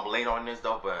 No, I'm late on this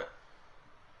though, but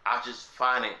I just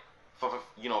find it,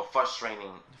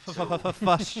 frustrating.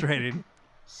 Frustrating.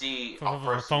 See F- a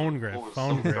person phone grip, who is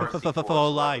phone so grip. thirsty for a For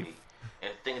celebrity life.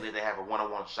 and think that they have a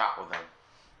one-on-one shot with them,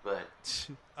 but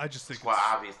I just think it's quite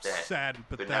obvious that sad and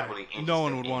they're pathetic. not really interested No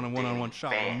one would in want a one-on-one dating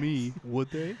shot fans. with me, would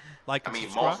they? Like, I and mean,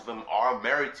 subscribe? most of them are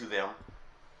married to them,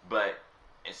 but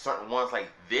in certain ones like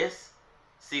this,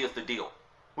 seals the deal.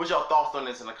 What's your thoughts on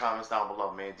this in the comments down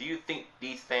below, man? Do you think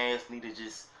these fans need to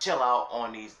just chill out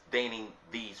on dating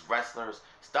these wrestlers?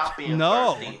 Stop being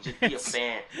No. thirsty and just be a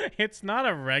fan. It's not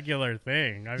a regular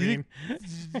thing. I mean, you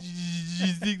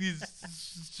think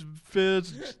these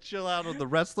fans chill out on the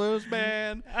wrestlers,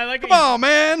 man? I like. Come on,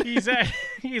 man. He's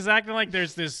acting like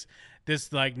there's this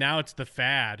like now it's the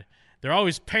fad. They're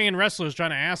always paying wrestlers trying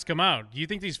to ask them out. Do you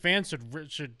think these fans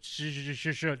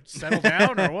should settle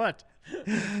down or what?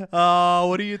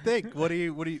 What do you think? What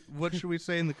should we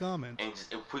say in the comments? And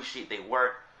just appreciate their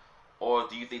work, or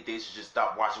do you think they should just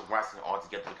stop watching wrestling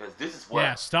altogether? Because this is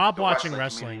what stop the watching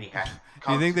wrestling wrestling. community has Do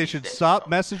come you think to they these should days. stop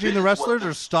This messaging is the what wrestlers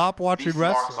or stop watching these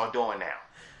marks wrestling? are doing now.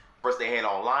 First they had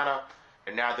on Lana,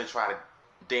 and now they're trying to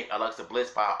date Alexa Bliss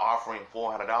by offering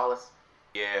 $400.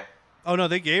 Yeah, Oh no,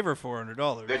 they gave her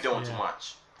 $400. they're doing too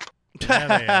much. Yeah,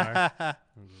 they are.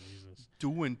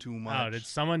 Doing too much. Oh, did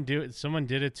someone do it? Someone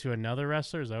did it to another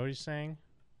wrestler? Is that what he's saying?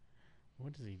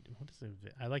 What is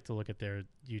it? I like to look at their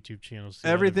YouTube channels. see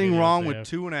other Everything videos wrong they with have.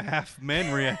 2.5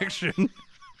 Men reaction.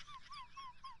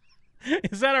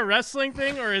 Is that a wrestling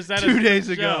thing or is that 2 a days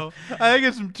show? ago? I think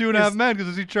it's from 2.5 Is- Men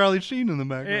because I see Charlie Sheen in the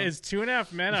background. Is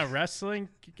 2.5 Men a wrestling?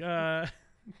 Yo,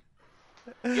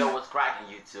 what's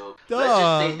cracking, YouTube? Duh, Let's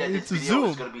just say that it's this a video is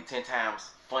Zoom. going to be 10 times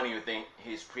funnier than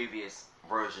his previous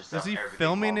versions. Is of he Everything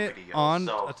filming Wrong it videos. on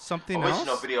So, something original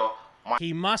else? video.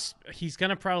 He's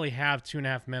gonna probably have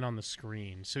 2.5 Men on the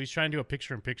screen, so he's trying to do a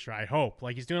picture-in-picture. I hope,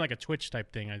 like he's doing like a Twitch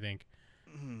type thing. I think.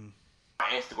 My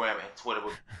Instagram and Twitter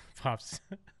will Pops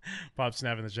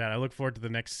snap in the chat. I look forward to the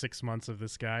next 6 months of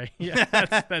this guy. Yeah,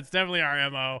 that's definitely our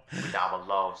MO. be down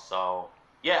below. So,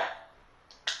 yeah,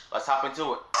 let's hop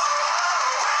into it.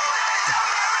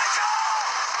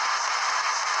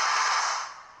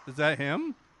 Is that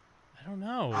him? I don't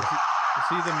know. Is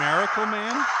he the Miracle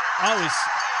Man? Oh,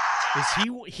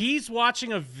 is he's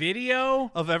watching a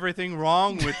video of everything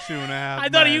wrong with 2.5 I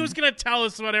thought he was gonna tell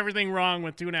us about everything wrong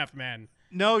with 2.5 Men.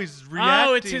 No, he's reacting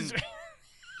Oh, it's his.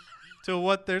 to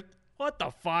what they're. What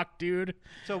the fuck, dude?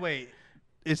 So wait,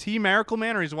 is he Miracle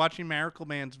Man or he's watching Miracle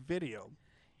Man's video?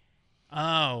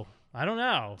 Oh, I don't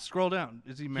know. Scroll down.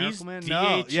 Is he Miracle Man? DHR2.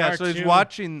 No. Yeah, so he's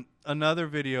watching another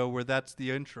video where that's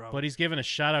the intro. But he's giving a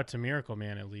shout out to Miracle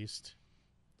Man at least.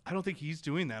 I don't think he's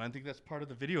doing that. I think that's part of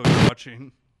the video he's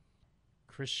watching.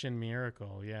 Christian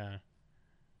Miracle, yeah.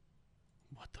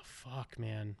 What the fuck,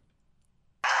 man?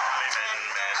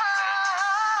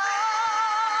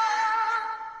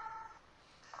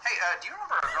 Hey, do you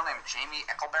remember a girl named Jamie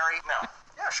Eckleberry? No.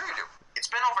 Yeah, sure you do. It's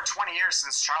been over 20 years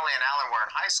since Charlie and Alan were in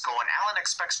high school, and Alan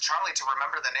expects Charlie to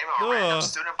remember the name of a random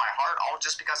student by heart, all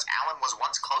just because Alan was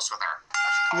once close with her.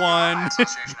 One.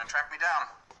 Association and track me down.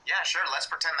 Yeah, sure. Let's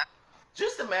pretend that.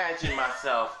 Just imagine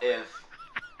myself if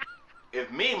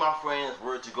me and my friends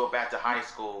were to go back to high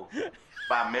school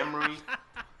by memory.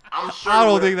 I'm sure I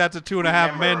don't we'll think that's a 2.5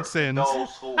 Men remember sins.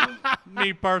 Those who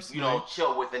Me personally.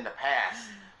 chill with in the past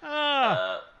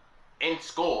in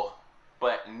school,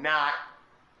 but not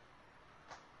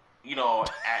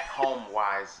at home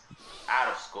wise out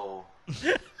of school.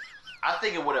 I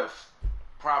think it would have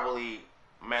probably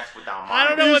messed with our mind. I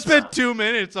don't know You what's spent 2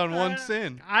 minutes on one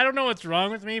sin. I don't know what's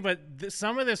wrong with me, but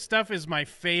some of this stuff is my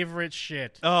favorite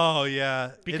shit. Oh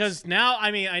yeah, Because now, I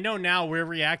mean, I know now we're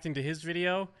reacting to his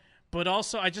video, but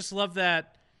also I just love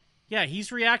that. Yeah,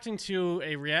 he's reacting to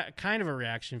a kind of a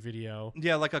reaction video.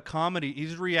 Yeah, like a comedy.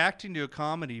 He's reacting to a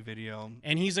comedy video.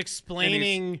 And he's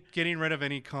explaining... And he's getting rid of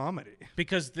any comedy.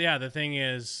 Because, yeah, the thing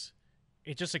is,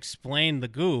 it just explained the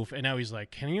goof, and now he's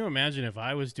like, can you imagine if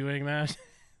I was doing that?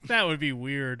 That would be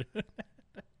weird.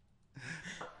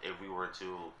 If we were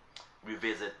to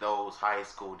revisit those high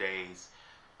school days.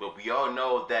 But we all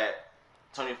know that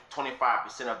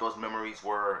 25% of those memories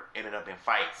ended up in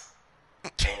fights.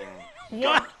 And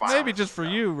What? Maybe just for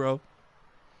you, bro.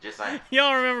 Just like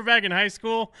Y'all remember back in high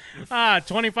school?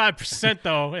 25%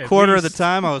 though. at Quarter of least. the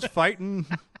time I was fighting.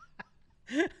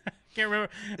 Can't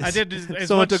remember. I did as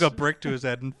Someone much, took a brick to his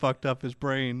head and fucked up his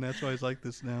brain. That's why he's like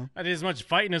this now. I did as much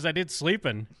fighting as I did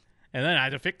sleeping, and then I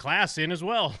had to fit class in as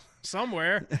well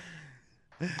somewhere.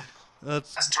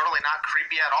 That's totally not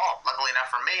creepy at all. Luckily enough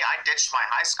for me, I ditched my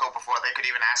high school before they could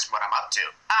even ask what I'm up to.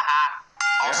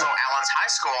 Also, Alan's high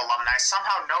school alumni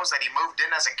somehow knows that he moved in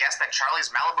as a guest at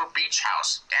Charlie's Malibu beach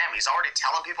house. Damn, he's already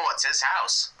telling people it's his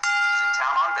house. He's in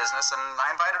town on business, and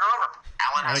I invited her over.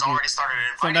 Alan has already started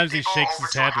inviting sometimes he people shakes over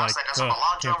his to head a house like, that doesn't "Ugh,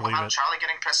 belong to can't him without believe it." Charlie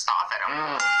getting pissed off at him.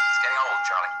 It's getting old,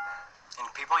 Charlie. In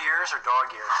people years or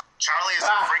dog years? Charlie is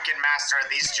a freaking master at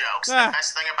these jokes. The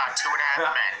best thing about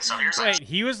 2.5 Men. So here's Wait,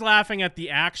 he was laughing at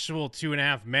the actual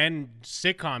 2.5 Men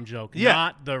sitcom joke, Yeah.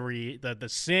 not the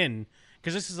sin,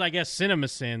 because this is, I guess, Cinema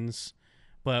Sins,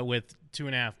 but with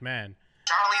 2.5 Men.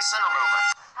 Charlie Center Mover.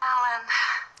 Alan.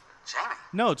 Jamie.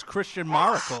 No, it's Christian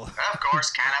Miracle. Of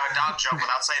course, can't have a dog joke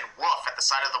without saying woof at the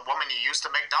sight of the woman you used to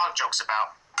make dog jokes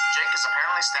about. Jake is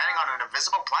apparently standing on an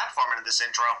invisible platform in this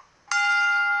intro.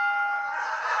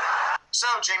 So,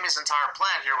 Jamie's entire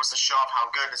plan here was to show off how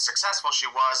good and successful she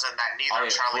was and that neither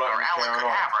Charlie nor Alan could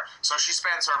have her. So she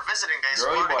spends her visiting days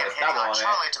flirting and hitting on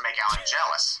Charlie to make Alan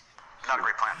jealous. Not a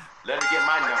great plan. Let me get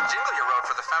my number. Jingle you wrote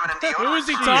for the feminine deodorant. Who is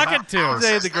he talking to?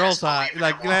 Say the girl's hot.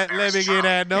 Like, let me get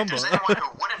that number.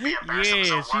 Yeah,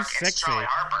 she's sexy.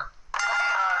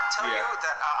 Tell you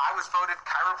that I was voted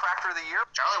chiropractor of the year.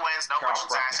 Charlie wins, no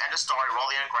questions asked, end of story, roll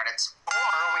the end credits. Or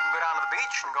we can go down to the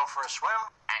beach and go for a swim.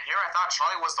 And here I thought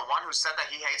Charlie was the one who said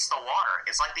that he hates the water.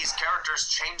 It's like these characters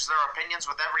change their opinions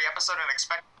with every episode and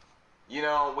expect... You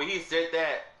know, when he said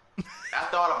that, I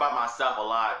thought about myself a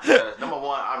lot. Because number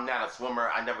one, I'm not a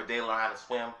swimmer. I never did learn how to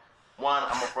swim. One,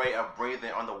 I'm afraid of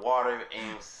breathing underwater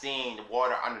and seeing the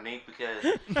water underneath because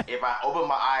if I open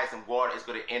my eyes in water, it's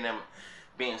going to end up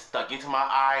being stuck into my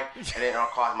eye, and then it'll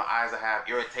cause my eyes to have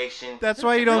irritation. That's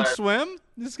why you don't swim?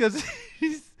 Just because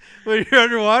when you're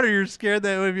underwater, you're scared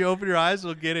that if you open your eyes,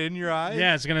 it'll get in your eyes?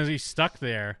 Yeah, it's going to be stuck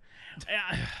there.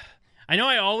 I know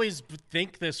I always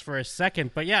think this for a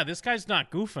second, but yeah, this guy's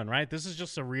not goofing, right? This is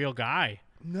just a real guy.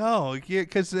 No,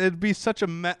 because it'd be such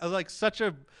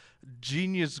a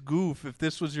genius goof if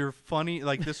this was your funny,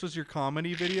 like this was your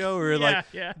comedy video, or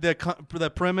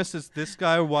the premise is this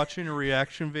guy watching a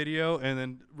reaction video and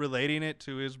then relating it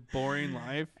to his boring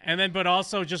life, and then but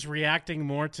also just reacting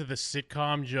more to the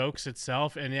sitcom jokes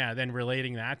itself, and then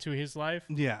relating that to his life.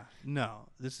 Yeah, no,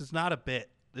 this is not a bit.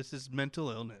 This is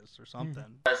mental illness or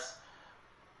something.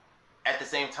 At the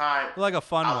same time, like a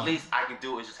fun at one. least I can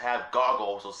do is just have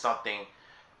goggles or something.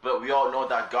 But we all know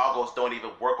that goggles don't even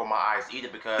work on my eyes either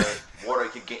because water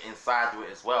can get inside to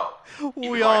it as well.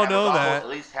 We all know that. At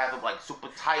least have them like super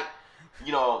tight,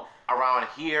 around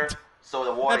here, so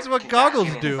the water That's what can goggles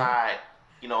get do. inside,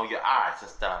 your eyes and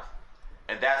stuff.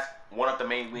 And that's one of the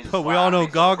main reasons. But we why all I know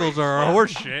think goggles so are horse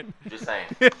shit. Just saying.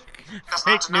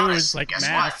 Fake news, like Guess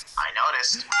masks. what? I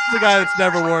noticed. It's the guy that's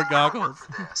never wore goggles.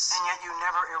 And yet you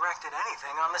never erected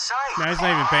anything on the site. No, he's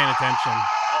not even paying attention.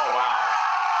 Oh wow.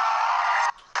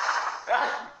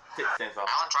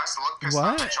 Alan tries to look pissed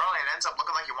What? off at Charlie and ends up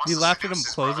looking like he wants He to laughed at him seduce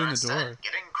his closing brother the door. instead.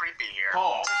 Getting creepy here.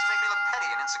 Oh. Seems to make me look petty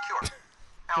and insecure.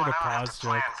 Good a pause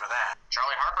joke. For that.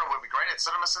 Charlie Harper would be great at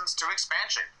CinemaSins 2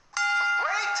 expansion.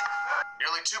 Wait!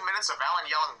 Nearly 2 minutes of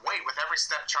Alan yelling wait with every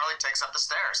step Charlie takes up the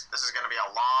stairs. This is going to be a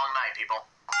long night, people.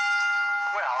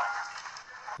 Well,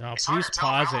 No, it's hard please to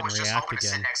tell if pause it Alan and was just react hoping to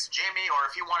sit again. next to Jamie or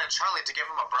if he wanted Charlie to give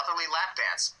him a brotherly lap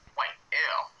dance. Wait,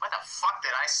 ew. Why the fuck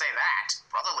did I say that?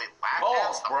 Brotherly lap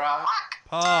dance? The bruh. fuck?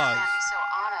 Pause. He's so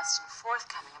honest and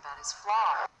forthcoming about his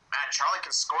flaw. Man, Charlie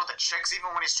can score the chicks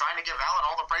even when he's trying to give Alan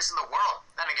all the praise in the world.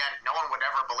 Then again, no one would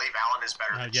ever believe Alan is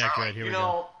better than Yeah, Charlie. good. Here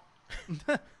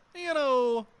we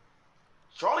go.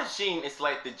 Charlie Sheen is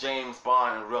like the James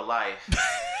Bond in real life.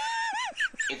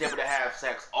 He's able to have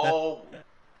sex all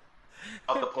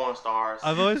of the porn stars.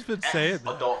 I've always been saying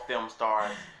that. Adult film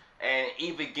stars. And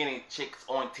even getting chicks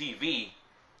on TV.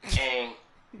 And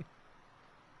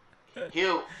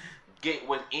he'll get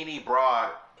with any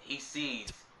broad he sees.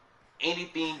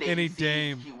 Anything that Any he sees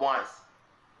dame. he wants,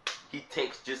 he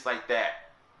takes just like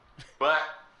that. But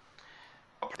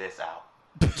I'll put this out.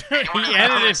 He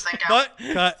edited But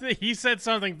cut. He said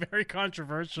something very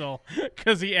controversial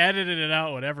because he edited it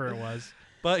out, whatever it was.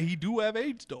 But he do have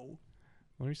AIDS though.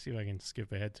 Let me see if I can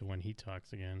skip ahead to when he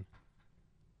talks again.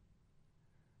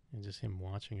 And just him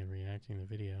watching and reacting to the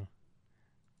video.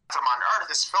 From on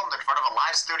Earth is filmed in front of a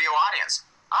live studio audience.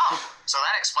 Oh, so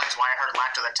that explains why I heard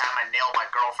laughter the time I nailed my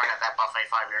girlfriend at that buffet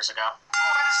 5 years ago. You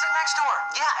wanted to sit next to her.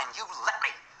 Yeah, and you let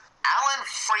me. Alan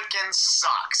freaking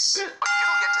sucks. But you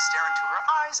don't get to stare into her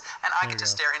eyes, and I get to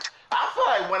stare into... I feel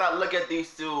like when I look at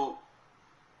these two,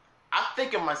 I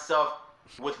think of myself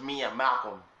with me and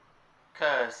Malcolm,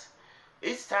 cause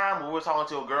each time when we're talking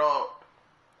to a girl,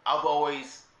 I've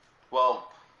always,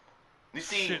 well, you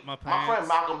see, Shit my my friend pants.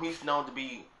 Malcolm, he's known to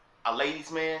be a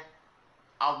ladies' man.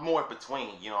 I'm more in between,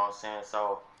 you know what I'm saying?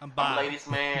 So I'm bi. a ladies'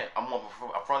 man. I'm more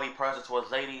of a friendly person towards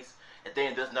ladies. And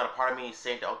then there's another part of me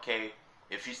saying that, okay,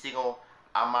 if she's single,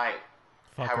 I might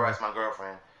Fuck have her her. as my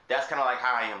girlfriend. That's kind of like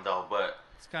how I am, though. But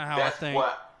It's kind of how I that's think.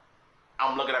 what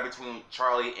I'm looking at between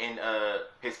Charlie and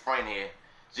his friend here.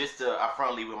 Just a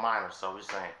friendly reminder, so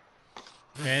just saying.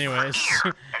 Anyways,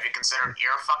 Have you considered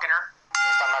ear fucking her? At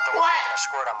least I'm not the one who's gonna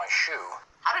squirt on my shoe.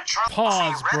 How did Charlie Pause, say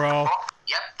you read bro. the book?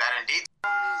 Yep, that indeed.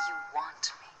 You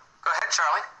want me. Go ahead,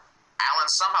 Charlie. Alan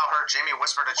somehow heard Jamie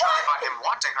whisper to Charlie about him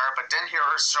wanting her, but didn't hear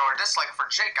her show her dislike for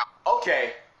Jacob.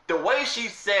 Okay, the way she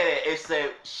said it, it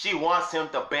said she wants him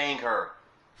to bang her.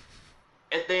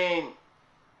 And then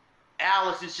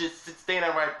Alex is just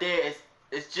standing right there.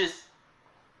 It's just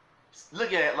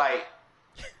looking at it like,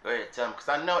 go ahead, tell him, because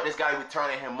I know this guy be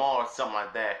turning him on or something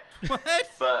like that. What?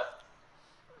 But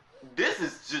this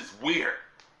is just weird.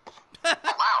 Loud.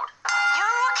 You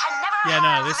can never yeah, no,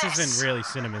 have this isn't really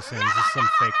Cinema Sins. This is some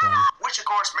fake one. Which, of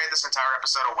course, made this entire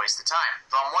episode a waste of time.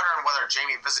 Though I'm wondering whether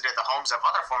Jamie visited the homes of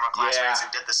other former classmates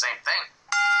and did the same thing.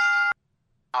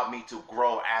 Allowed me to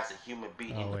grow as a human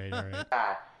being. Oh, wait, all right.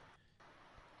 God.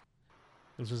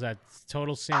 This was at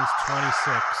Total Sins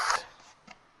 26.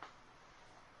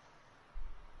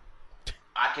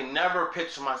 I can never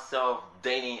picture myself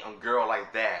dating a girl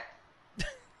like that.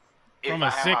 If From I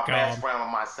a had my best sitcom. friend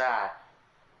on my side.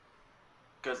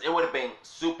 Because it would have been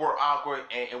super awkward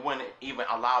and it wouldn't even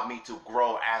allow me to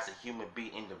grow as a human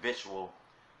being individual.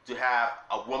 To have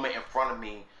a woman in front of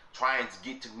me trying to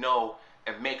get to know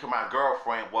and make her my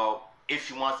girlfriend. Well, if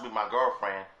she wants to be my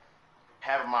girlfriend,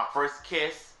 having my first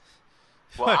kiss.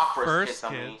 Well, My our first first kiss,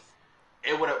 I mean.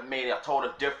 It would have made a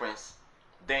total difference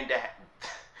than that.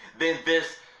 Than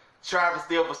this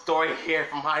travesty of a story here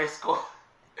from high school.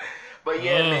 But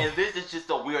yeah, man, this is just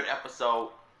a weird episode.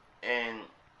 And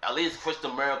at least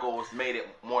Crystal Miracles made it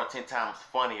more 10 times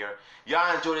funnier.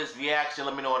 Y'all enjoy this reaction.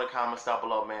 Let me know in the comments down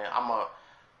below, man. I'm going to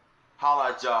holla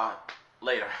at y'all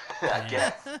later, I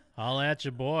guess. Holla at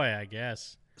your boy, I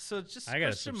guess. So just I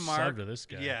gotta Christian sub to this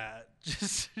guy. Yeah,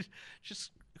 just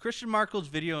Christian Markle's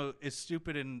video is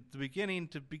stupid in the beginning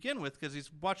to begin with because he's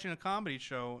watching a comedy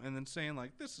show and then saying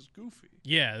like, "This is goofy."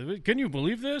 Yeah, can you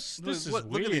believe this? This is Look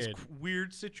weird. at these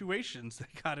weird situations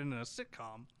they got in a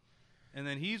sitcom, and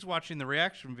then he's watching the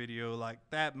reaction video like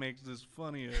that makes this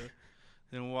funnier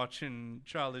than watching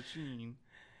Charlie Sheen.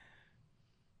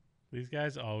 These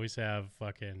guys always have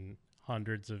fucking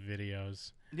hundreds of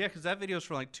videos. Yeah, because that video's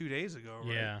from like 2 days ago,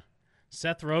 right? Yeah.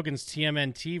 Seth Rogen's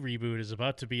TMNT reboot is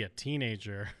about to be a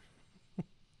teenager.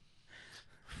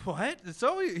 What? It's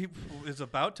always he is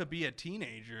about to be a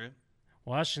teenager.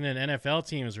 Washington NFL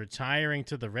team is retiring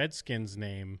to the Redskins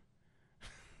name.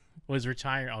 Was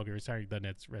retiring. I'll be retiring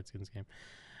the Redskins game.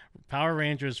 Power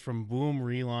Rangers from Boom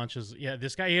relaunches. Yeah,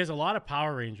 this guy, he has a lot of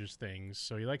Power Rangers things,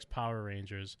 so he likes Power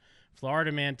Rangers.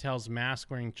 Florida man tells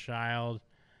mask-wearing child,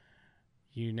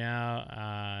 you now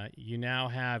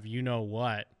have you know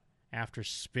what after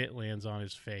spit lands on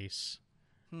his face.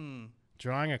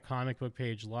 Drawing a comic book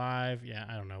page live. Yeah,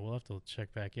 I don't know. We'll have to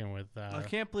check back in with. I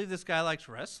can't believe this guy likes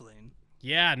wrestling.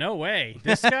 Yeah, no way.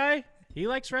 This guy, he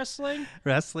likes wrestling.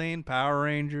 Wrestling, Power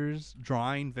Rangers,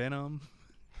 drawing Venom.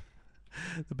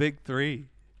 The big three.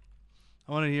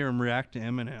 I want to hear him react to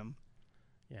Eminem.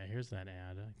 Yeah, here's that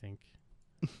ad, I think.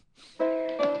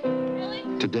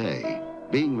 Today,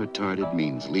 being retarded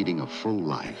means leading a full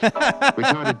life.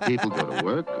 Retarded people go to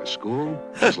work or school,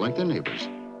 just like their neighbors,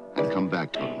 and come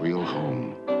back to a real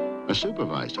home. A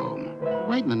supervised home,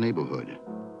 right in the neighborhood,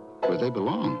 where they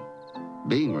belong.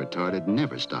 Being retarded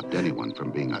never stopped anyone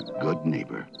from being a good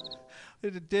neighbor.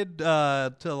 It did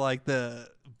to like the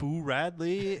Boo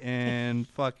Radley and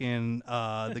fucking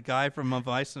the guy from Of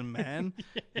Ice and Men.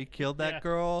 He killed that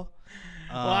girl.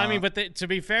 Well, I mean, but to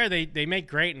be fair, they make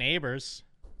great neighbors.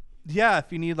 Yeah,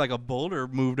 if you need like a boulder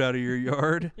moved out of your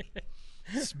yard,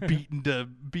 it's beaten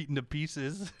to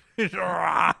pieces.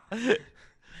 I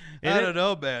don't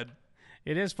know, man.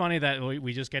 It is funny that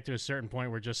we just get to a certain point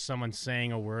where just someone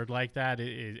saying a word like that,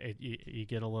 you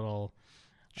get a little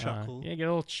chuckle. You get a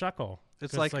little chuckle.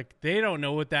 It's like they don't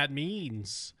know what that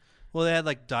means. Well, they had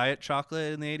like diet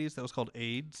chocolate in the 80s that was called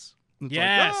AIDS. It's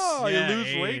Yes, like, oh, yeah, you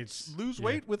lose AIDS.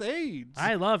 weight with AIDS.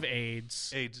 I love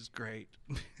AIDS. AIDS is great.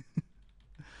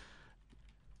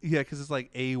 Yeah, because it's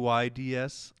like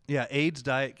AIDS. Yeah, AIDS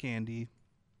diet candy.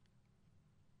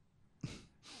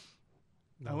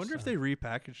 I wonder if they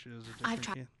repackaged it as a different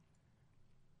can.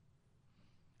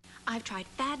 I've tried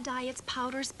fad diets,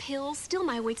 powders, pills. Still,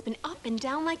 my weight's been up and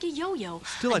down like a yo-yo.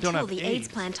 Still, I don't have Until the AIDS. AIDS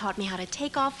plan taught me how to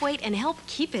take off weight and help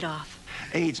keep it off.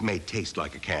 AIDS may taste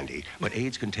like a candy, but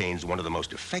AIDS contains one of the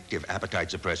most effective appetite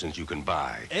suppressants you can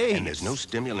buy. AIDS? And there's no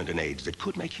stimulant in AIDS that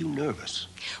could make you nervous.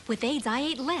 With AIDS, I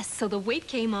ate less, so the weight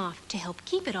came off. To help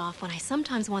keep it off when I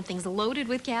sometimes want things loaded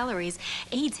with calories,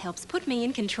 AIDS helps put me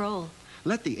in control.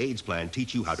 Let the AIDS plan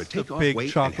teach you how to take off big weight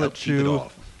and chocolate help keep it chew.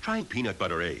 off. Try peanut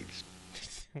butter AIDS.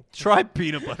 Try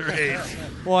peanut butter AIDS.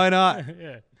 Why not?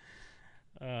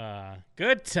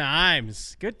 Good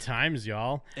times. Good times,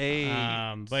 y'all.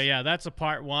 AIDS. But yeah, that's a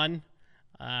part one.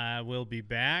 We'll be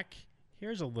back.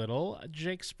 Here's a little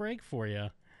Jake Sprague for you.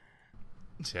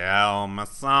 Tell me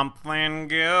something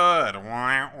good,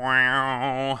 wow,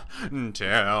 wow.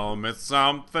 Tell me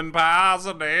something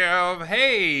positive.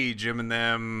 Hey, Jim and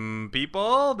them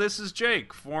people. This is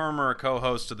Jake, former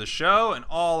co-host of the show and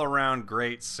all-around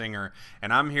great singer.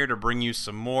 And I'm here to bring you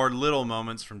some more little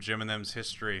moments from Jim and them's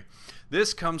history.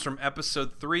 This comes from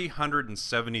episode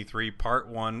 373, part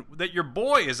 1, that your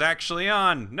boy is actually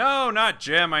on. No, not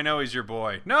Jim, I know he's your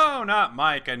boy. No, not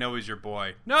Mike, I know he's your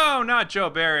boy. No, not Joe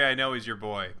Barry, I know he's your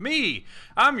boy. Me,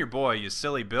 I'm your boy, you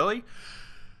silly Billy.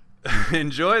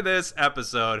 Enjoy this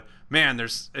episode. Man,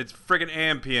 it's friggin'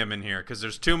 AM PM in here because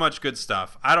there's too much good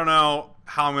stuff. I don't know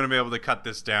how I'm going to be able to cut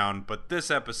this down, but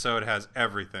this episode has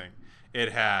everything.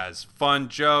 It has fun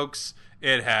jokes.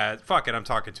 It has... Fuck it, I'm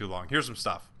talking too long. Here's some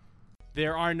stuff.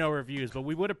 There are no reviews, but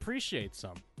we would appreciate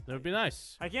some. That would be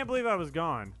nice. I can't believe I was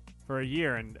gone for a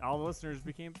year and all the listeners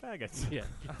became faggots. Yeah,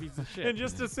 piece of shit. In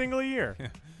just a single year.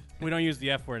 We don't use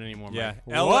the F word anymore, Yeah.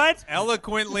 Mike. What?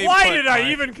 Eloquently Why put, did I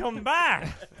Mike. even come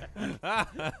back?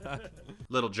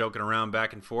 Little joking around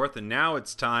back and forth, and now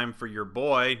it's time for your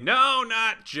boy, no,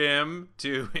 not Jim,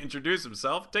 to introduce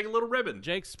himself. Take a little ribbon.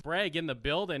 Jake Sprague in the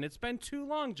building. It's been too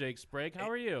long, Jake Sprague. How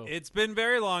are you? It's been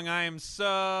very long. I am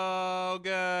so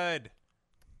good.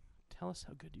 Tell us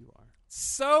how good you are.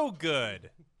 So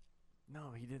good.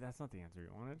 No, he did. That's not the answer you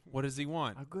wanted. What does he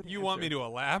want? A good You answer. want me to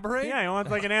elaborate? Yeah, he wants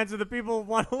like an answer that people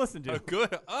want to listen to. A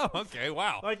good. Oh, okay.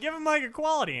 Wow. Like, give him like a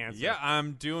quality answer. Yeah,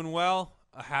 I'm doing well.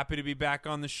 Happy to be back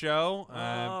on the show.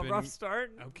 Rough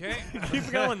start. Okay. Keep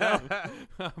going, though.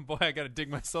 Boy, I got to dig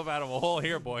myself out of a hole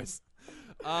here, boys.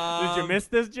 Did you miss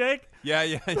this, Jake?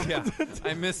 Yeah.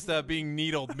 I missed being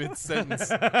needled mid-sentence.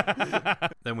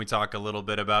 Then we talk a little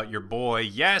bit about your boy.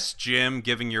 Yes, Jim,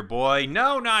 giving your boy,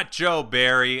 no, not Joe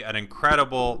Barry, an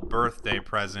incredible birthday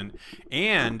present.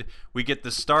 And we get the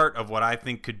start of what I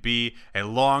think could be a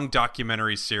long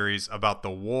documentary series about the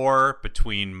war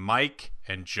between Mike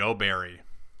and Joe Barry.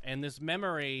 And this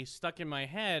memory stuck in my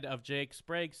head of Jake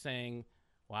Sprague saying,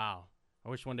 wow, I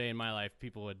wish one day in my life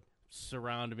people would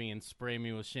surround me and spray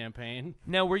me with champagne.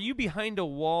 Now, were you behind a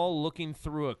wall looking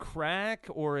through a crack,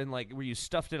 or were you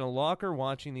stuffed in a locker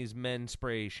watching these men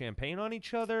spray champagne on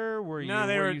each other? Were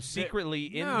you secretly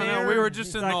in there? No, we were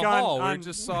just in the hall. We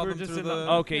just saw them through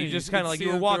the... Okay, you just kind of like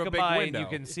you were walking by window.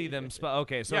 and you can see them.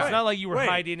 Okay, so Yeah. it's not like you were Wait.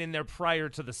 hiding in there prior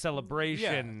to the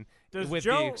celebration, Does with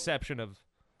Joe- the exception of...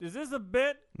 Is this a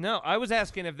bit? No, I was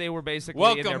asking if they were basically in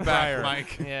Welcome there back, prior.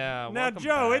 Mike. Yeah, Now, welcome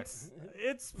Joe, back.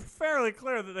 it's fairly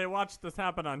clear that they watched this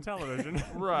happen on television.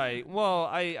 Right. Well,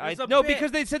 It's a no, bit.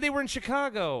 because they said they were in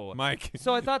Chicago. Mike.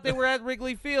 So I thought they were at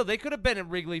Wrigley Field. They could have been at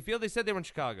Wrigley Field. They said they were in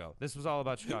Chicago. This was all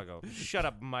about Chicago. Shut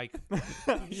up, Mike.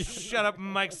 Shut up,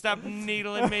 Mike. Stop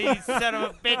needling me, you son of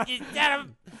a bitch. You son of a...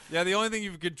 Yeah, the only thing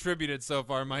you've contributed so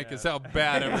far, Mike, is how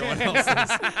bad everyone else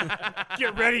is.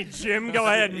 Get ready, Jim. Go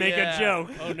ahead and make a joke.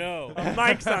 Oh, no.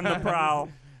 Mike's on the prowl.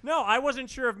 No, I wasn't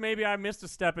sure if maybe I missed a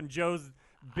step and Joe's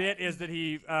bit is that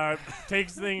he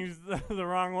takes things the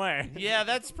wrong way. Yeah,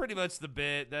 that's pretty much the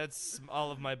bit. That's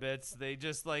all of my bits. They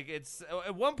just it's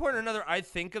at one point or another I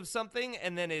think of something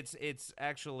and then it's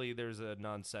actually there's a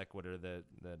non sequitur that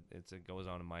it goes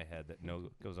on in my head that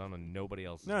goes on in nobody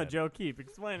else's No, head. Joe, keep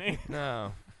explaining.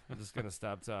 No, I'm just gonna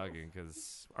stop talking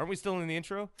because aren't we still in the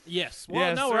intro? Yes.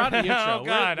 Well, no, we're out of the intro. Oh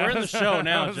God, we're in the show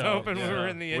now, I was Joe. hoping we were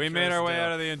in the intro. We made our way still.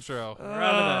 out of the intro.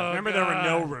 Remember, there were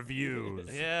no reviews.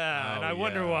 Yeah, and I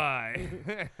wonder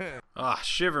why.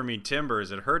 Shiver me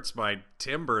timbers. It hurts my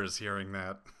timbers hearing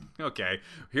that. Okay,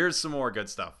 here's some more good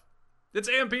stuff. It's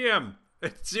AMPM.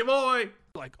 It's your boy.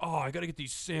 Like, I got to get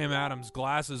these Sam Adams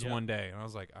glasses one day. And I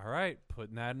was like, all right,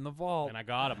 putting that in the vault. And I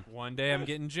got them. One day I'm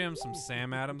getting Jim some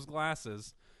Sam Adams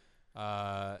glasses.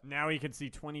 Now he can see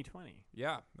 2020.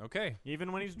 Yeah, okay.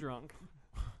 Even when he's drunk.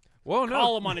 Whoa, no.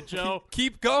 Call him on it, Joe.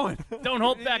 Keep going. Don't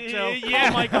hold back, Joe. Yeah.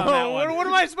 Call Mike on that one. What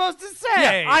am I I supposed to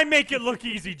say? Yeah, I make it look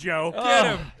easy, Joe. Get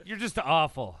him. You're just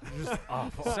awful. You're just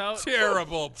awful. So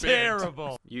Terrible bit.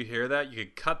 Terrible. You hear that? You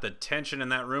could cut the tension in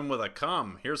that room with a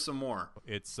cum. Here's some more.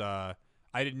 It's I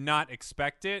did not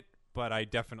expect it, but I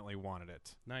definitely wanted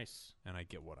it. Nice. And I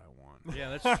get what I want. Yeah,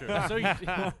 that's true. So you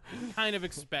kind of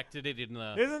expected it in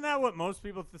the. Isn't that what most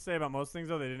people say about most things,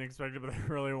 though? They didn't expect it, but they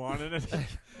really wanted it.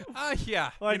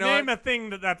 Yeah. Like, you know name a thing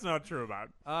that's not true about.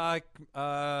 I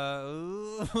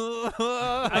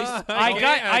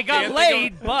got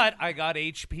laid, but I got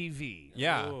HPV.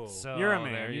 Yeah. Ooh. So You're a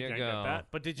man. there You you can't go. get that.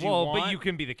 But did you Well, want? but you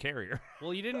can be the carrier.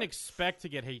 Well, you didn't expect to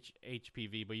get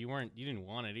HPV, but you didn't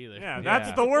want it either. Yeah,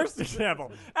 that's the worst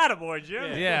example. Attaboy,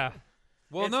 Jim. Yeah.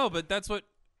 Well, no, but that's what.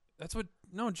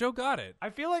 No, Joe got it. I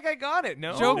feel like I got it.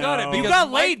 No, Joe got it. You because got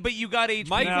Mike- laid, but you got HPV.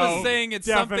 Mike was saying it's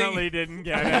definitely something. didn't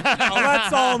get it.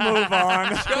 Let's all move on.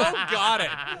 Joe got it.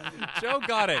 Joe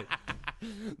got it.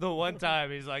 The one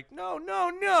time he's like, no,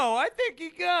 I think he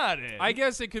got it. I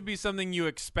guess it could be something you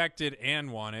expected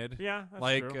and wanted. Yeah, that's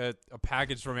like true. a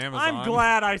package from Amazon. I'm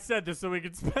glad I said this so we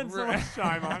could spend so much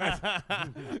time on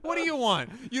it. What do you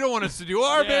want? You don't want us to do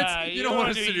our Yeah, bits. you You don't want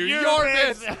us to do your your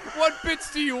bits. bits. What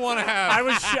bits do you want to have? I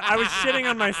was shitting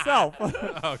on myself.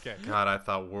 Okay. God, I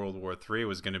thought World War III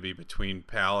was going to be between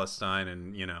Palestine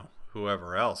and,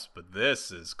 whoever else. But this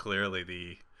is clearly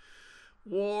the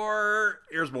war.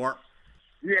 Here's more.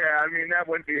 Yeah, I mean, that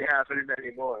wouldn't be happening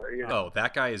anymore. You know? Oh,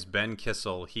 that guy is Ben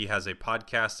Kissel. He has a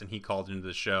podcast and he called into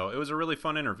the show. It was a really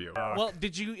fun interview. Well,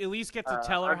 did you at least get to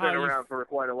tell her I've how been you? around for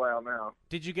quite a while now.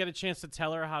 Did you get a chance to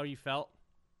tell her how you felt?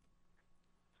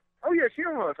 Oh, yeah, she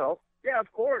don't want to talk. Yeah,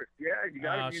 of course. Yeah, you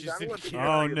got to she's use in- let people Oh, know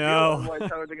how you no. feel, otherwise,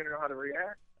 how are they going to know how to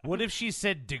react? What if she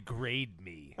said degrade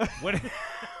me? What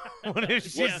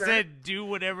if she What's that? said do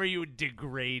whatever you would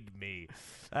degrade me?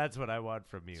 That's what I want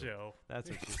from you. Joe. That's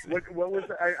what she said. What was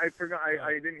that? I forgot.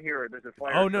 I didn't hear it. There's a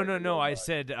fire. Oh, no. starting I by.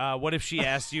 said, what if she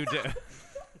asked you to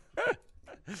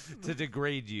to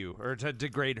degrade you or to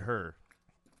degrade her?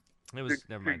 It was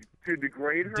never mind. To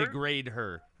degrade her? Degrade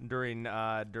her during It's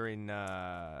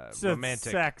a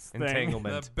romantic sex thing.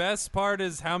 entanglement. The best part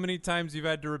is how many times you've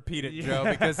had to repeat it, Joe,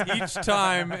 because each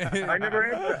time. I never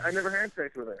had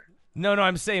sex with her. No,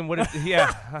 I'm saying what if?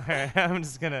 Yeah, I'm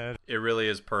just gonna. It really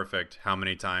is perfect how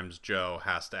many times Joe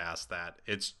has to ask that.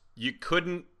 It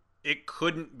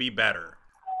couldn't be better.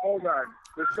 Hold on.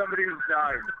 There's somebody who's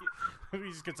died.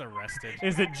 He just gets arrested.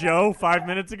 Is it Joe 5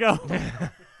 minutes ago?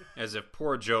 As if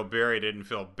poor Joe Barry didn't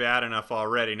feel bad enough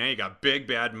already. Now you got big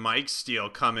bad Mike Steele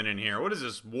coming in here. What is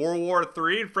this, World War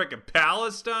III in frickin'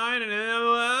 Palestine?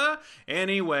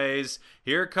 Anyways,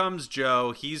 here comes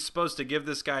Joe. He's supposed to give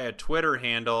this guy a Twitter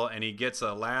handle, and he gets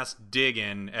a last dig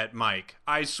in at Mike.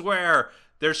 I swear,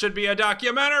 there should be a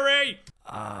documentary!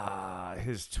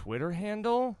 His Twitter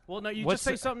handle? Well, no, you What's just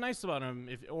say the- something nice about him,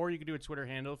 or you could do a Twitter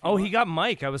handle. If you Oh, want. he got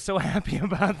Mike. I was so happy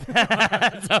about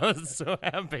that. I was so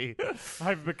happy.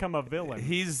 I've become a villain.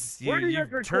 Where do you you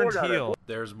guys record turned out of? heel.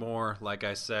 There's more. Like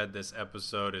I said, this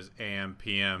episode is AM,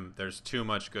 PM. There's too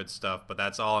much good stuff, but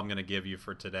that's all I'm going to give you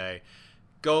for today.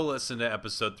 Go listen to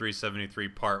episode 373,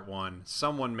 part 1.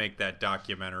 Someone make that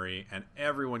documentary, and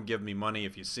everyone give me money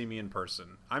if you see me in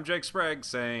person. I'm Jake Sprague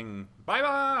saying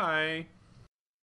bye-bye.